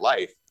in my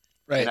life.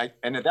 Right.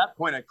 And at that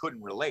point I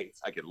couldn't relate.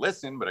 I could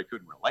listen, but I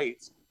couldn't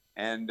relate.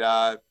 And,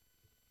 that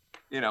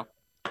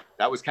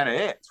was kind of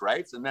it.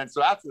 Right. And then,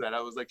 so after that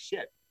I was like,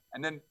 shit.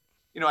 And then,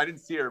 I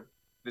didn't see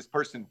this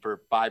person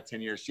for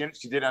 5-10 years.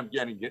 She did end up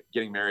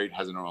getting married,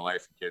 has a normal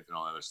life and kids and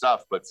all that other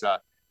stuff. But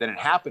then it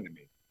happened to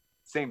me.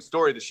 Same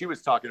story that she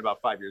was talking about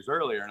 5 years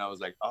earlier. And I was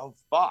like, oh,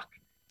 fuck,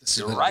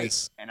 you're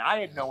right. And I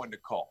had no one to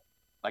call.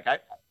 Like I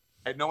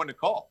had no one to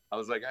call. I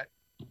was like,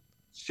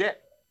 shit,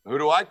 who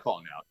do I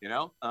call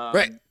now?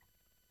 Right.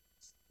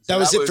 So that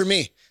was it for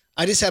me.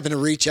 I just happened to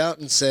reach out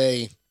and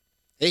say,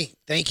 hey,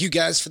 thank you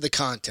guys for the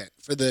content,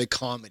 for the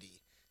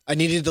comedy. I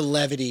needed the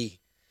levity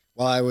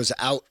while I was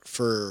out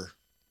for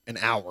an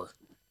hour,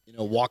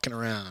 walking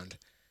around,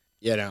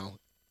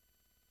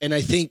 And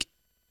I think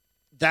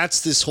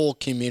that's this whole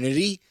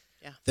community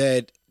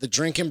that the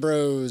Drinking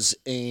Bros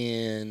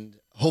and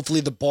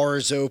hopefully the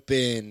bars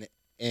open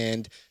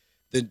and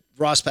the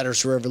Ross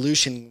Patterson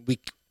Revolution, we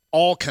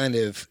all kind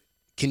of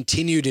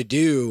continue to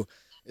do.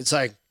 It's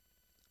like,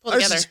 pull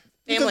together.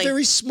 We've got a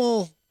very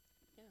small,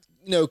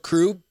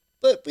 crew,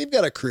 but we've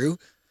got a crew,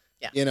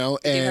 and you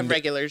have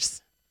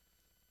regulars.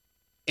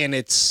 And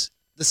it's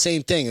the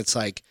same thing. It's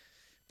like,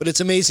 but it's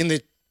amazing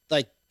that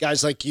like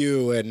guys like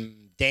you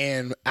and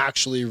Dan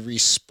actually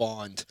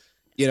respond,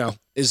 you know,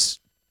 as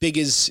big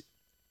as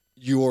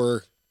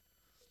your,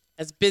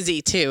 as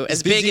busy too,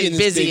 as busy big and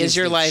busy big as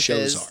your the life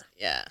shows is. are.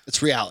 Yeah.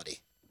 It's reality,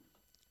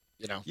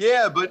 you know?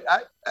 Yeah, but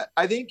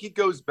I think it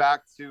goes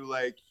back to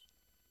like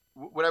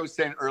what I was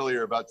saying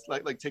earlier about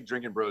like take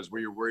Drinking Bros,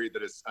 where you're worried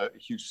that a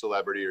huge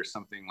celebrity or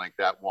something like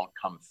that won't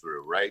come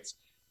through, right?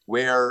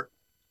 Where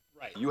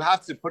you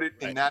have to put it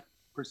in that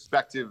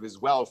perspective as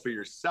well for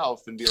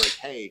yourself and be like,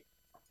 hey,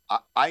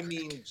 I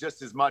mean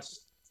just as much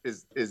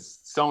as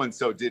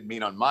so-and-so did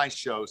mean on my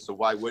show, so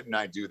why wouldn't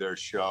I do their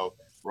show?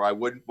 Or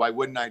why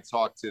wouldn't I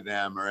talk to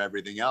them or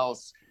everything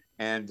else?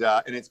 And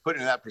it's put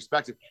into that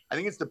perspective. I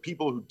think it's the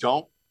people who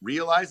don't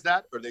realize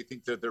that, or they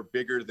think that they're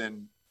bigger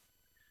than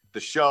the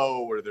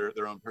show or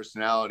their own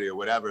personality or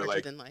whatever. Larger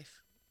like than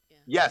life. Yeah.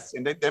 Yes,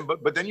 and then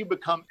but then you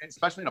become,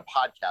 especially in a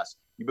podcast,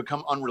 you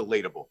become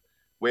unrelatable.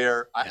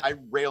 Where I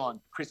rail on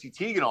Chrissy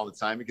Teigen all the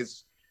time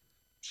because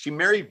she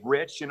married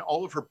rich and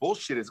all of her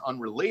bullshit is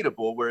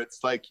unrelatable. Where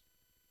it's like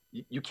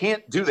you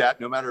can't do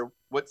that no matter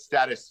what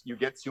status you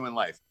get to in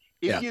life.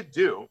 If you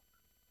do,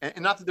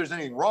 and not that there's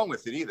anything wrong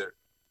with it either,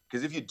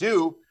 because if you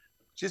do,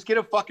 just get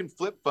a fucking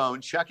flip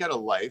phone, check out a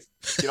life,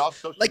 get off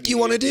social like media. You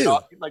want to do.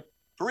 Like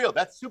for real,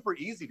 that's super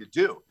easy to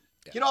do.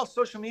 Yeah. Get off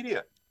social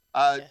media.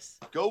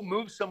 Go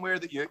move somewhere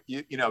that you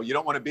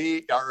don't want to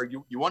be, or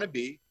you want to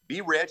be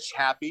rich,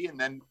 happy, and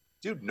then,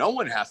 dude, no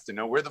one has to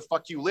know where the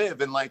fuck you live.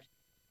 And like,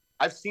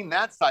 I've seen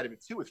that side of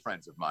it too with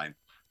friends of mine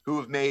who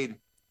have made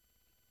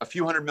a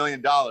few $100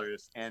 million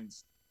and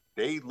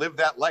they live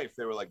that life.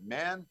 They were like,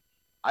 man,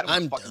 I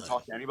don't fucking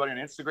talk to anybody on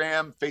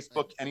Instagram,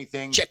 Facebook,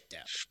 anything. Check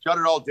down. Shut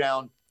it all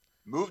down.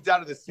 Moved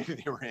out of the city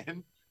they were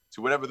in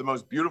to whatever the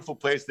most beautiful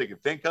place they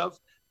could think of.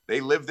 They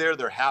live there.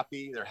 They're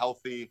happy. They're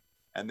healthy.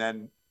 And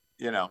then,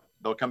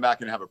 they'll come back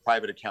and have a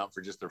private account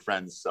for just their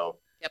friends so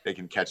they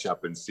can catch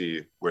up and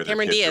see where their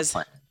kids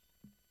are playing.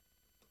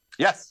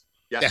 Yes.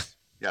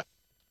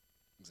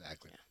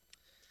 Exactly.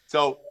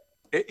 So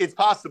it's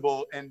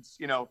possible. And,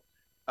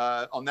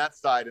 on that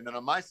side, and then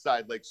on my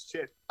side, like,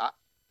 shit,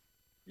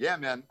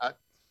 man,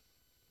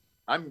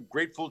 I'm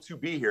grateful to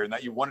be here and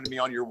that you wanted me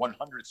on your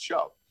 100th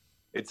show.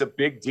 It's a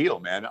big deal,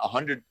 man.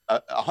 100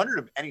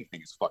 of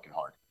anything is fucking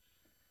hard,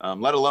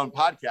 let alone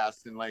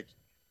podcasts. And like,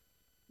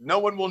 no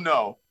one will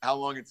know how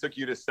long it took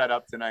you to set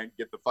up tonight,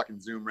 get the fucking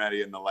Zoom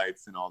ready and the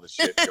lights and all the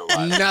shit. Go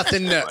live.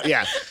 Nothing. No.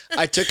 Yeah.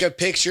 I took a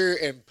picture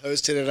and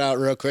posted it out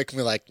real quick and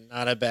be like,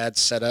 not a bad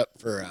setup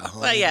for a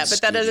home Well, yeah,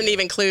 but that doesn't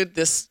even include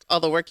all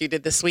the work you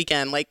did this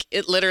weekend. Like,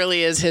 it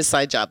literally is his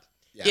side job.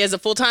 Yeah. He has a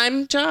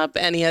full-time job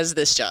and he has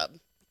this job.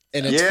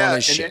 And it's fun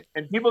as shit.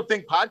 And people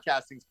think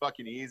podcasting's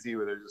fucking easy,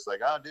 where they're just like,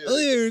 oh, dude. Oh,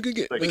 yeah,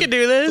 we could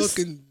do this.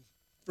 Fucking in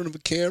front of a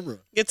camera.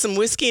 Get some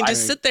whiskey and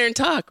just sit there and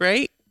talk,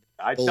 right?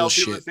 I tell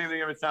people the same thing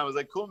every time. I was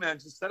like, cool, man,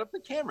 just set up the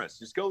cameras.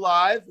 Just go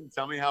live and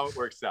tell me how it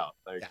works out.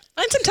 Like,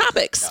 find some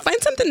topics.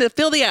 Find something to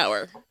fill the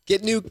hour.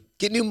 Get new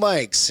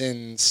mics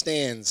and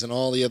stands and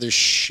all the other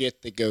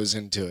shit that goes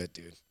into it,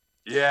 dude.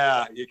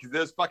 Yeah, because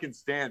those fucking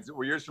stands,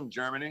 were yours from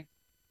Germany?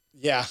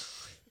 Yeah.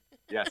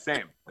 Yeah,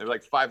 same. They're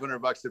like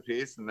 $500 a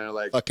piece, and they're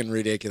like fucking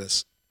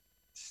ridiculous.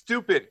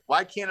 Stupid.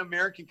 Why can't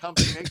American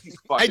company make these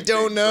fucking I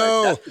don't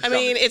know. Like, I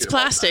mean, it's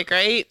plastic,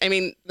 right? I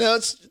mean, no,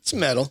 it's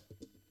metal.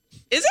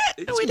 Is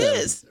it? No, it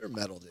is. They're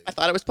metal, dude. I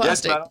thought it was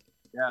plastic. Yeah, it's metal.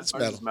 Yeah, it's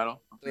metal.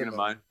 metal. I'm thinking of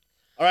mine.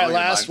 All right,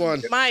 last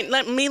one. Mine.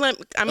 I'm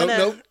gonna.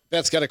 No,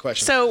 Beth's got a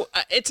question. So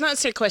it's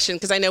not a question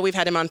because I know we've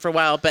had him on for a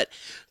while, but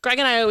Greg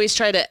and I always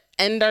try to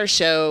end our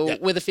show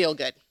with a feel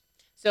good.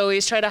 So we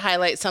always try to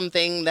highlight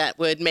something that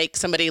would make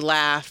somebody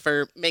laugh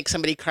or make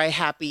somebody cry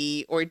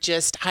happy or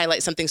just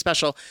highlight something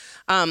special.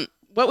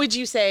 What would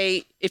you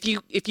say if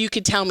you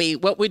could tell me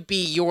what would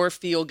be your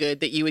feel good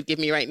that you would give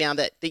me right now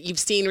that you've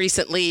seen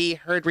recently,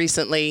 heard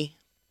recently?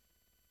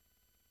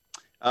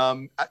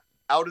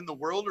 Out in the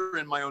world or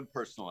in my own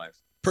personal life?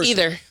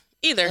 Either.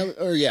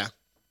 Or yeah.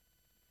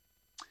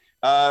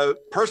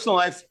 Personal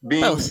life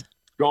being both.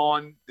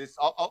 Gone.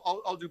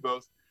 I'll do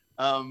both.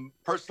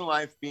 Personal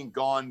life being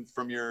gone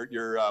from your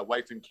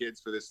wife and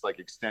kids for this like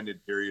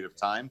extended period of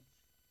time.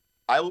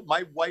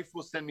 My wife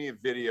will send me a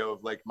video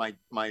of like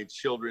my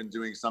children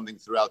doing something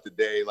throughout the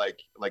day, like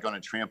on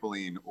a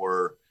trampoline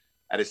or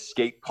at a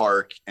skate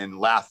park and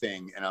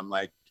laughing. And I'm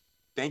like,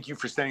 thank you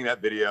for sending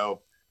that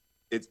video.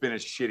 It's been a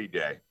shitty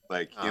day.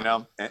 Like,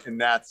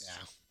 and that's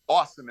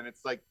awesome. And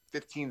it's like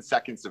 15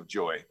 seconds of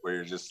joy where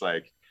you're just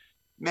like,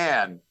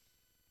 man,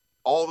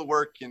 all the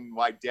work and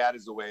why dad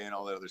is away and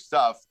all that other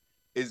stuff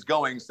is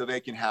going so they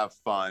can have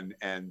fun.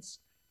 And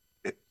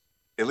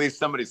at least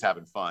somebody's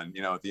having fun,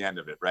 at the end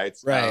of it. Right.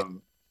 Right.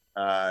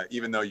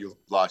 Even though you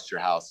lost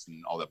your house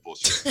and all that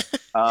bullshit.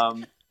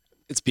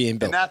 It's being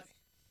built.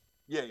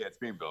 Yeah, it's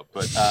being built.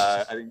 But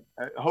I think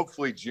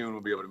hopefully June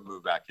we'll be able to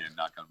move back in,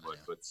 knock on wood.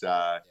 But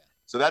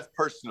so that's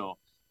personal.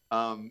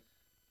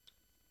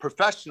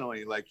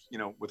 Professionally, like,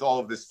 with all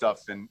of this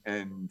stuff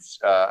and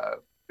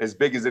as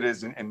big as it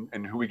is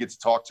and who we get to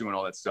talk to and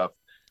all that stuff,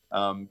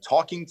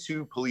 talking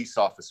to police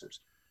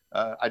officers,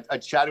 I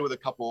chatted with a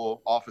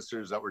couple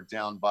officers that were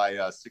down by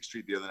 6th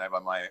Street the other night by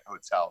my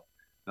hotel,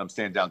 and I'm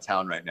staying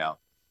downtown right now.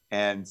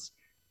 And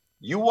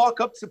you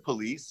walk up to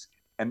police,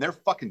 and they're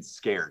fucking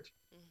scared.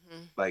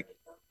 Mm-hmm. Like,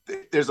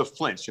 there's a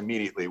flinch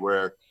immediately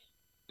where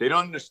they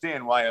don't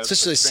understand why.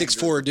 Especially a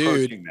 6'4"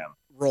 dude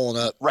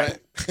rolling up, right?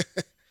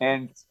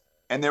 and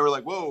they were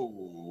like, "Whoa,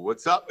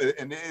 what's up?"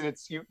 And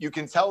it's you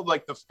can tell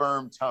like the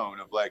firm tone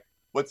of like,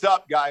 "What's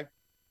up, guy?"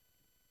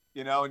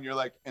 You know, and you're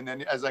like, and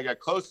then as I got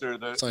closer,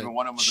 one of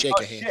them was like,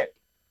 "Oh shit,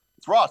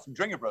 it's Ross from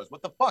Drinking Bros.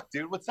 What the fuck,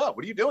 dude? What's up?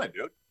 What are you doing,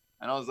 dude?"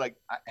 And I was like,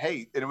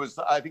 "Hey," and it was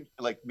I think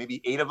like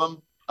maybe 8 of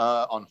them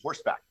on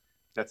horseback.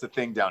 That's a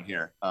thing down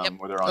here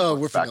where they're on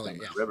horseback on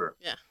the river.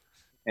 Yeah.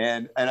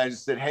 And I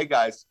just said, "Hey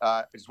guys,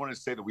 I just wanted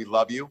to say that we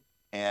love you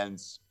and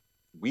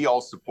we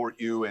all support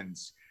you. And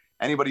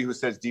anybody who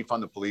says defund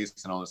the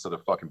police and all this other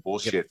fucking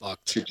bullshit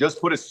should just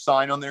put a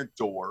sign on their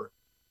door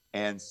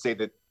and say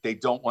that they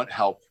don't want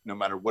help no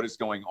matter what is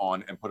going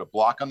on, and put a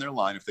block on their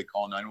line if they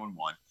call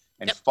 911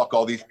 and fuck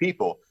all these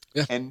people."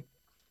 Yeah. And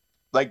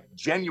like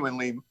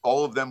genuinely,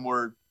 all of them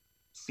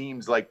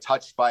seems like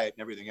touched by it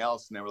and everything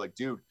else. And they were like,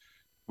 "Dude,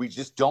 we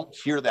just don't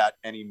hear that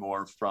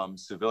anymore from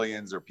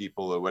civilians or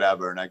people or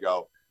whatever." And I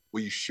go,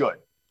 "Well, you should."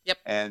 Yep.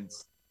 And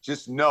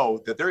just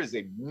know that there is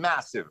a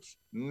massive,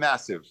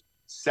 massive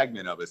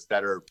segment of us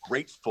that are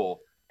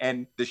grateful.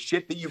 And the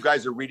shit that you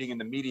guys are reading in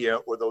the media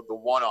or the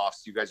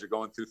one-offs you guys are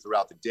going through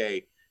throughout the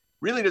day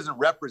really doesn't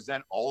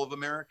represent all of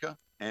America.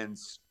 And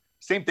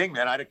same thing,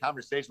 man. I had a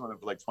conversation with them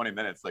for like 20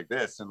 minutes like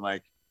this. And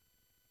like,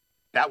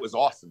 that was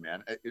awesome,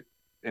 man.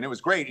 And it was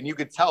great. And you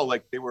could tell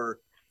like they were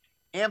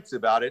amped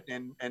about it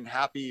and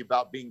happy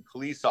about being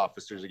police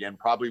officers again,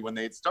 probably when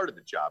they had started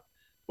the job.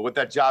 But what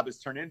that job has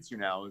turned into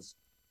now is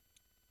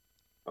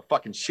a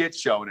fucking shit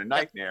show and a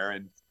nightmare.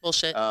 And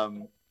bullshit.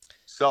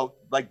 So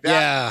like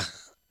that,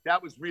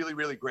 that was really,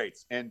 really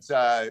great. And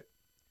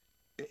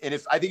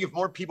if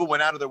more people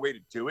went out of their way to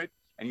do it,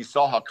 and you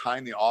saw how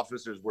kind the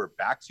officers were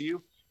back to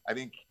you, I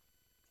think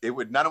it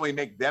would not only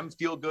make them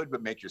feel good,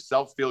 but make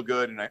yourself feel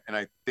good. And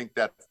I think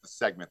that's the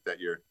segment that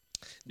you're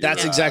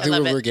that's exactly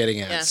what we're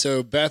getting at. Yeah.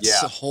 So Beth's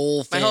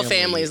whole family, my whole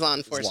family is law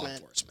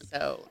enforcement.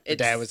 So her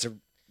dad was a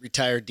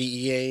retired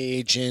DEA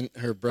agent.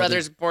 Her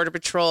brother's Border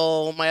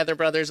Patrol. My other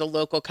brother's a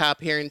local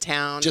cop here in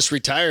town. Just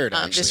retired,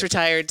 actually. Just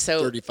retired.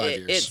 So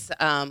 35 years.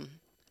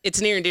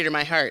 It's near and dear to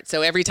my heart.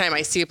 So every time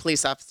I see a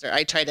police officer,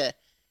 I try to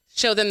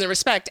show them the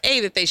respect,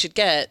 A, that they should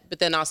get, but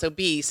then also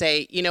B,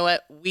 say, you know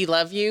what, we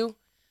love you.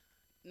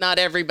 Not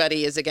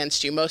everybody is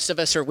against you. Most of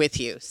us are with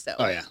you. So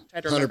try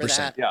to remember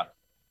 100%. That.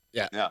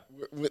 Yeah.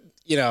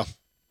 You know,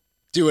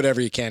 do whatever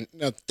you can.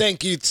 No,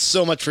 thank you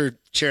so much for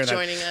sharing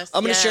joining that. us.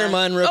 I'm going to share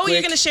mine real quick. Oh,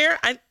 you're going to share?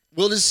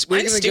 We're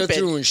going to go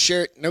through and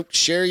share. Nope,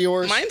 share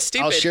yours. Mine's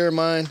stupid. I'll share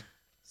mine.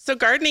 So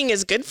gardening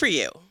is good for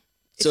you.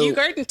 If you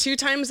garden 2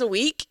 times a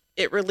week,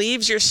 it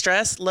relieves your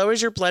stress,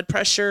 lowers your blood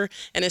pressure,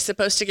 and is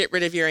supposed to get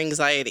rid of your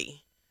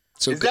anxiety.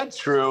 So is that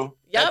true?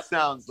 Yep. That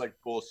sounds like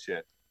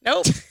bullshit.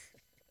 Nope.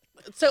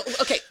 So,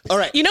 okay. All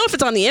right. You know if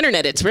it's on the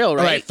internet, it's real,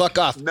 right? All right, fuck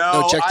off.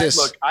 No, check this.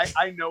 Look,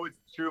 I know it's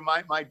true.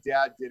 My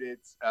dad did it.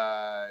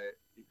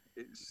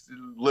 It's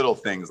little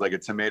things like a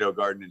tomato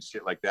garden and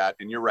shit like that.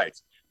 And you're right.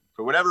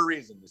 For whatever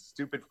reason, the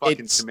stupid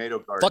fucking tomato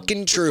garden.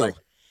 Fucking true. Like,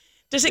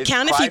 does it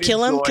count if you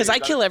kill him? Because I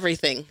kill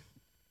everything.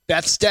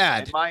 Beth's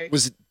dad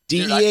was a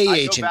DEA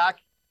agent.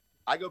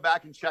 I go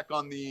back and check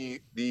on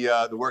the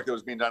work that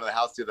was being done in the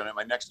house the other night.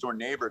 My next door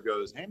neighbor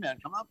goes, "Hey man,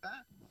 come out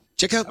back.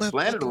 Check out my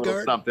planted a little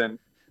garden. Something.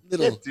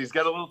 He's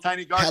got a little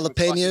tiny garden with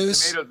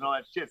jalapenos, tomatoes and all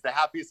that shit. It's the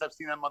happiest I've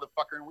seen that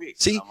motherfucker in weeks."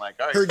 See, I'm like,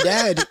 all right. Her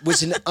dad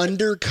was an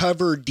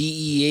undercover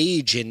DEA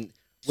agent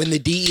when the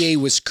DEA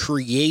was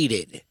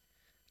created.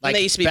 Like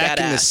they used to be back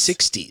badass. in the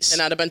 60s. And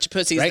not a bunch of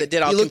pussies that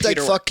did all computer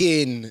computer work. He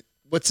looked like fucking,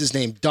 what's his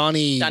name?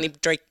 Donnie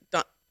Brasco.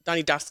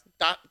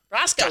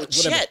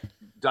 Shit.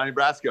 Donnie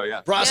Brasco,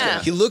 yeah. Brasco.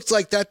 Yeah. He looked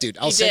like that dude.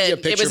 I'll send you a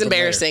picture. It was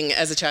embarrassing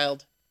as a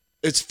child.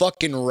 It's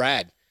fucking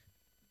rad.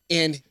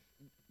 And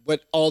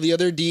what all the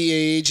other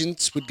DEA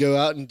agents would go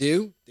out and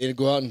do, they'd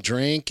go out and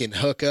drink and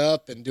hook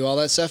up and do all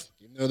that stuff.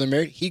 Even though they're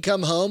married, he'd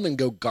come home and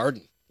go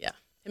garden. Yeah.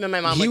 Him and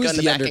my mom would go in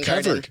the back and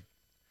garden.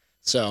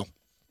 So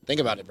think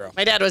about it, bro.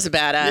 My dad was a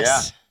badass.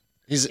 Yeah.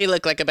 He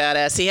looked like a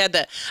badass. He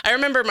had I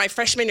remember my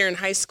freshman year in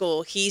high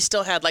school, he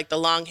still had like the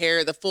long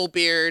hair, the full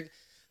beard,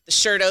 the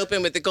shirt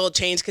open with the gold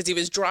chains because he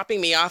was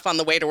dropping me off on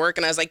the way to work.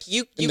 And I was like,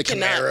 you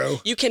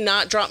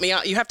cannot drop me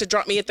out. You have to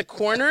drop me at the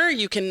corner.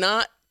 You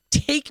cannot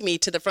take me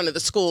to the front of the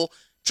school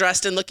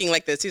dressed and looking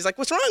like this. He's like,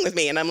 what's wrong with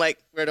me? And I'm like,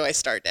 where do I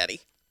start, Daddy?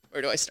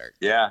 Where do I start?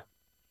 Yeah.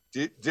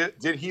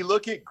 Did he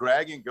look at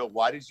Greg and go,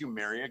 why did you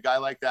marry a guy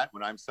like that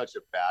when I'm such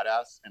a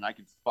badass and I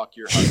can fuck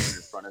your husband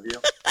in front of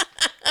you?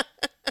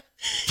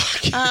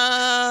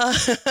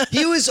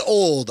 He was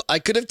old. I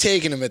could have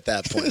taken him at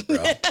that point,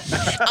 bro.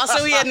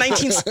 Also, he had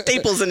 19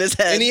 staples in his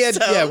head. And he had,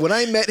 when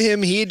I met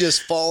him, he had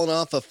just fallen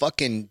off a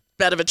fucking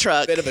bed of a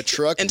truck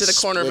into the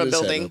corner of a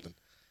building,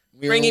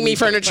 bringing me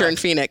furniture in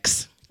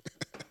Phoenix.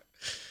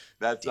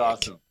 That's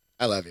awesome.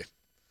 I love you,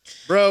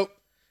 bro.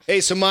 Hey,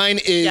 so mine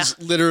is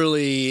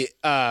literally,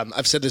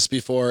 I've said this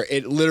before,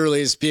 it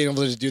literally is being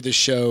able to do this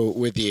show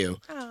with you.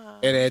 Oh,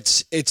 And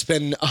it's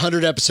been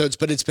 100 episodes,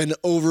 but it's been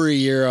over a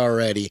year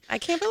already. I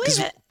can't believe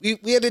it.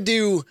 We had to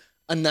do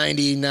a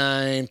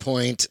 99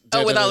 point.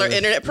 Oh, with all our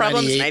internet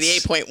problems,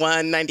 98.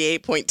 98.1,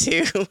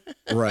 98.2.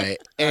 Right.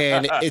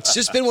 And it's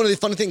just been one of the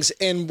fun things.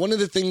 And one of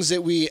the things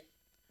that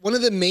one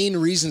of the main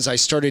reasons I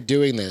started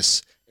doing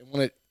this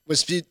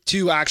was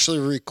to actually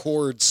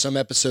record some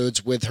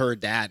episodes with her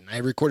dad. And I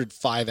recorded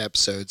 5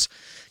 episodes,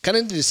 kind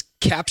of to just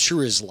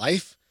capture his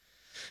life.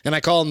 And I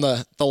call him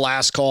the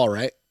last call,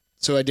 right?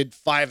 So I did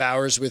 5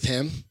 hours with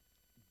him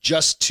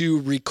just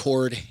to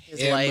record His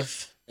him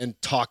life. and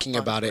talking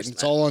about it. And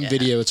it's that, all on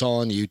video. It's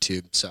all on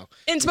YouTube. So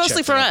And it's you mostly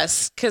check for it out.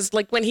 us, because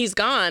like when he's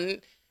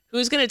gone,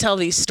 who's going to tell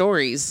these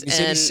stories? He's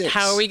and 86.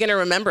 how are we going to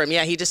remember him?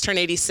 Yeah, he just turned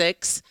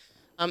 86.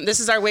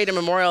 This is our way to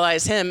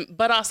memorialize him,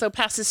 but also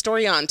pass his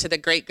story on to the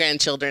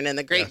great-grandchildren and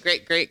the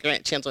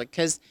great-great-great-grandchildren,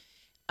 because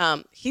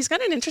he's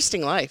got an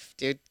interesting life,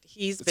 dude.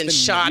 He's been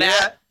shot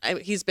at.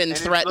 He's been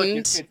threatened.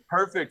 It's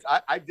perfect.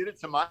 I did it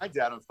to my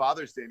dad on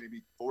Father's Day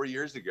maybe 4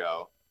 years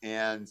ago.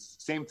 And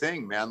same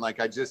thing, man. Like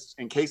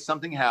in case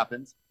something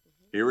happens,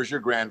 here was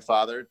your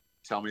grandfather.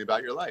 Tell me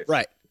about your life.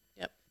 Right.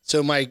 Yep.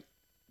 So my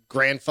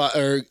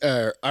grandfather,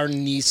 our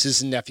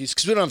nieces and nephews,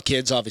 because we don't have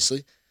kids,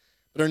 obviously,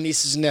 but our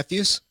nieces and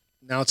nephews,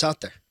 now it's out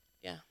there.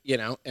 Yeah. You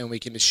know, and we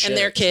can just share And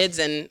their it. kids.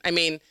 And I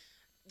mean,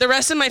 the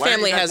rest of my Why are you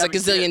family guys has a having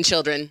gazillion kids?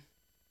 children.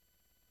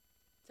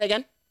 Say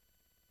again?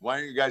 Why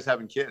aren't you guys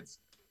having kids?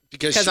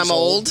 Because Because she's I'm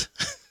old.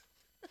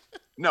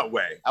 No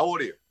way. How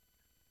old are you?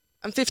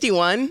 I'm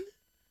 51.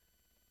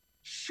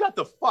 Shut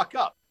the fuck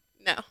up.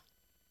 No.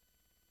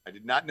 I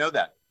did not know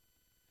that.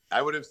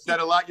 I would have said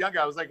a lot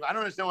younger. I was like, I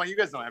don't understand why you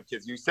guys don't have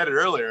kids. You said it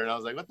earlier, and I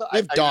was like, what the? We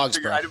have dogs,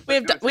 bro.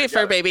 We have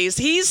fur babies.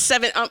 He's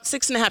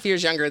 6.5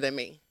 years younger than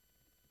me.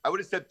 I would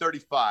have said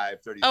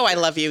 35, 36. Oh, I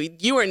love you.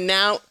 You are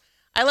now.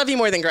 I love you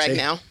more than Greg See?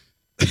 now.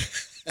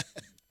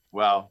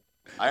 Well,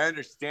 I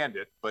understand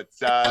it, but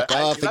Fuck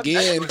off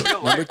again.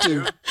 Number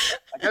 2. Like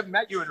I've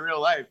met you in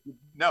real life.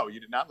 No, you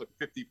did not look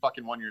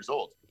 51 years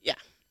old. Yeah.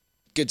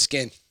 Good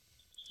skin.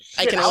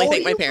 I Shit, can how only old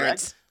thank are my you, Greg?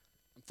 parents.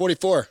 I'm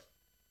 44.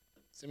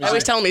 Same I as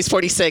always you. tell him he's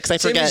 46. I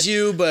Same forget. as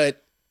you,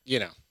 but you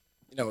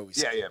know what we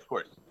say. Yeah, of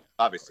course.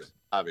 Obviously.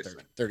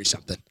 30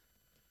 something.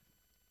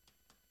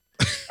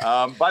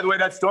 By the way,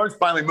 that storm's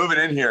finally moving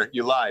in here.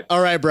 You lied.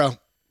 All right, bro.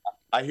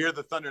 I hear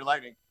the thunder and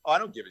lightning. Oh, I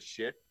don't give a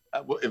shit.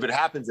 Well, if it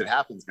happens, it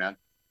happens, man.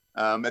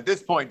 At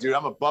this point, dude,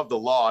 I'm above the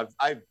law.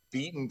 I've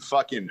beaten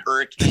fucking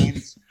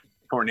hurricanes,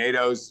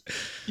 tornadoes,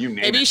 you name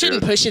it. Maybe you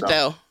shouldn't dude. push it,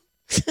 though.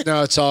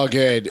 No, it's all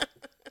good.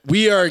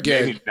 We are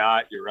good. Maybe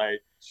not. You're right.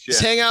 Shit.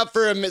 Just hang out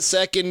for a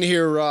second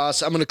here,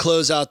 Ross. I'm going to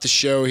close out the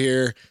show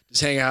here.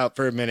 Just hang out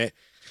for a minute.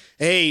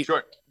 Hey,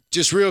 Sure.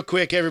 just real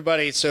quick,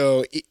 everybody.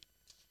 So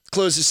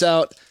close this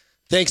out.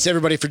 Thanks,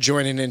 everybody, for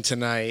joining in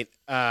tonight.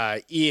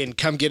 Ian,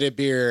 come get a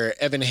beer.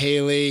 Evan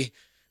Haley,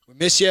 we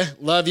miss you.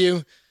 Love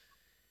you.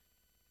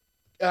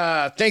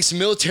 Thanks to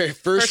military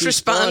first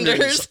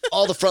responders,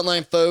 all the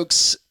frontline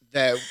folks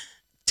that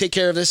take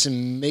care of this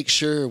and make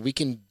sure we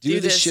can do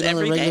this shit on a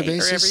every regular day or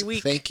basis. every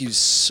week. Thank you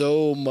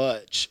so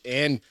much.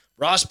 And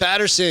Ross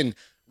Patterson,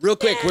 real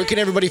quick, where can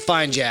everybody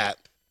find you at?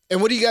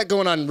 And what do you got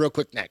going on real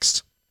quick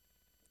next?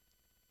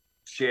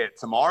 Shit.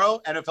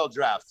 Tomorrow, NFL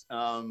draft.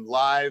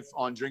 Live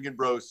on Drinking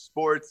Bros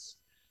Sports.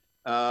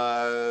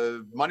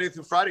 Monday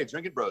through Friday,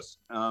 Drinking Bros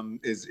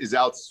is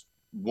out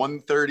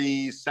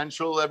 1:30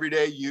 Central every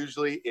day,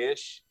 usually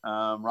ish.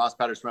 Ross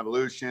Patterson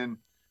Revolution.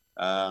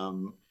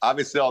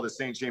 Obviously, all the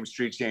St. James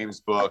Street James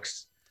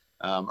books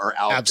are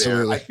out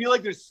Absolutely. there. I feel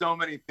like there's so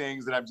many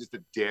things that I'm just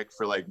a dick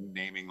for like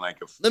naming like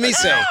a. Let me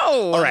say,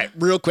 No. all right,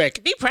 real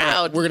quick. Be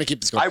proud. We're going to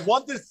keep this going. I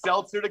want this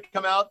seltzer to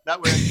come out.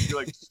 That way I can be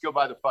like, just go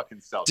buy the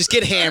fucking seltzer. Just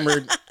get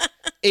hammered.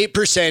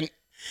 8%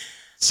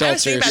 I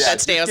was thinking about seltzers. that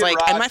today. I was just like,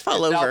 get I might rocked.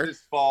 fall It's out over.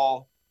 this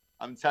fall.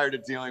 I'm tired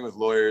of dealing with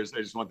lawyers.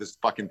 I just want this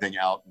fucking thing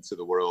out into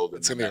the world. And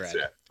It's going then to be that's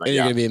rad. it. But And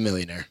you're yeah. going to be a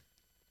millionaire.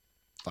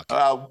 Fuck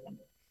it.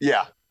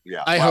 Yeah.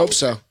 I Wow. hope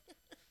so.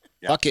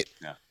 Yeah. Fuck it.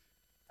 Yeah.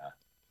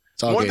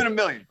 It's all More good. than a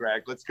million,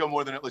 Greg. Let's go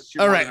more than it. Let's shoot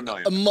All more right. than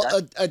a million.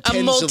 A A tens of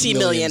millions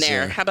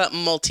multi-millionaire. here. How about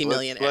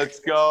multi-millionaire? Let's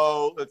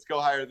go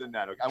higher than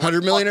that. Okay? I want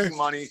 100 millionaire? fucking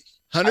money.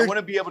 I 100? want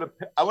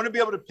to be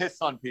able to piss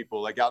on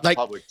people like out in Like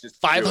public.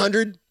 Just do it.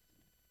 500?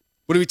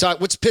 What do we talk?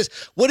 What's piss?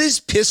 What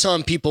is piss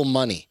on people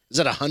money? Is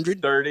that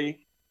 100? 30.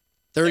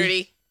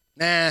 30.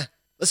 Nah.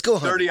 Let's go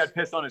 100. 30, I'd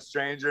piss on a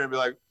stranger and be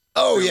like,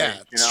 Oh, Really, yeah.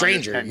 you know,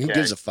 Stranger. here's Who 10K.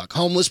 gives a fuck?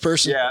 Homeless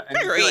person? yeah. And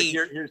you'd be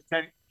like,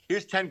 Very.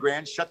 here's 10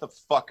 grand. Shut the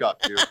fuck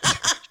up, dude.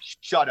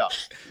 Shut up.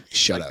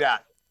 Shut Like up.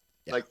 that.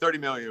 Yeah. Like 30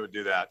 million would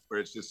do that, where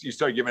it's just you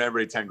start giving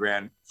everybody 10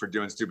 grand for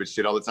doing stupid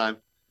shit all the time.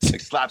 Like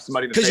slap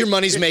somebody in the face. Because your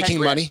money's Here's 10 making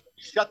grand. money.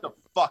 Shut the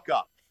fuck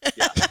up.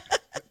 Yeah.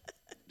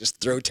 Just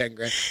throw 10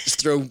 grand. Just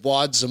throw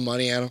wads of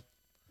money at them.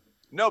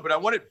 No, but I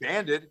want it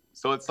banded,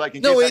 so it's like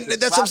in No, case I just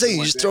that's what I'm slap saying. You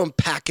someone, just dude. throwing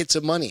packets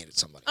of money at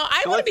somebody. Oh,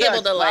 I So want to let's be say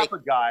able to slap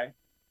like. a guy.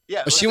 Yeah,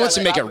 Oh, let's she say wants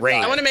to make slap it a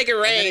rain. guy, I want to make it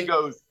And then he rain.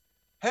 goes,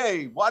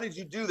 hey, why did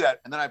you do that?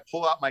 And then I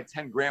pull out my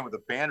 10 grand with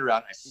a band around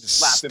and I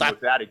slap him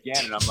with that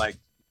again. And I'm like,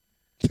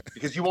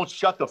 because you won't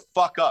shut the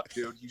fuck up,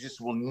 dude. You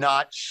just will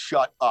not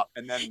shut up.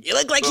 And then you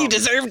look like you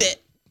deserved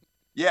it.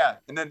 Yeah.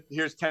 And then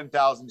here's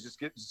 10,000. Just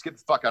get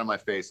the fuck out of my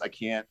face. I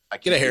can't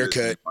get a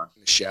haircut,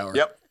 in the shower.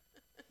 Yep.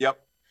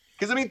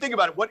 Because I mean, think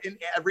about it. What in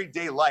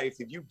everyday life,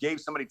 if you gave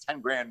somebody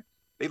 10 grand,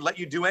 they'd let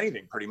you do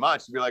anything pretty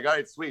much. You'd be like, all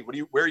right, sweet.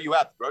 Where are you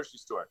at? The grocery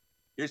store.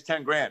 Here's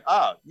 10 grand.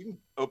 You can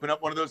open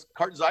up one of those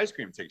cartons of ice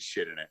cream and take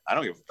shit in it. I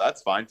don't give a fuck.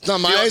 That's fine. It's not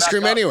my ice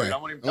cream anyway. I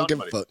don't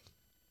give a fuck.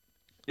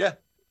 Yeah.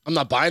 I'm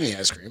not buying the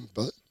ice cream,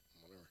 but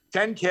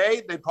whatever.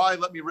 $10K, they'd probably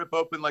let me rip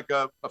open like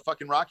a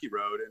fucking Rocky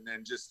Road and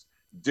then just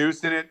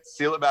deuce in it,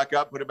 seal it back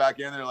up, put it back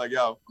in. They're like,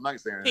 yo, I'm not going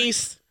to say anything.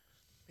 Peace.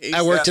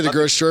 I worked at a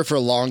grocery store for a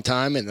long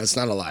time, and that's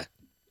not a lie.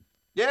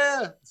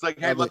 Yeah. It's like,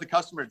 hey, let the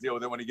customer deal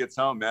with it when he gets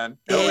home, man.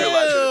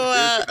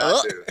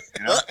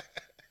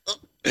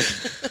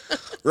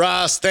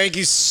 Ross, thank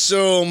you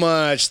so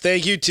much.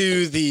 Thank you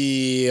to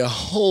the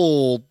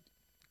whole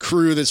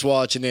crew that's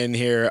watching in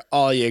here,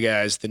 all you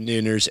guys, the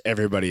Nooners,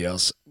 everybody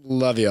else.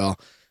 Love y'all.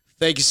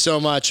 Thank you so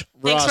much.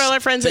 Thanks Ross, for all our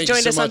friends that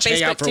joined us on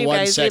Facebook too,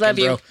 guys. We love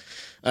you.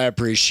 I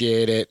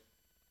appreciate it.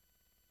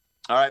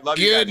 All right, love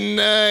you. Good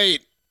night.